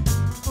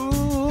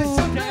 ooh, It's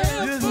a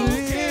damn yes, fool's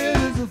it game.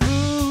 is a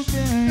fool's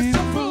game. It's a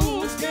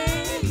fool's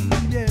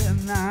game. Yeah,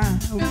 nah,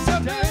 It's a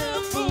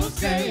damn fool's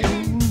game.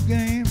 fool's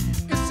game.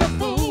 It's a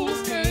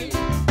fool's game.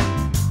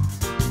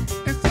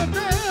 It's a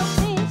damn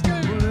fool's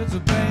game. Well, it's a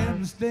bad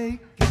mistake,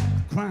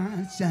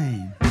 crime,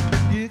 shame.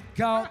 Get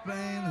caught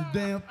playing a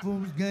damn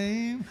fool's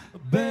game. A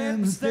bad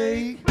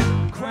mistake,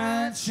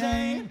 crime,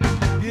 shame.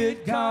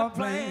 Get caught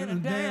playing a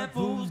damn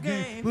fool's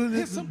game. Well,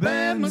 It's a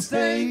bad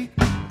mistake,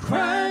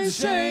 crime,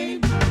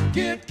 shame.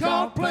 Get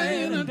caught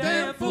playing a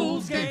damn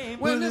fool's game.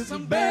 Well, it's a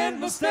bad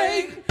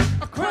mistake,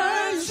 a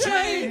crime,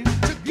 shame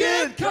to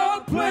get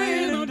caught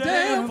playing a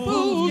damn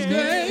fool's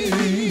game.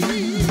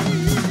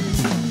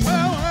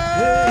 Well,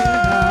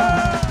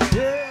 Yeah,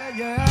 yeah,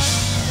 yeah.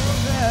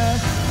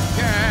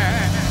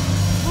 yeah.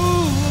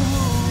 Ooh,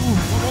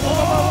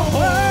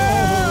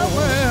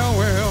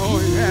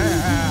 Well,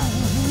 yeah.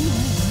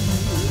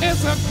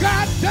 It's a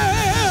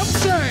goddamn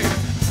shame.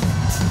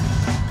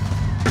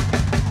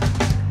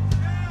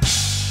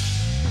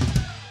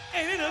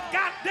 Ain't it a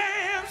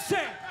goddamn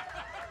shame?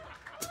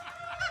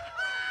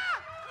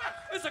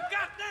 It's a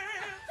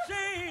goddamn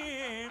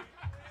shame.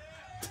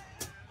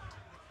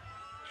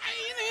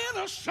 Ain't it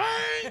a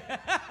shame?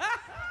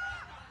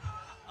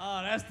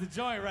 Oh, that's the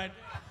joint right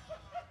there.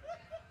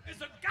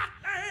 It's a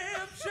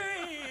goddamn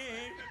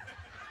shame.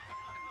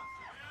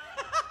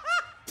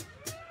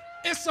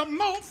 It's a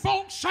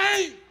mofo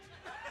shame.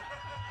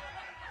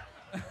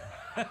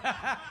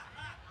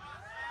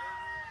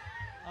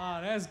 Oh,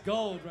 that's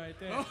gold right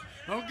there.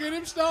 Don't get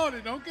him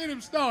started. Don't get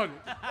him started.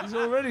 he's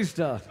already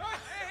stuck.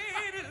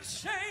 Ain't it a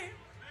shame?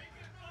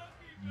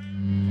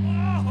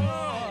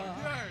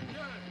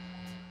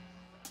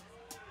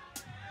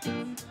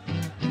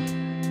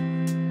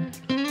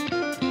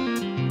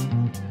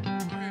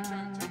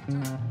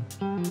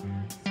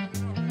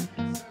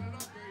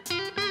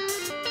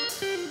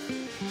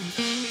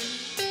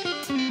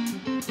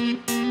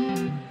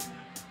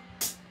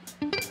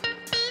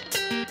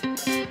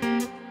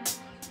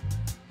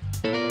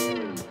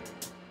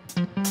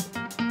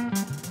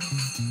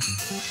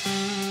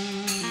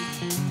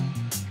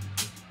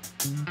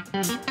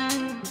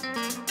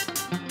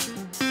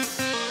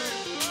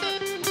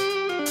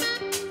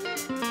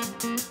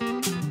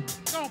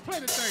 Don't play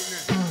the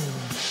thing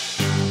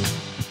now.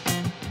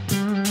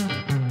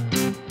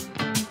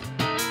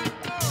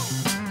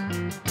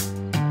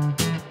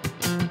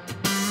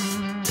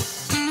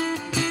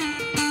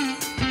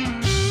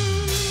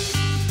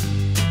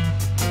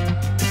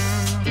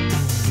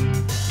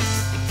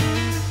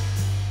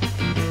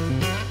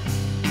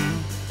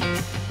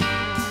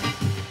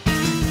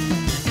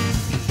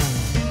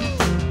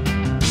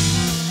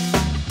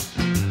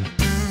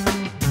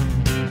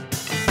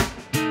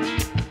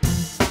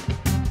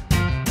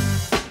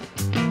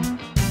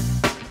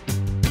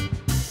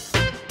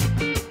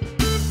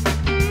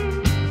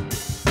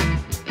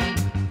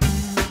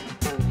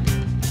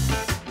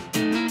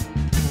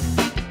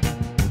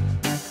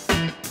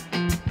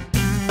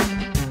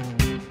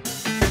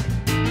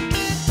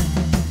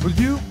 Well,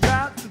 you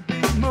got to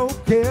be more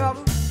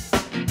careful.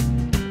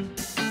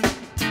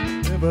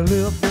 Every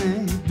little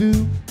thing you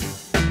do.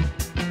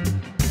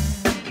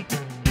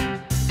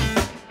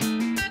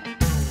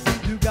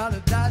 You gotta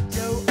dot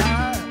your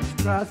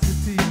I's, cross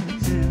your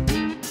T's,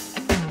 and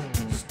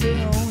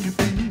stay on your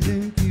P's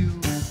and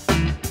Q's.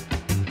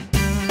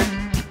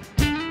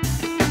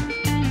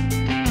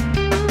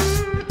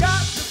 You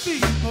got to be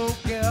more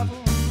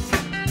careful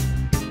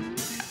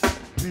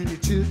when you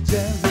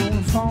chit-chat on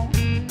the phone.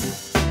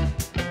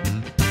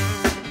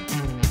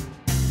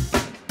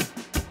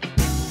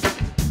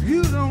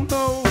 You don't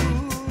know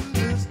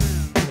who's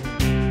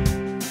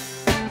listening,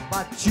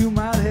 what you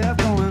might have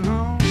going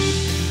on.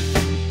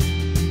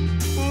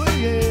 Oh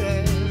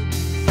yeah.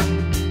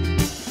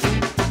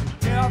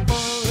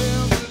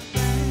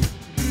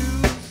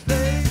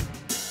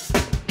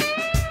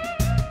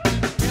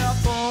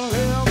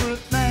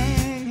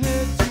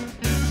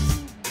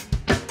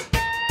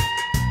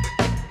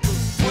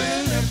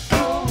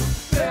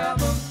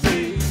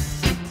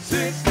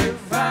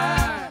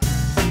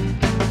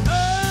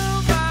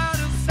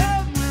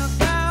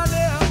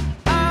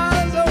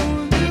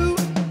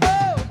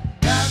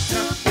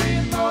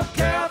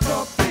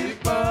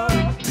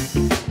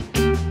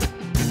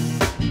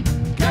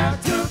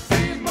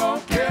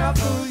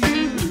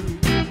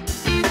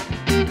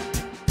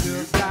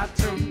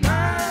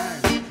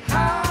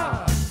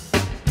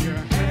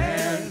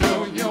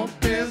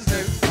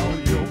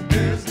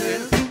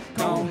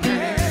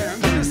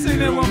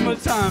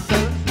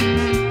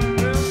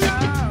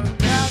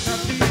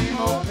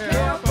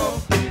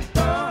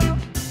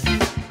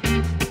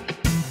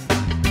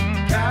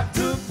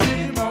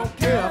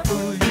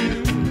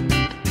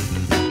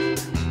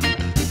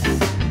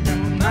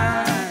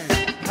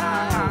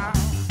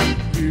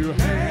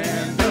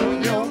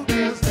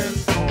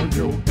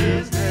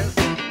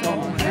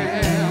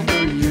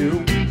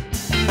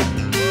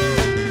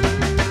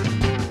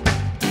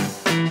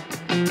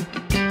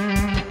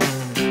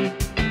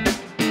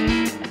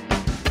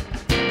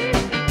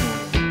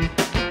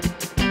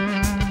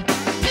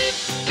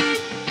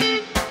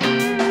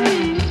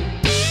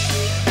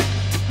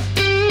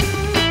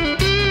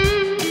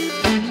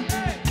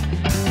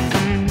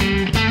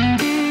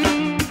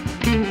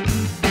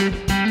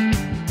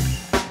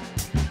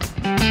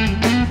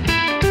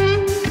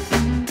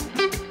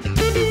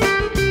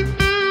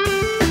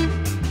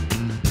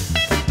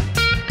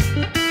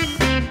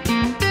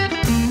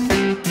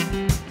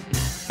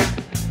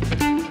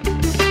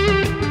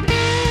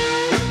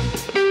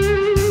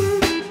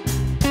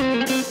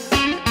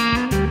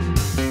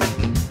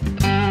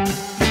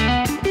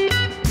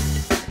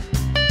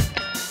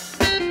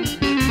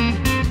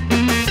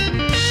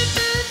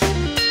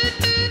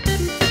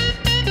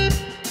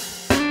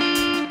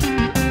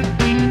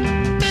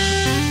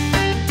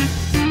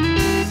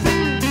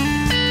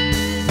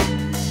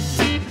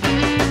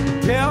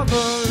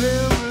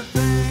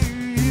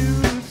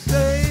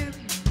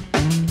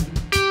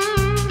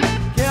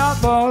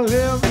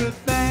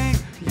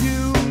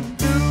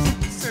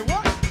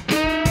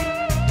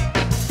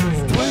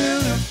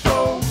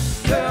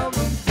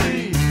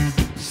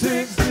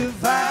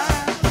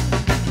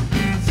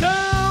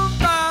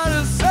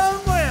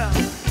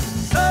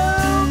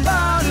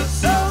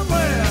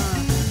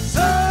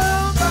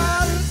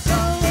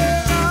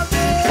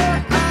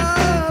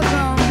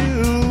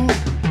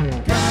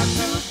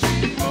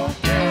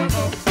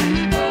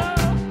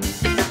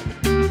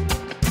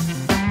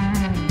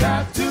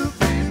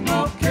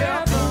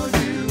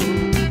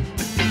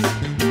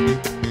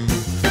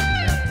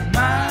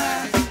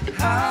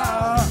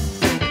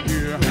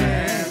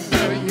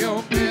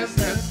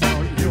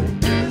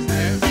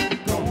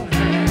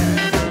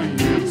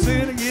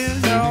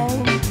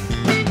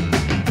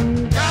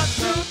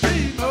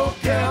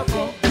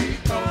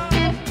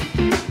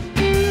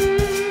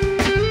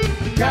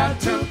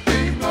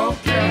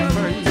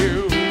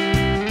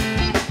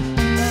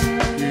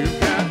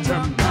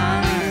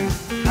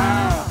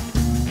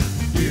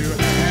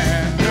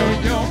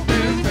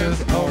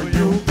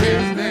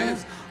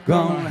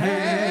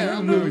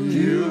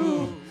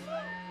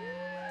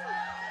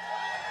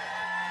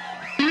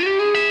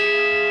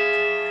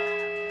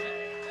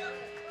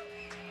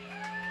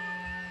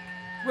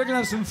 We're gonna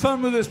have some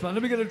fun with this one.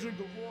 Let me get a drink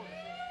of water.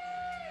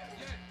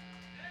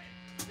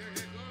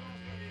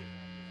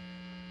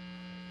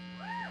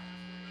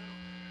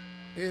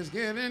 It's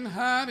getting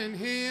hot in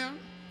here.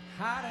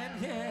 Hot in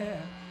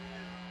here.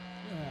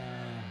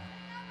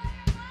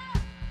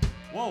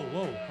 Whoa,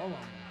 hold on.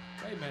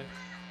 Wait a minute.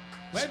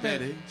 Wait a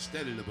minute.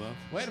 Steady the buff.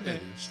 Wait a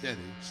minute. Steady.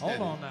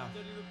 Hold on now.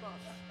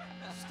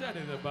 Steady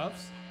the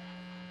buffs.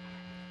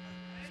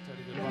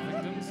 Steady the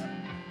Buffingtons.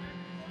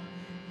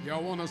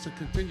 Y'all want us to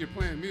continue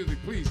playing music,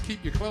 please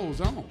keep your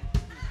clothes on.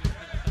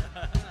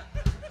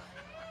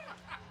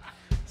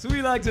 So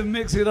we like to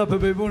mix it up a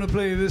bit. We want to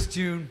play this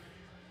tune.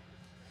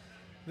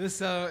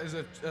 This is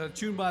a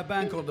tune by a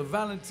band called the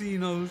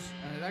Valentinos,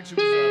 and it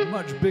actually was a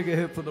much bigger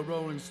hit for the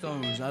Rolling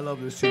Stones. I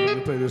love this tune. Let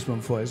me play this one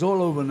for you. It's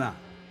All Over Now.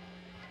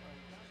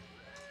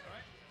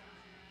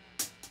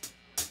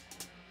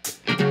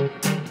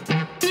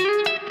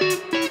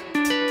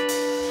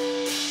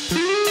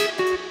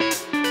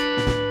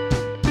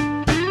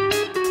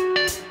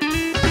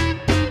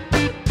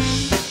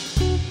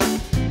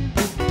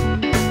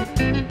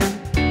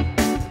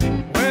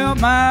 Well,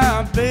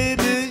 my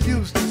baby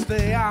used to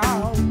stay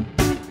out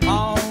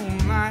all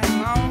night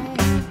long.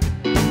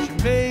 She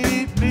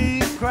made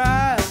me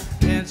cry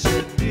and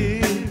she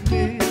did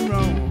me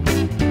wrong.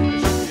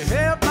 She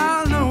held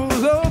my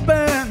nose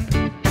open,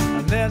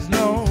 and there's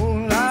no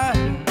lie.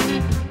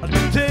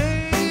 The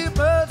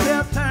tables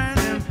kept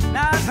turning,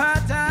 now it's her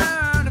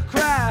time to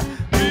cry.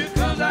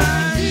 Because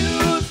I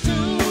used to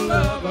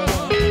love her,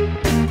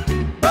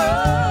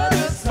 but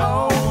it's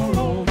all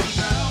over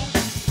now.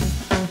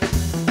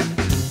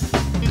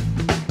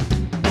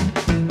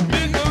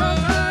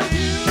 Because I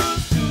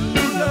used to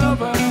love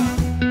her,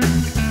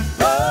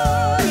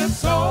 but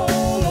it's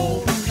all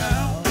over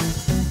now.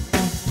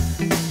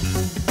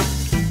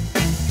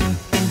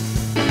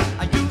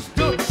 I used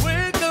to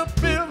wake up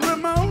every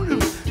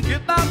morning,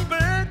 get my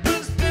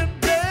breakfast in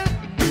bed.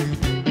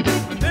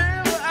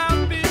 Whenever I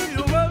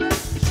feel worried,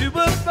 she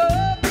would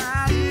rub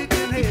my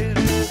aching head.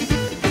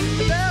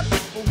 That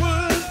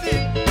was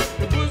it.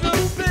 It was a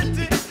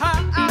pity how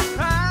I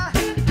cried.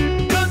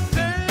 The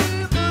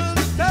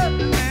tables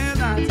turning and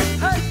I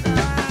had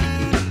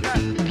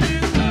time.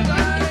 Because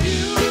I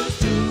used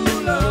to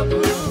love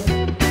her,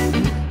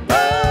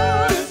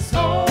 but it's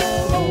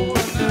all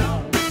over now.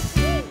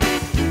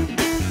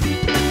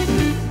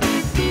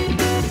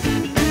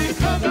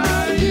 Because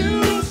I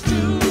used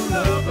to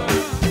love her,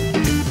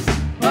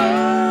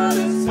 but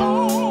it's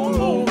all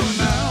over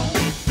now.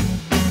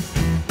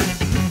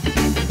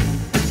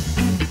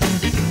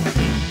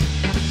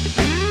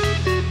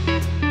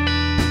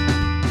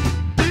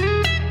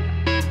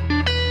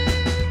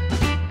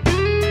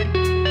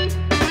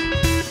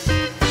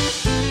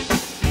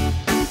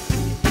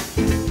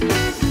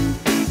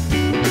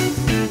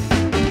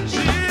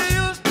 She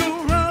used to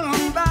run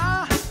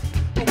about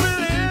with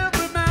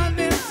every man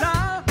in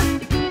town,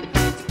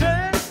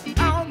 spend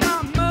all my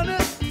money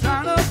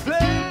trying to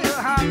play a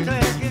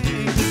high-class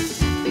game.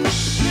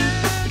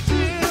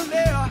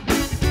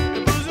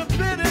 It was a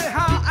pity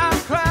how I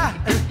cried,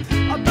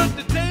 but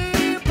the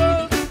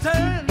tables are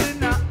turning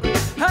now.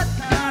 Her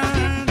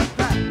time to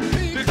cry.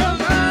 Because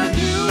I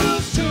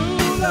used to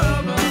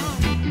love her,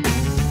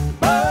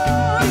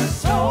 but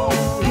it's all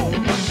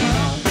over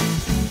now.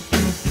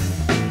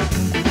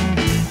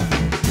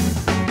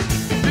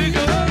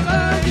 Because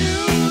I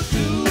used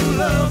to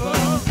love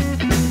her,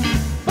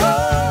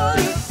 but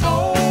it's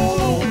all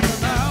over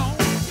now.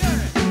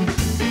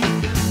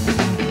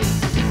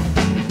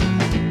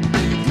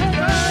 Because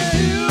I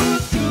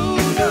used to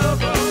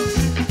love her,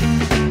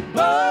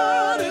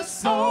 but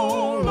it's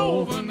all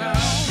over now.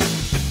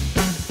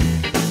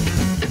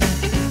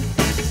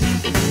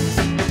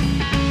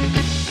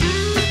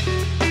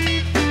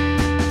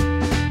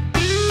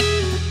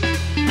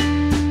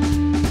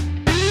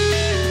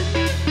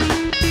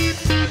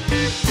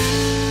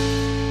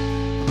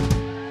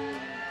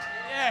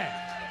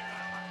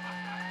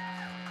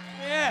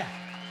 Yeah.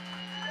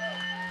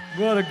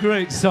 What a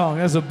great song.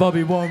 That's a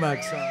Bobby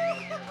Womack song.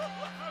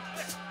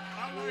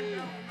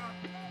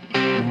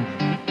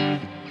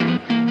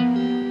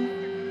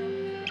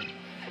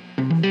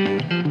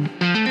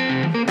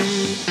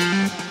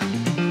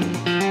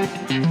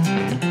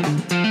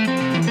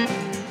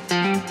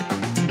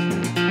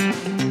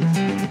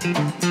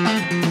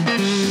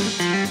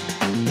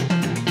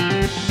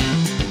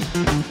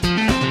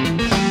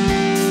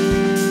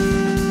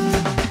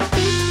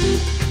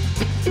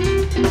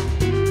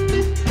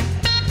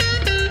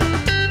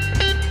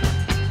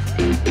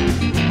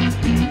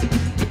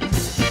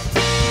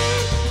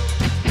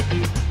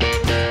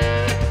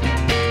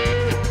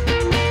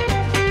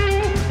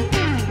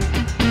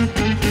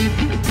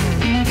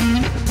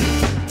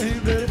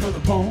 Ain't ready for the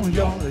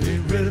boneyard,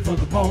 ain't ready for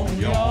the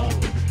boneyard.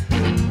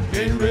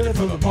 Ain't ready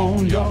for the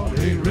boneyard,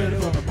 ain't ready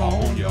for the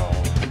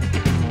boneyard.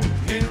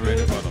 Ain't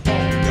ready for the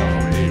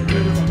boneyard, ain't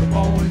ready for the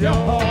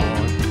boneyard.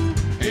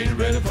 Ain't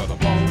ready for the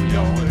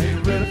boneyard,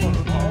 ain't ready for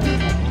the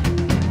boneyard.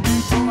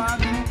 So I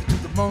make it to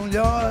the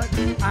boneyard,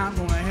 I'm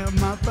gonna have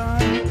my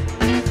fun.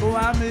 So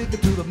I make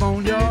it to the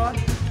boneyard,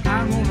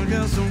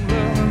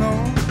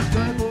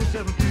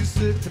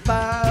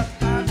 fire.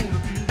 I'm gonna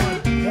be one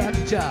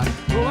happy child.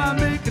 Oh, I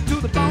make it to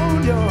the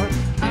boneyard.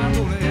 I'm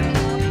gonna have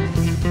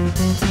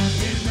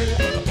Ain't ready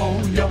for the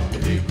boneyard.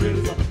 Ain't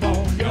ready for the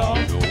boneyard.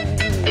 No.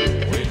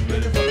 Ain't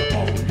ready for the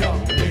boneyard.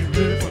 Ain't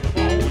ready for the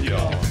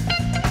boneyard.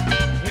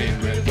 Ain't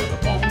ready for the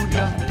boneyard.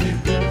 Ain't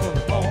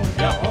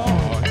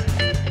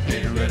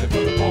ready for the boneyard. Ain't ready for the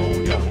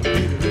boneyard.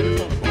 Ain't ready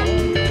for the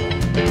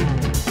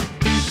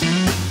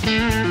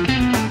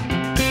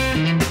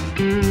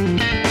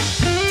boneyard.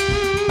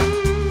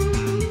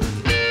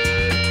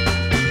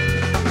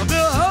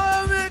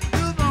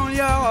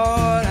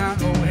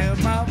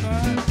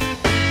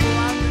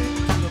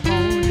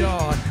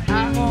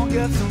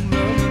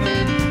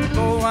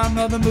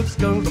 Nothing but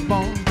skull, the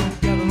bones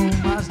don't gather no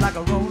mice like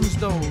a rolling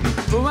stone.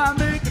 So I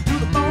make it to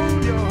the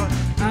boneyard.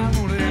 I'm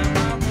gonna have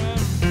my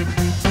money.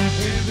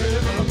 Ain't ready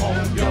for the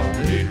boneyard.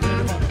 Ain't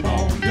ready for the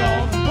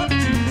boneyard. What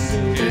you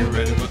say? Ain't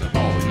ready for the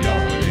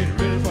boneyard. Ain't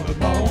ready for the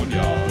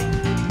boneyard.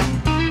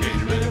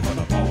 Ain't ready for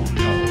the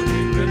boneyard.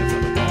 Ain't ready for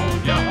the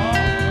boneyard.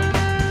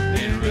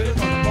 Ain't ready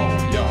for the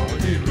boneyard.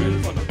 Ain't ready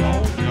for the boneyard. Ain't ready for the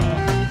boneyard.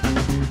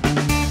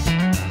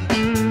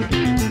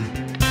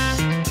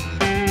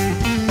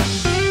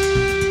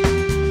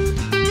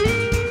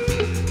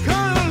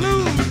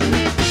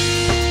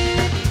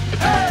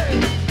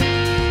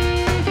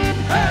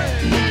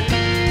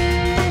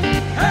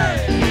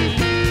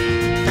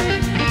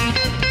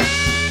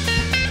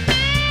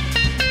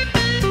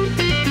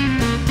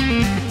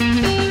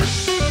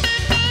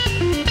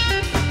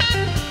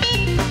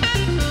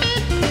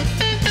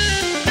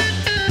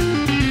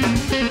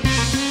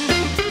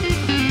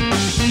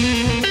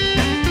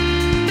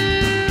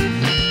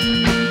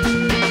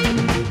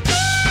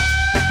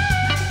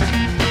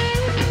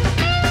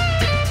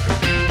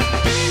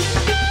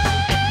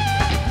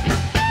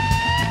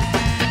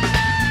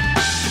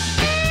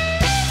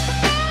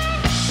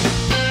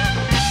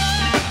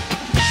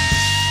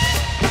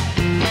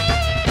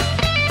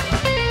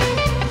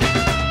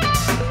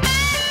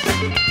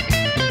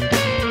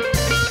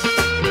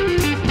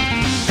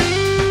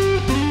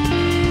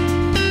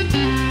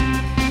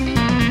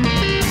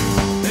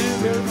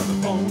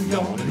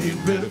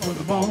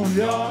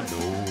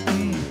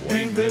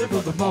 Ain't ready for the boneyard. Ain't ready for the boneyard. Ain't ready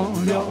for the boneyard. Ain't ready for the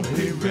boneyard.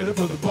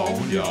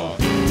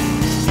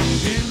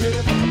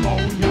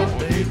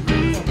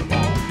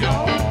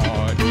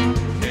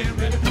 Ain't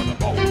ready for the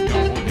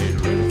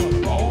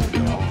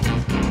boneyard.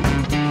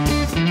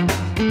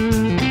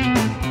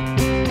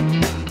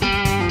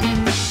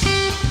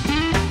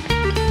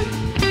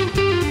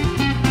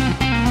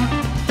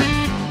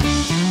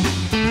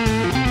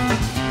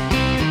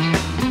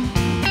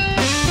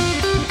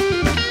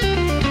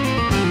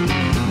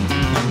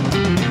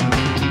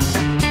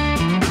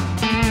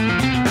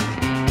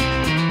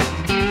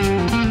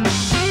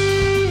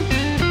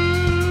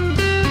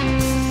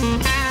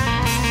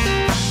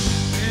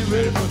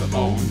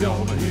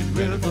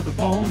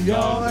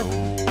 Boneyard.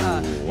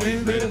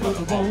 Ain't ready for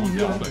the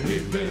boneyard.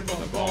 Ain't ready for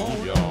the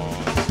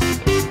boneyard.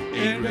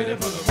 Ain't ready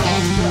for the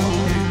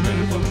boneyard. Ain't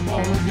ready for the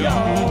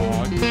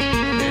boneyard.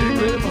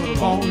 Ain't ready for the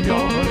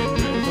boneyard. Ain't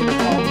ready for the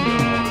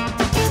boneyard.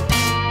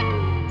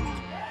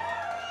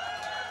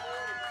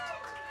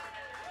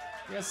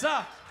 Yes,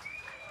 sir.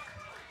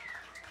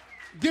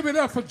 Give it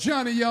up for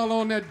Johnny, y'all,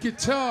 on that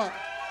guitar.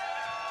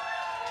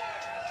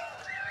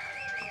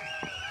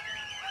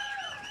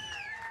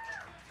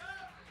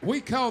 We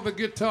call the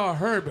guitar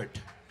Herbert.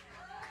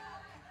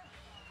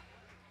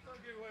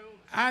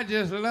 I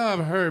just love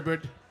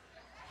Herbert.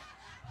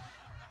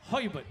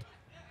 Herbert.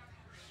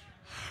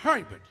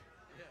 Herbert.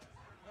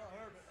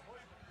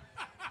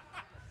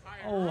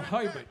 Oh,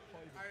 Herbert.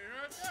 I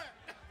heard that.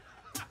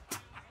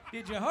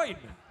 Did you hear me?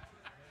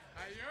 I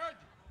heard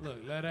you. Look,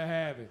 let her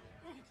have it.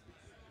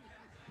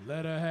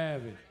 Let her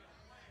have it.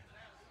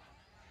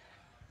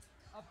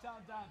 Uptown,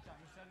 downtown.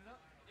 You set it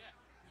up?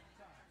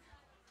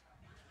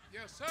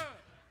 Yes, sir.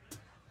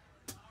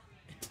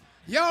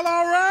 Y'all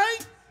all right?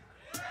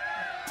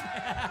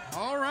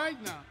 All right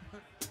now.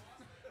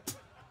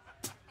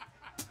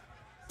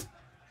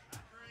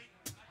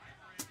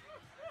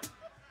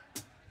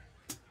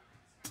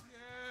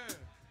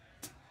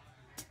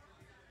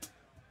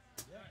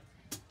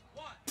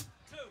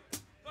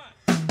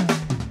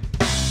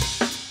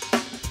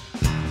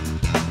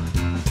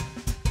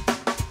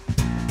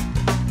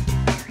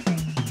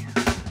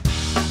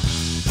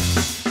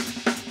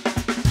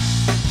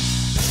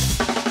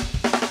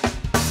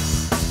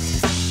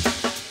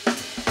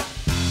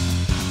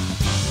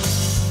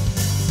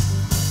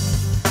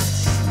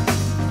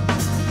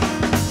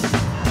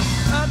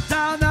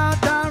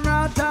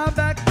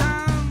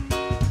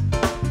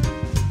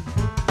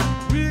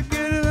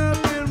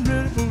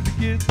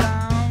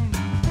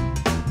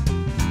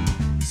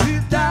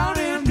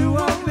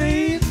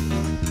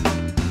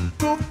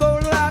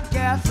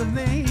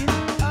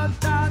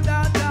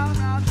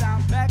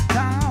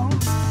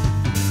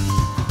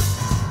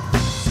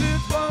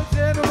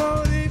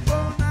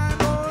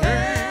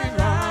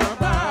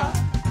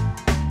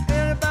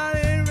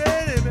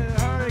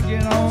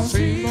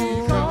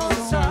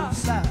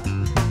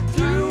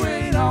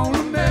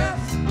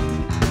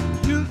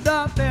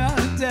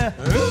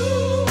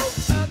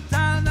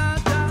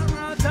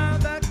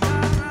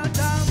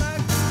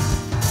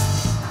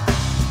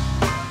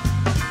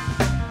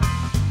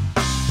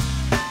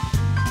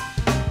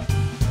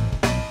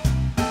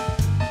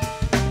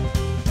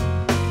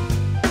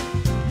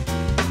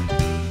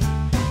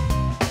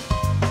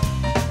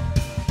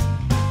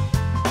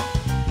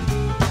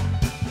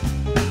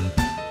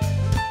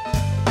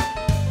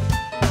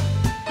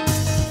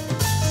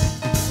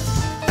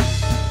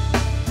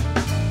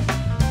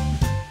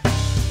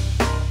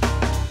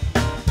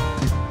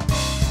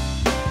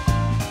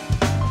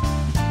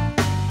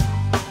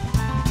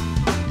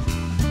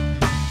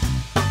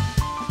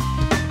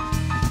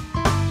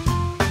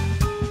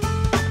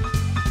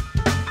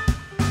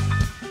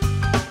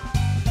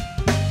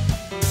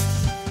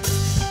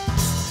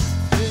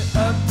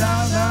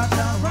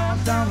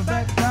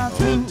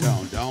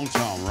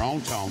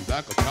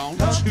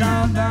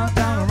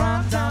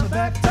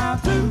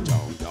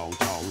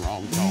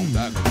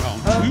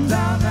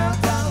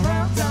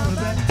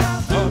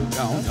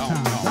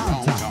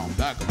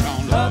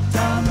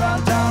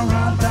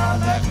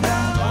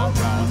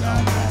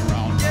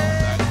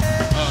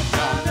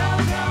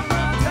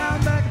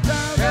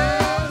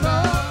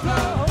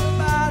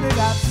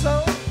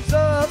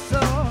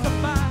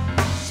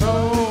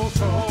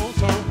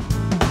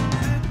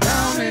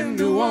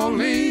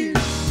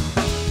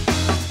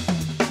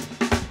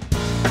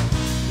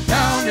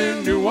 down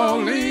in New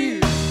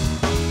Orleans.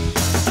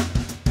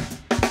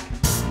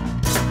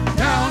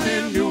 Down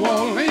in New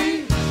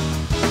Orleans.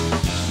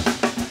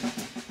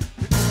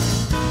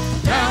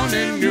 Down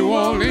in New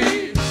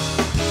Orleans.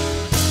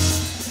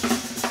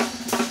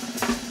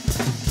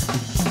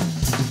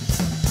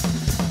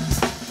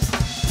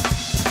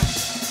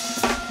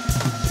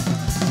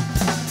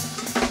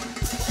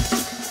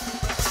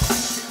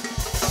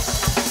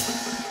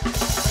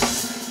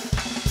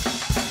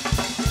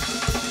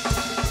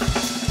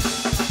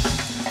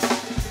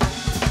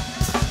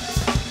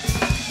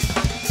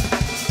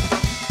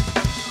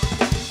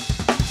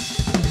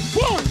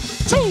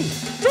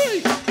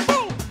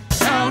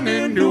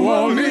 New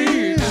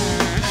Orleans.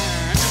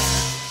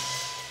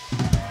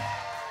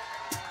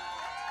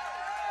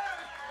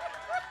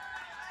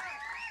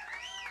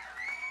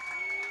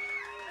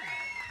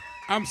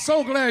 I'm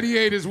so glad he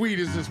ate his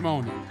Wheaties this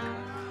morning.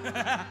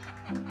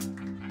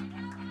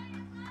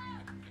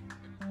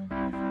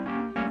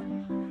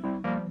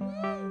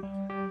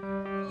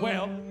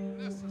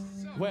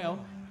 Well.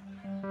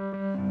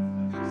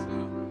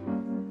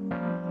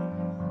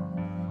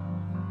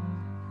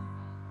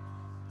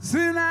 See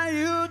now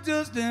you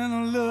just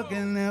in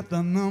looking at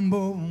the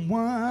number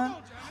one.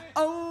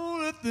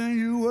 Only thing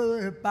you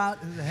worry about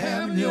is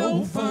having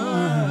your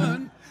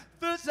fun.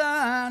 First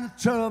sign of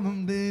trouble,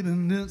 baby,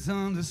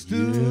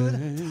 misunderstood.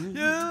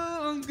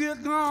 You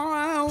get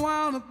going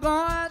while the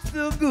boy's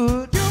still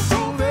good. You're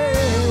so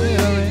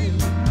very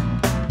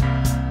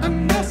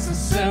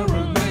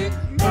unnecessarily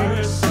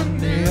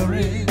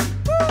mercenary.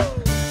 You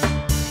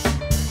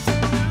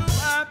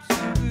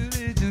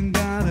absolutely just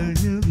gotta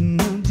use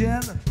no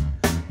jealous.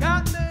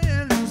 Got me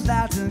in the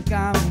start to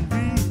come and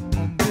be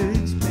a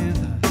big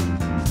spender.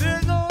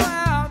 Still go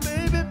out,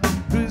 baby,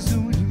 pretty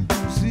soon you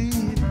can see.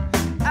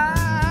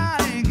 I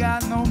ain't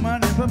got no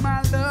money, but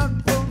my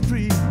love for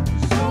free.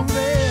 So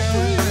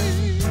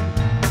very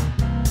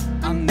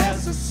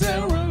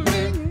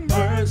unnecessarily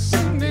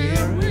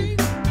mercenary.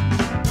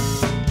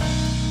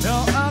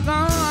 You're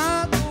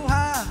gonna go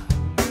high,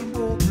 you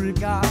go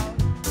break out.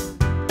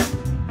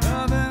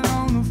 Loving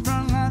on the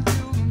front line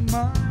till the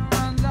money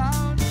runs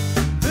out.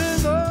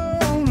 Then go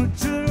on the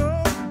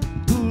trigger,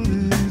 pull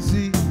it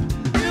easy.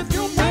 If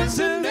your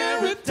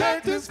mercenary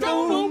tactics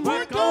gonna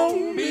work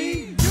on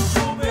me, you're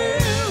so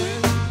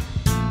very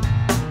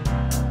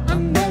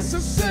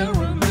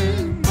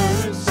unnecessarily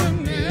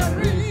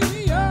mercenary.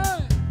 Yeah.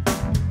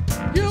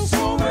 You're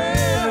so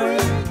very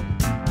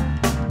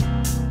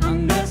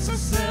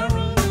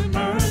unnecessarily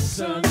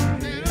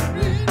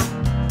mercenary.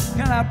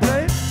 Can I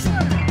play?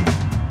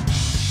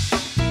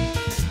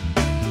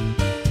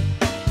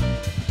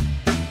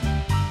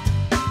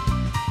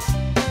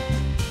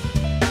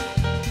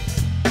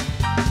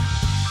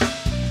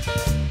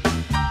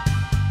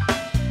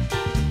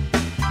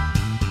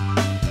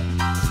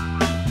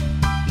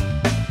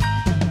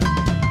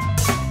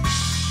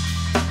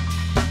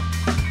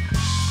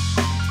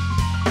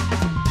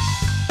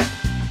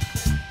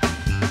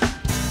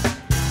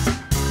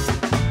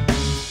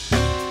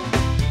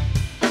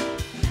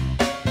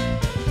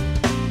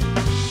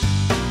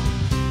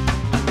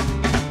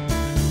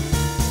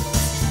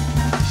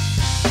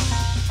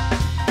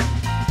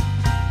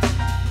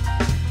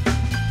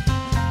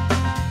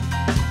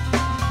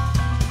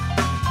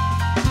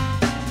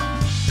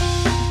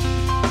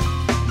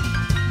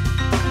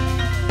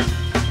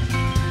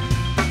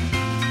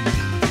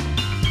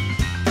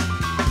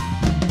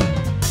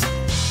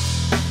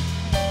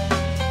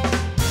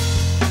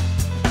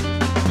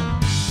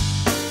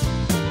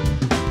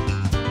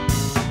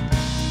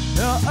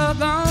 You're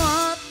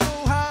gonna go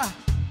high,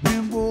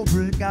 then we'll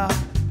break out.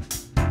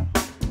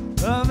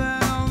 Loving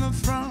on the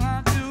front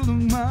line till the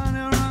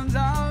money runs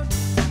out.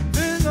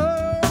 Then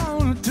go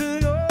on the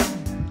trigger,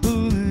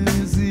 pull it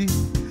easy.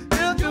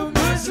 If your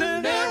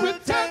mercenary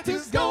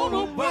tactics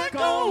gonna work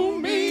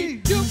on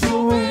me, you're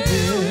so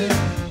very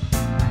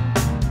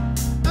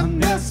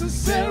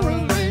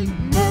unnecessarily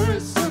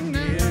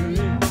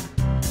mercenary.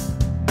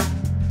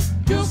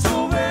 You're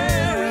so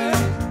very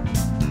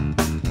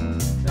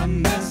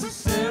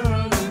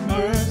unnecessarily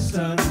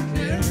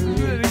mercenary.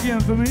 Do it again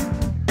for me.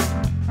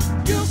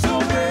 You're so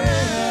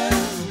very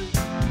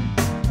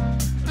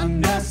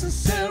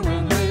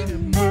unnecessarily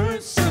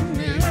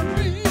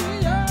mercenary.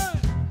 Yeah.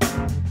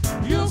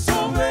 You're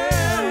so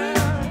very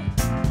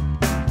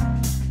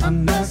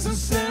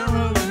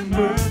unnecessarily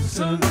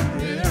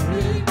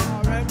mercenary.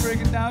 All right,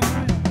 break it down for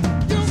me.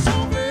 You're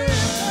so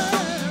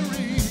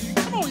very,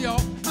 come on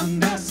y'all,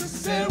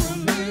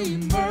 unnecessarily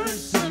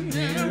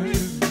mercenary.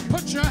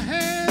 Put your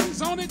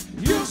hands on it.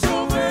 You're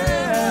so very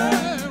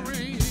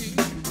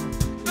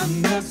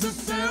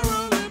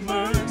unnecessarily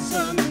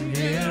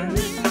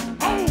mercenary.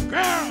 Oh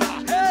girl,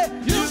 Hey,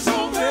 you're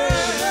so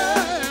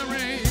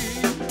very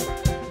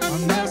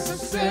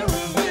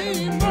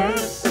unnecessarily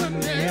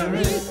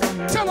mercenary.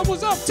 Tell them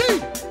what's up, T.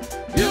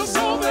 You're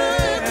so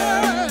very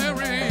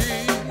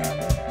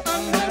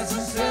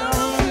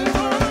unnecessarily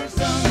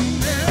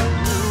mercenary.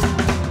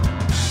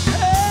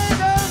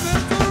 hey,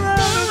 Mr.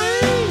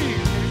 Riley.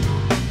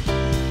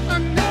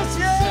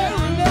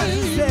 Unnecessarily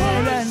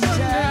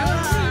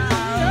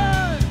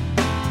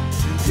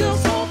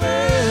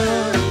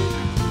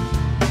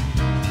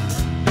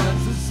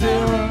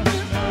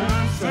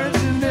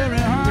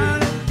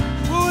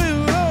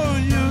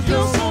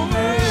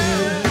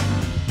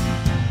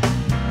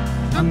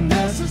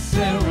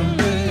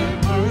unnecessarily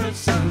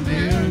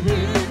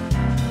mercenary.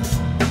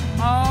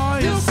 Oh,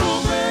 you're so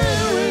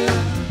very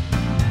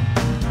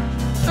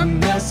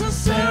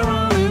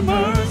unnecessarily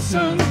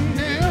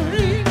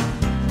mercenary.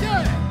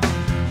 Yeah,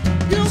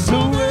 you're so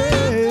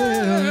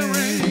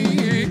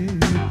very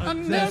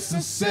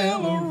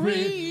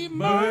unnecessarily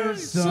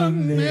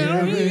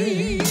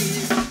mercenary.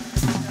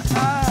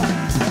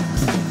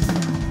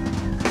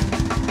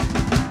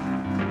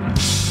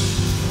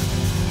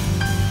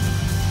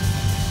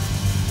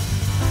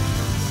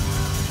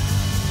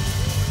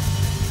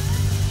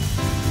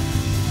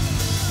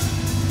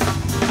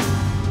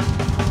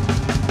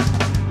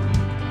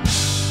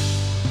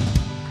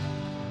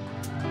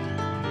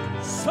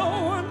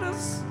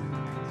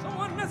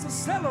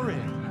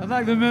 I'd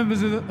like the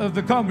members of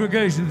the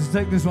congregation to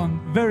take this one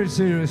very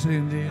seriously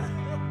indeed.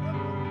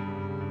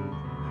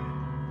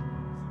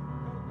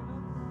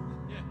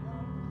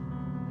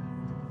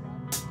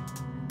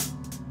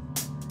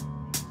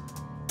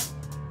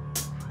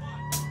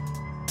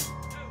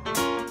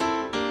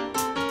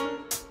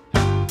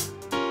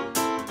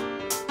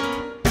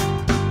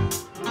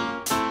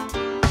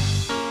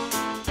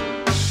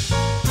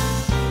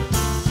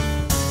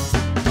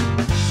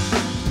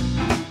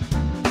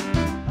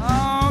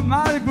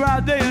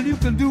 Day and you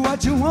can do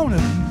what you want to,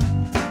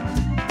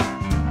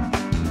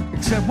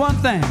 except one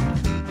thing.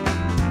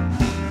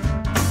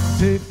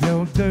 Take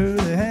your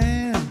dirty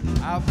hand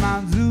off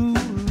my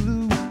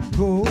Zulu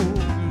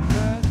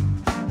coconut.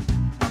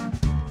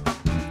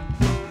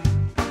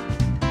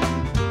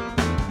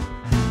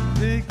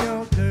 Take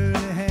your dirty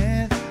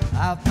hand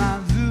off my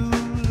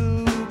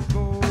Zulu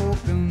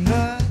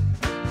coconut.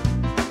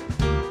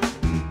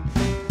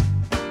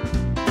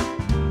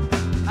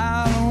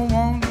 I don't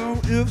want no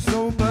ifs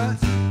or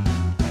buts.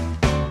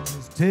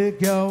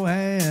 Take your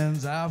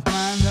hands off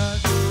my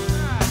nuts.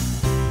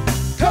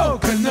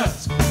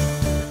 Coconuts.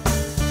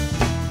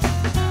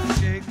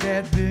 Shake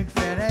that big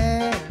fat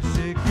ass.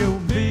 Shake your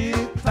big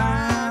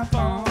fine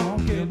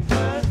funky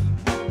butt.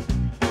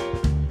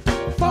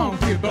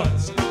 Funky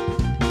butts.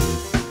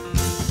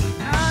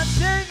 Now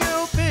shake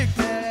your big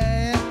fat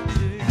ass.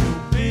 Shake your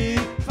big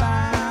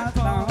fine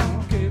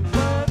funky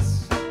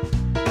butts.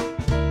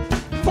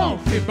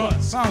 Funky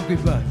butts. Funky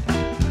butt.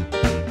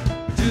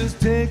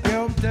 Just take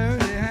your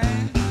dirty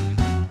hand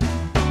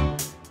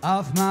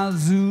off my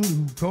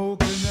Zulu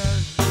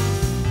coconut.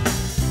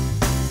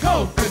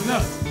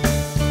 Coconut.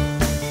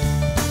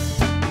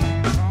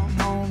 Come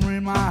on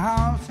in my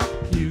house.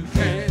 You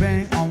can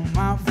Bang on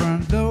my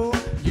front door.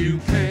 You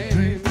can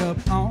Drink up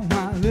on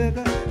my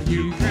liquor.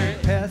 You can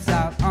Pass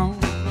out on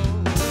the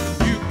floor.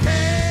 You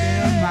can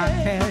Spend my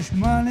cash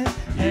money.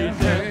 You And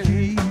the can.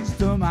 keys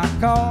to my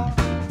car.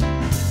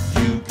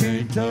 You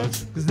can't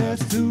touch, 'Cause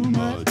that's too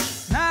much.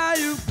 Now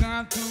you've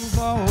got to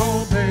fall,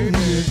 Oh,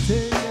 baby.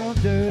 Take your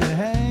dirty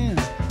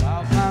hands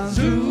off my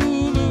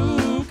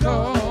Zulu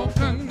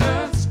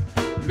coconuts.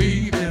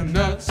 Leave them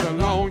nuts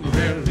alone. You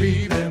better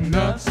leave them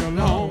nuts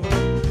alone.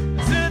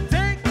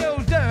 Take your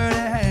dirty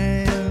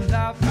hands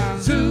off my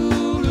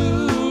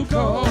Zulu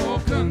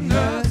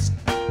coconuts.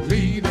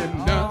 Leave them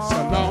nuts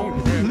alone.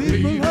 You better Leave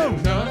 'em leave them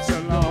alone. nuts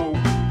alone.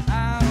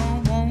 I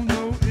don't want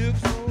no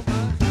ifs or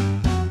buts.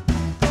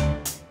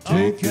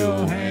 Take your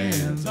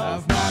hands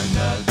off my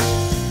nuts.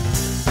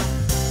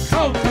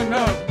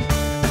 Coconut.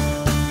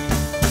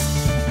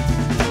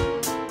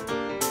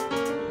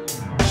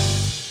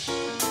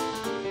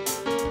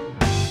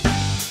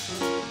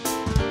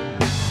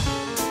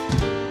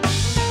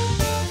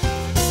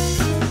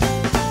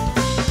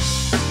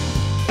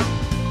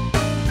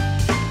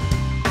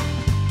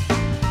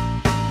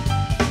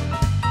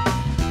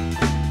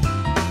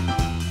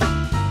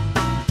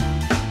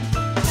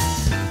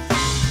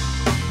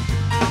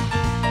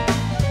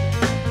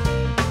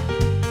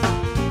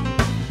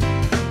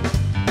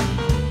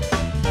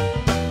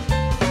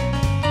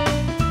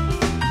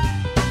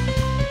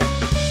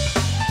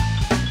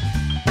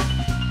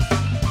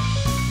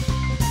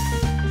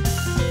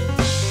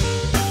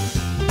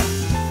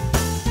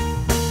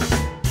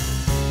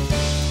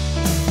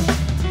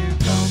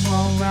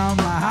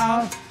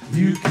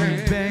 You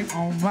can bang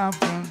on my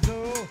front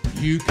door.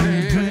 You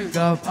can Drink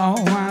up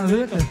all my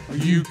liquor.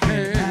 You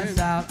can Pass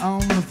out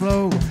on the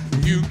floor.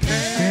 You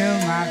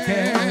Spend my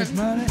cash can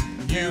money.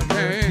 You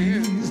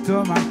can Keys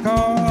to my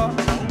car.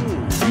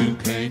 You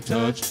can't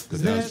touch,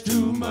 'cause that's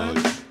too much.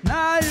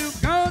 Now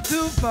you've gone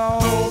too far.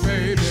 Oh,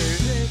 baby.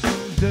 Take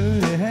those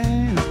dirty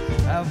hands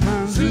off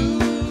my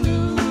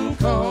Zulu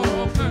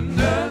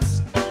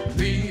coconuts.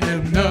 Leave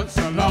them nuts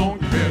alone.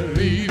 You better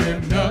leave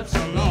them nuts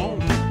alone.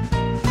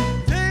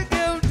 Take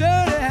your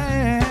dirty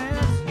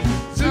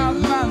hands off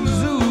my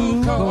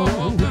Zulu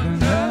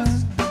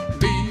coconuts.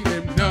 Leave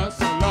them nuts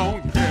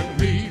alone. You better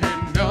leave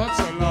them nuts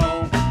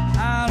alone.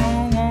 I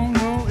don't want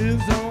no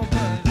ifs or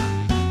buts.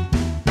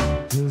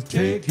 Just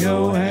take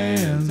your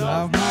hands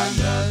off my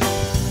nuts.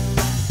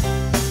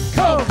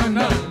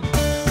 Coconut.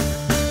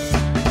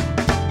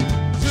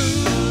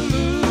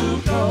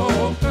 Zulu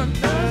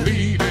coconut.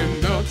 Leave them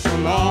nuts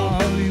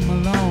alone. Oh, leave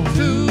 'em alone.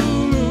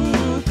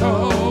 Zulu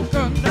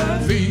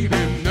coconut. Leave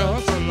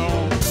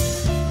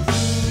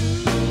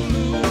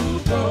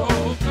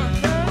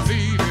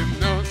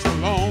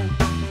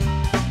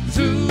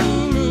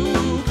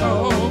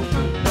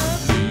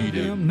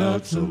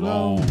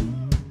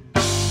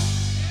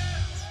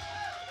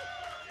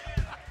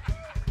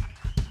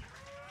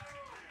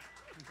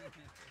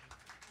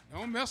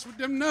Don't mess with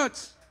them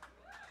nuts.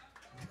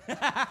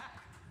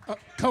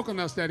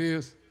 Coconuts, that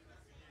is.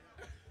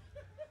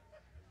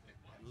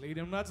 Leave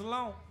them nuts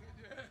alone.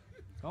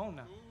 Go on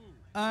now.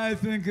 I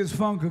think it's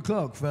funk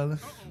o'clock,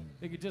 fellas.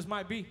 Think it just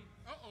might be.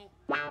 Oh,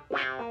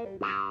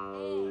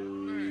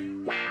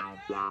 man.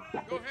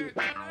 Go ahead.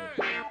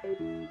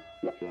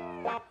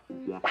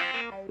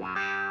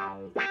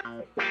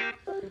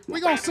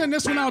 We're going to send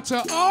this one out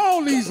to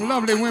all these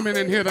lovely women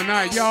in here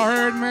tonight. Y'all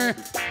heard me?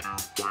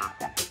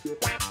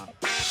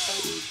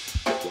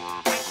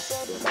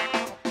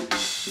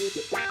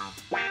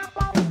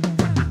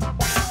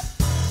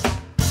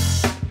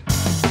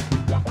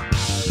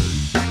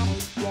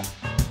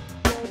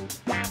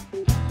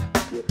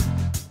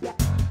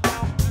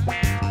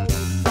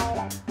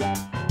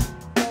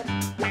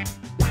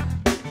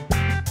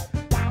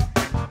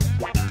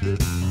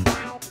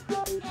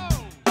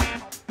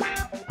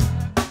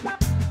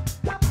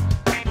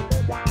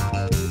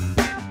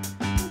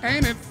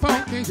 Ain't it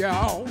funky,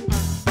 y'all?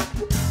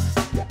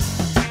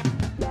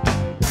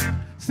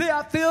 See,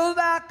 I feel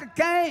like a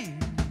king.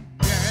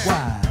 Yeah.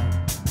 Why?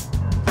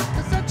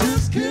 'Cause I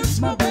just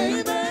kissed my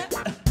baby.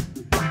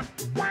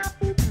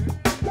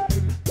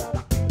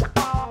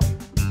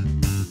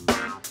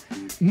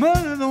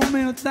 Money don't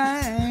mean a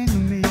thing to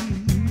me.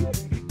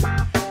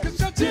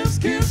 'Cause I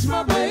just kissed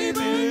my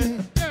baby.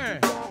 Yeah.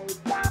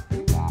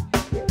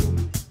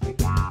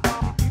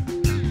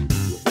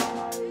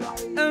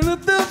 And it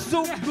feels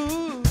so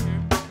good.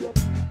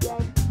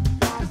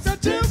 'Cause I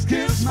just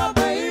kissed my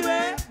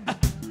baby.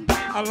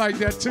 I like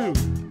that too.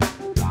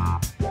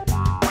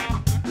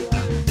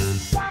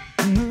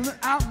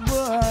 Out,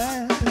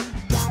 boy.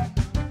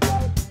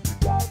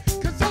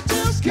 'Cause I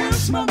just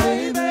kissed my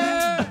baby.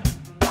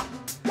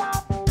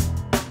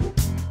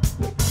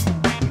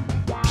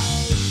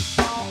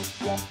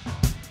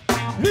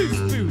 He's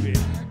booty.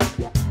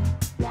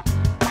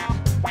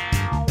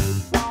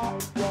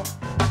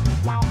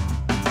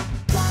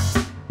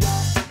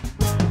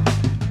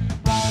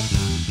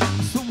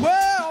 So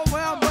well.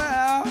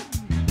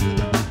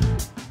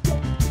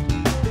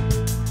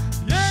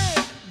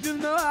 Yeah, you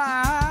know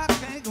I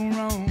can't go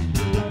wrong.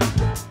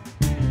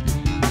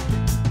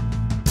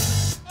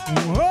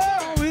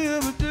 All we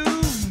ever do,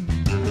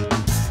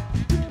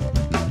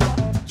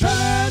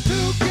 Try to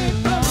get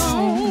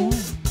home.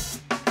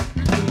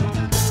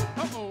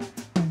 Uh-oh.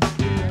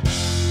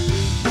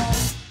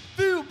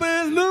 feel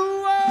bad,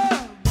 Lou.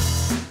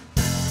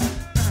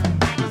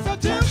 'Cause I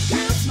just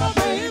kissed my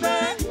baby.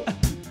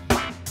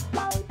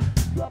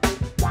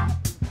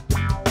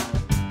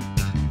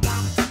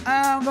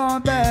 I'm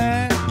going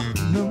back,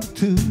 number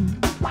two.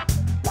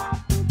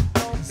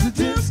 So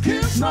just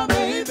kiss my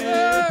baby.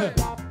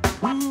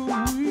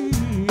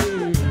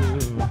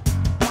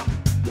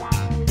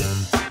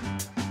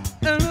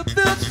 And it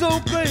feels so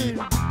great.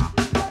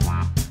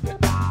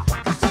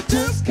 So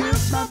just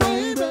kiss my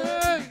baby.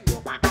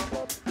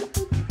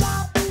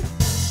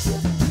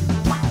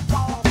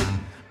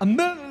 I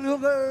met a little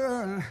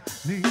girl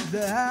named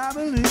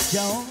Emily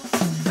Jones.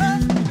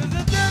 'Cause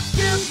I just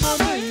kissed my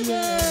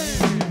baby.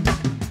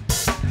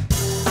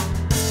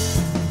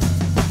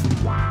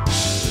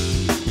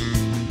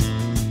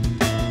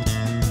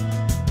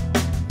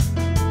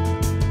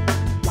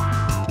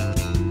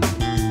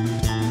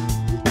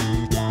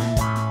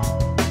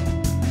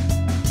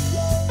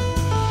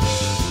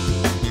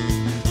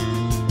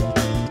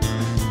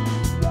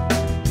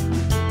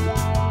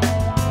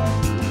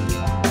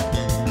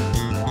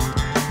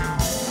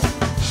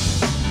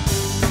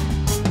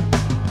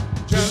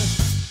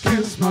 Just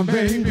kiss my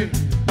baby.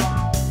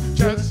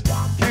 Just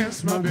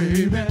kiss my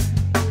baby.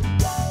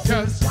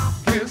 Just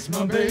kiss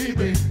my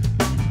baby.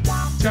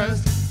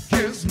 Just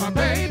kiss my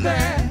baby.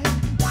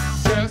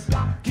 Just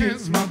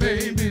kiss my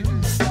baby.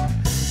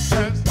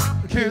 Just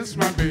kiss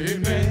my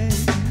baby.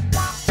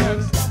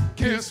 Just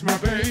kiss my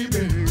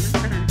baby.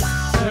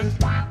 Just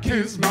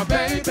kiss my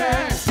baby.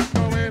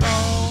 Going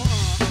on.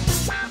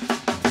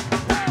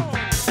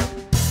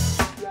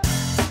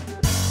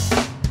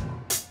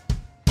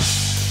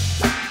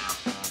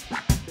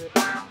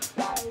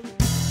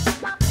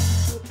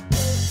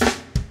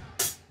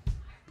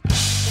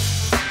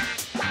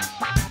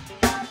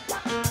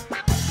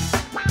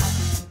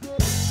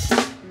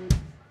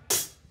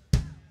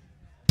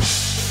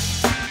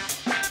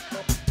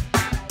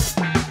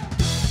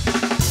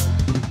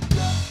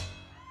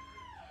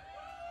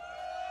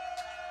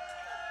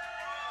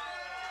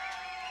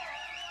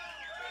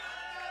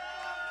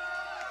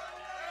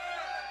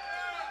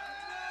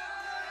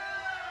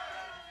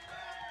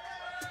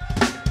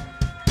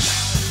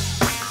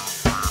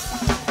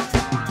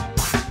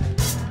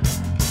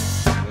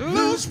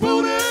 Loose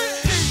booty.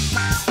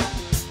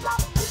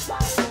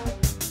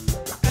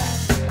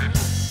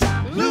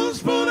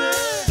 Loose booty.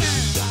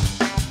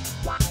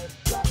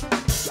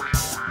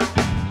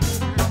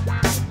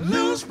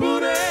 Loose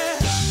booty.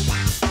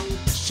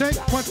 Shake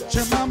what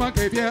your mama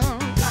gave you.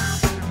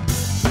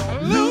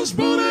 Loose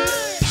booty.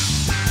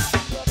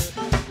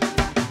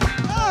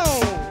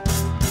 Oh.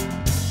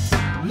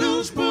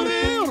 Loose booty.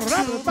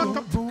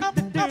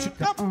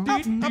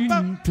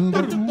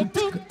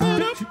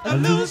 A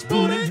loose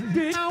booty.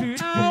 Ow,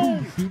 ow,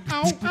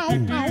 ow,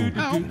 ow,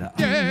 ow.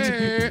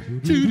 Yeah.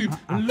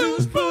 A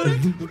loose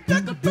booty.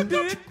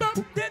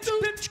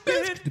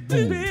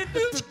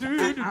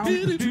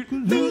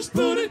 Loose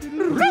booty.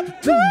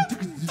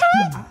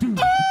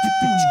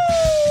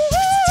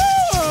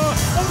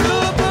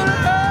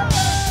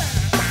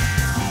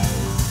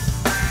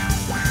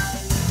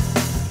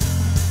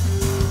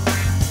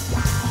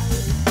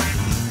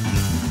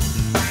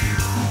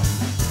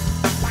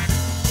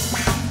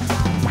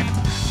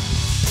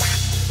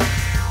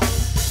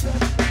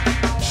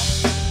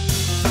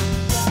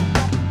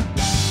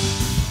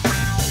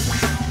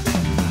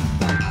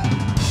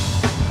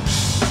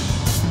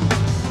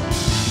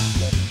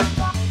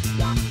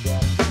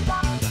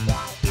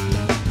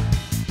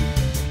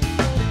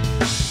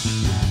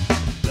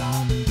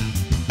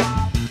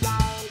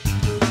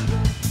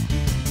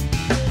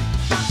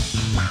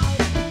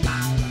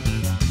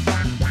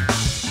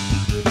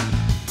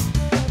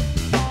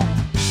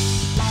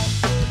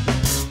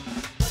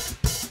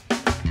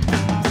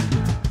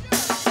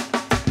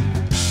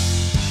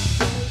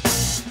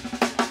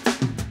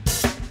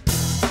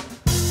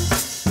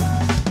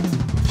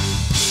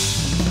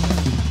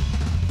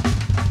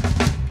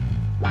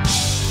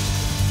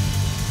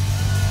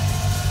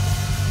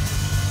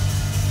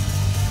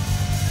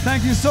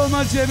 Thank you so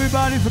much,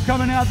 everybody, for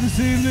coming out this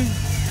evening.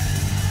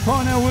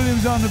 Cornell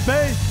Williams on the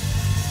bass,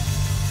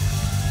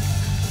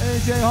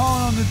 A.J.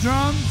 Hall on the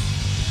drums.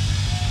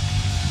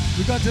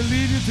 We got to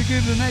leave you to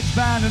give the next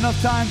band enough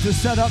time to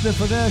set up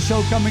for their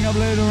show coming up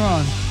later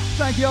on.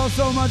 Thank you all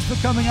so much for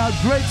coming out.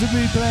 Great to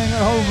be playing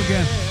at home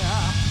again.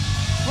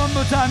 One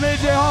more time,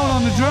 A.J. Hall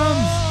on the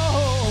drums,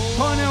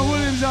 Cornell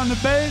Williams on the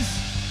bass.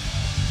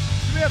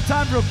 Do we have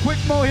time for a quick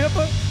Mo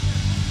Hipper?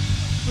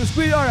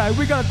 All right,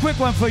 we got a quick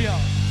one for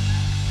y'all.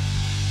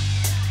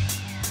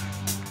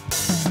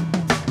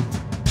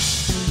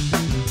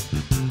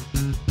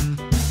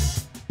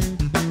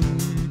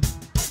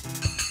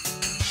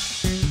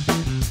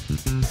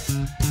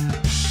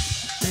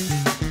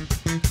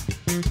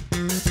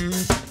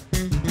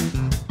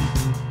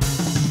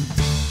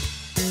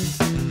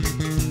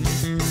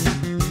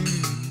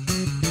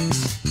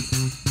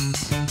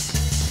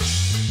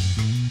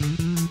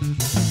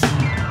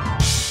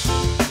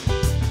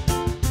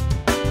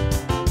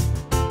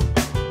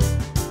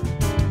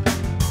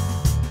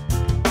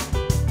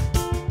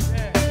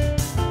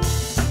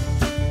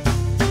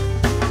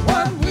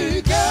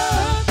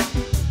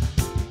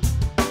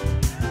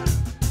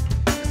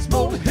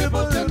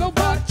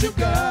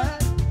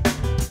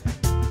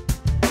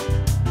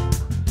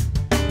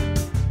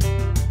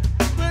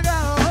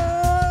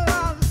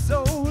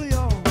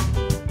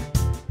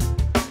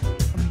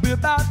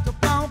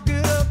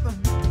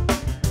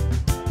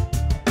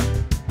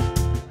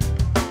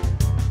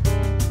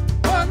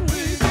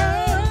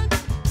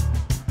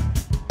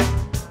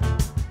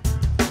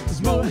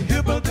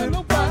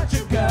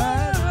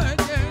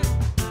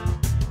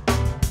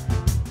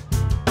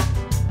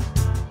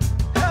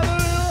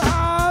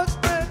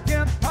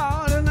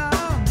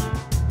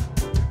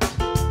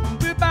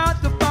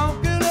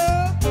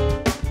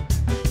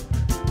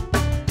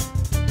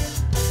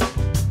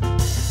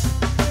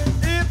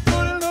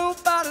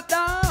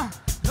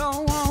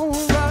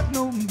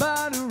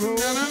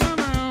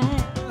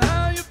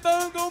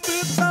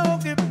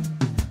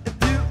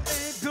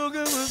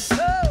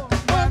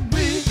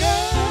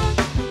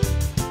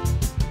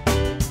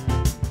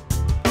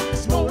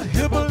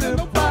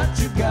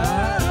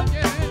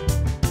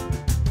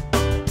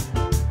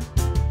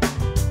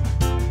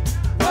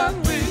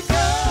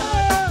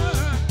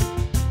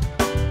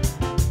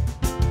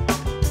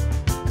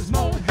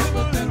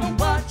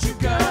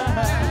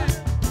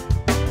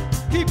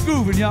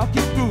 Y'all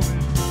keep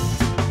moving.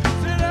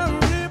 Sit down,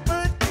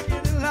 ripper,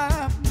 chicken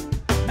alive.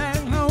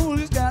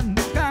 Magnolia's got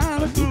no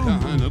kind of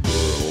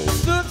groove.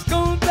 Suits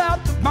goes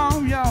out the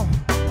bomb, y'all.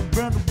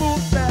 Brother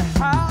Bull's that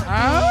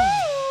high.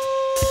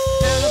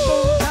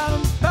 Telephone out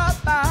on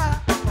Popeye.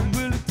 I'm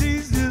really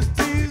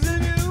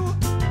teasing you.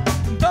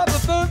 Papa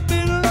first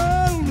been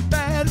alone, the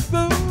baddest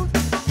food.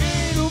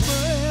 Ain't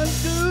nobody else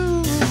do.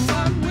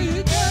 What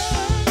we got?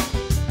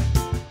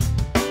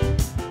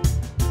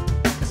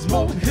 It's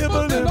more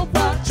hipper than a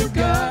what you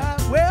got.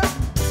 Well,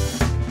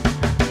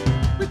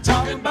 we're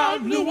talking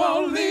about New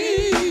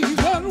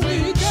Orleans. What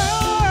we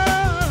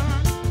got?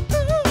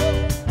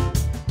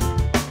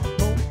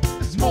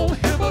 It's more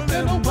hipper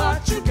than a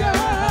what you got.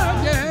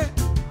 Yeah.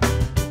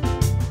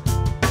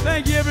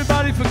 Thank you,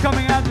 everybody, for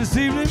coming out this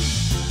evening.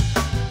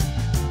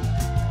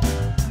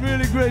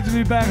 Really great to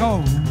be back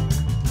home.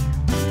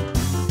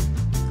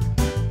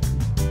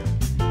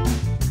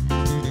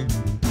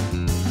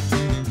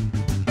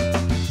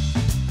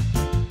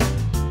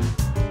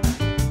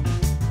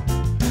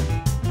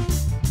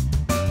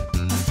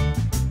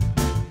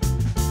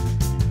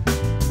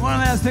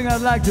 Last thing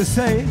I'd like to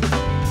say,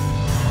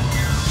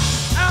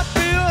 I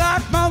feel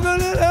like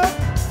funkin' it up,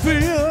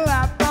 feel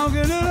like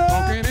funkin' it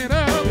up,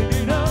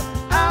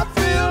 I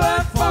feel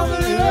like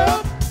funkin' it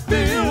up,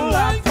 feel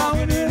like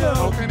funkin' it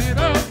up,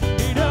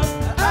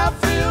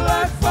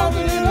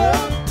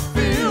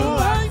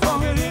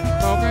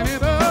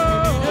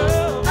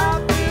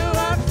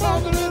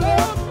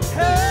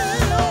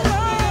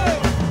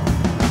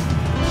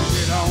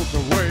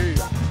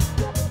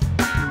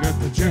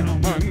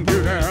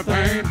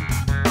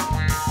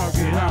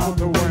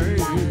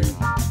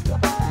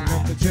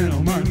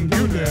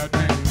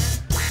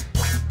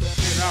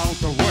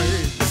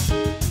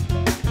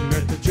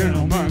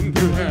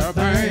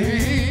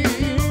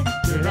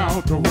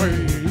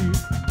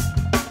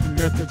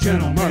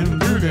 gentlemen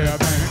do their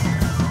thing.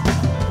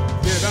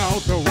 Get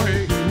out the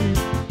way.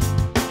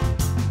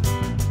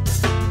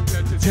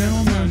 Let the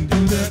gentlemen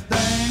do their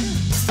thing.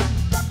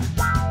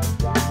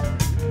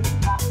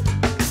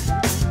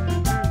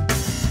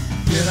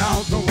 Get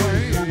out the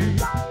way.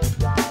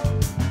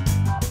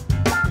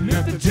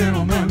 Let the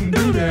gentlemen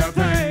do their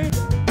thing.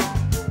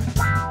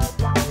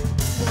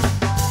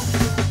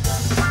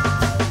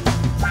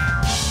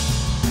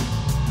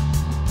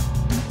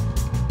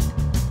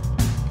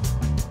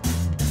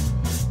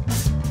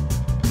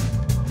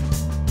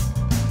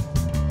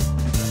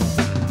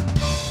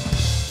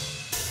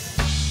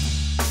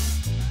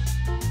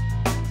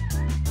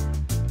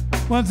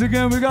 Once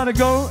again, we gotta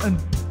go and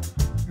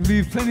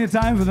leave plenty of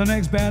time for the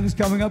next band that's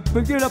coming up.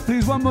 But give it up,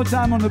 please, one more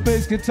time on the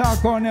bass guitar,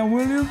 Cornell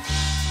Williams.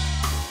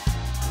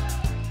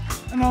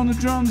 And on the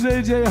drums,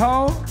 A.J.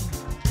 Hall.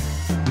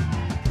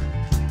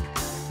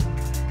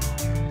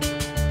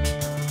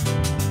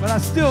 But I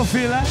still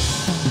feel like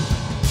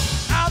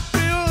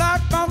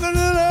funking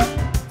it up.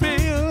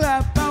 Feel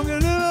like funking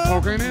it up.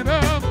 Funking it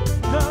up.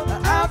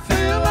 I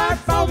feel like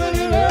funking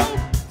it up.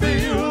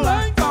 Feel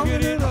like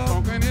funking it up.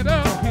 Funking it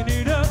up. Funking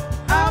it up.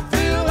 I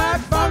feel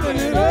like funking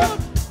it up.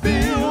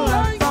 Feel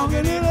like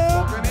funking it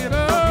up. Funking it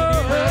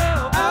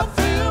up. I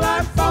feel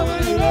like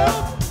funking it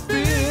up.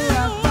 Feel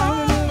like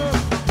funking it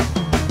up.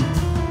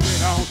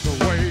 Get out the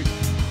way.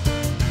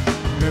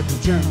 Let the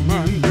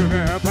gentlemen do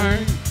their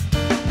thing.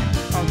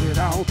 I'll get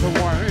out the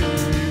way.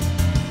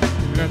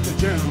 Let the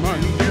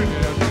gentlemen do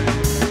their thing.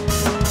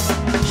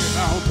 Get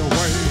out the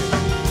way.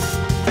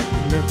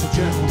 Let the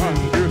gentlemen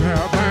do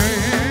their thing.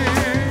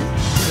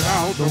 Get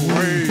out the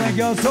way. Thank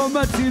y'all so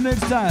much. See you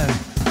next time.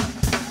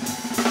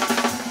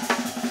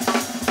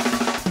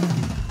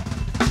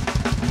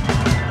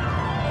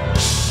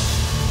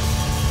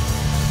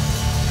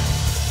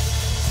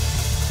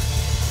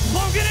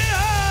 Funkin' it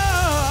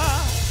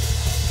up.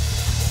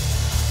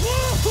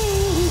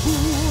 Woo-hoo,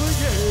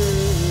 yeah.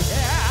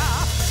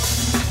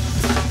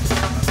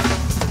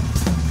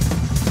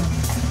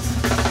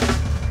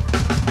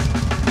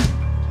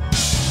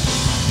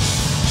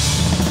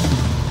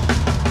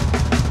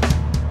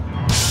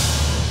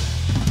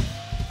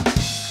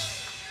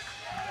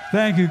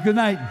 Thank you. Good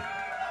night.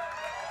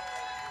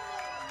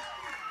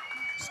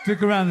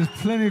 Stick around. There's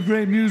plenty of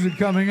great music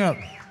coming up.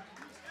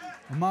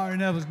 Amari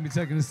Neville's going to be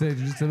taking the stage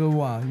in just a little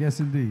while. Yes,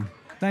 indeed.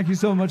 Thank you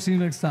so much. See you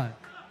next time.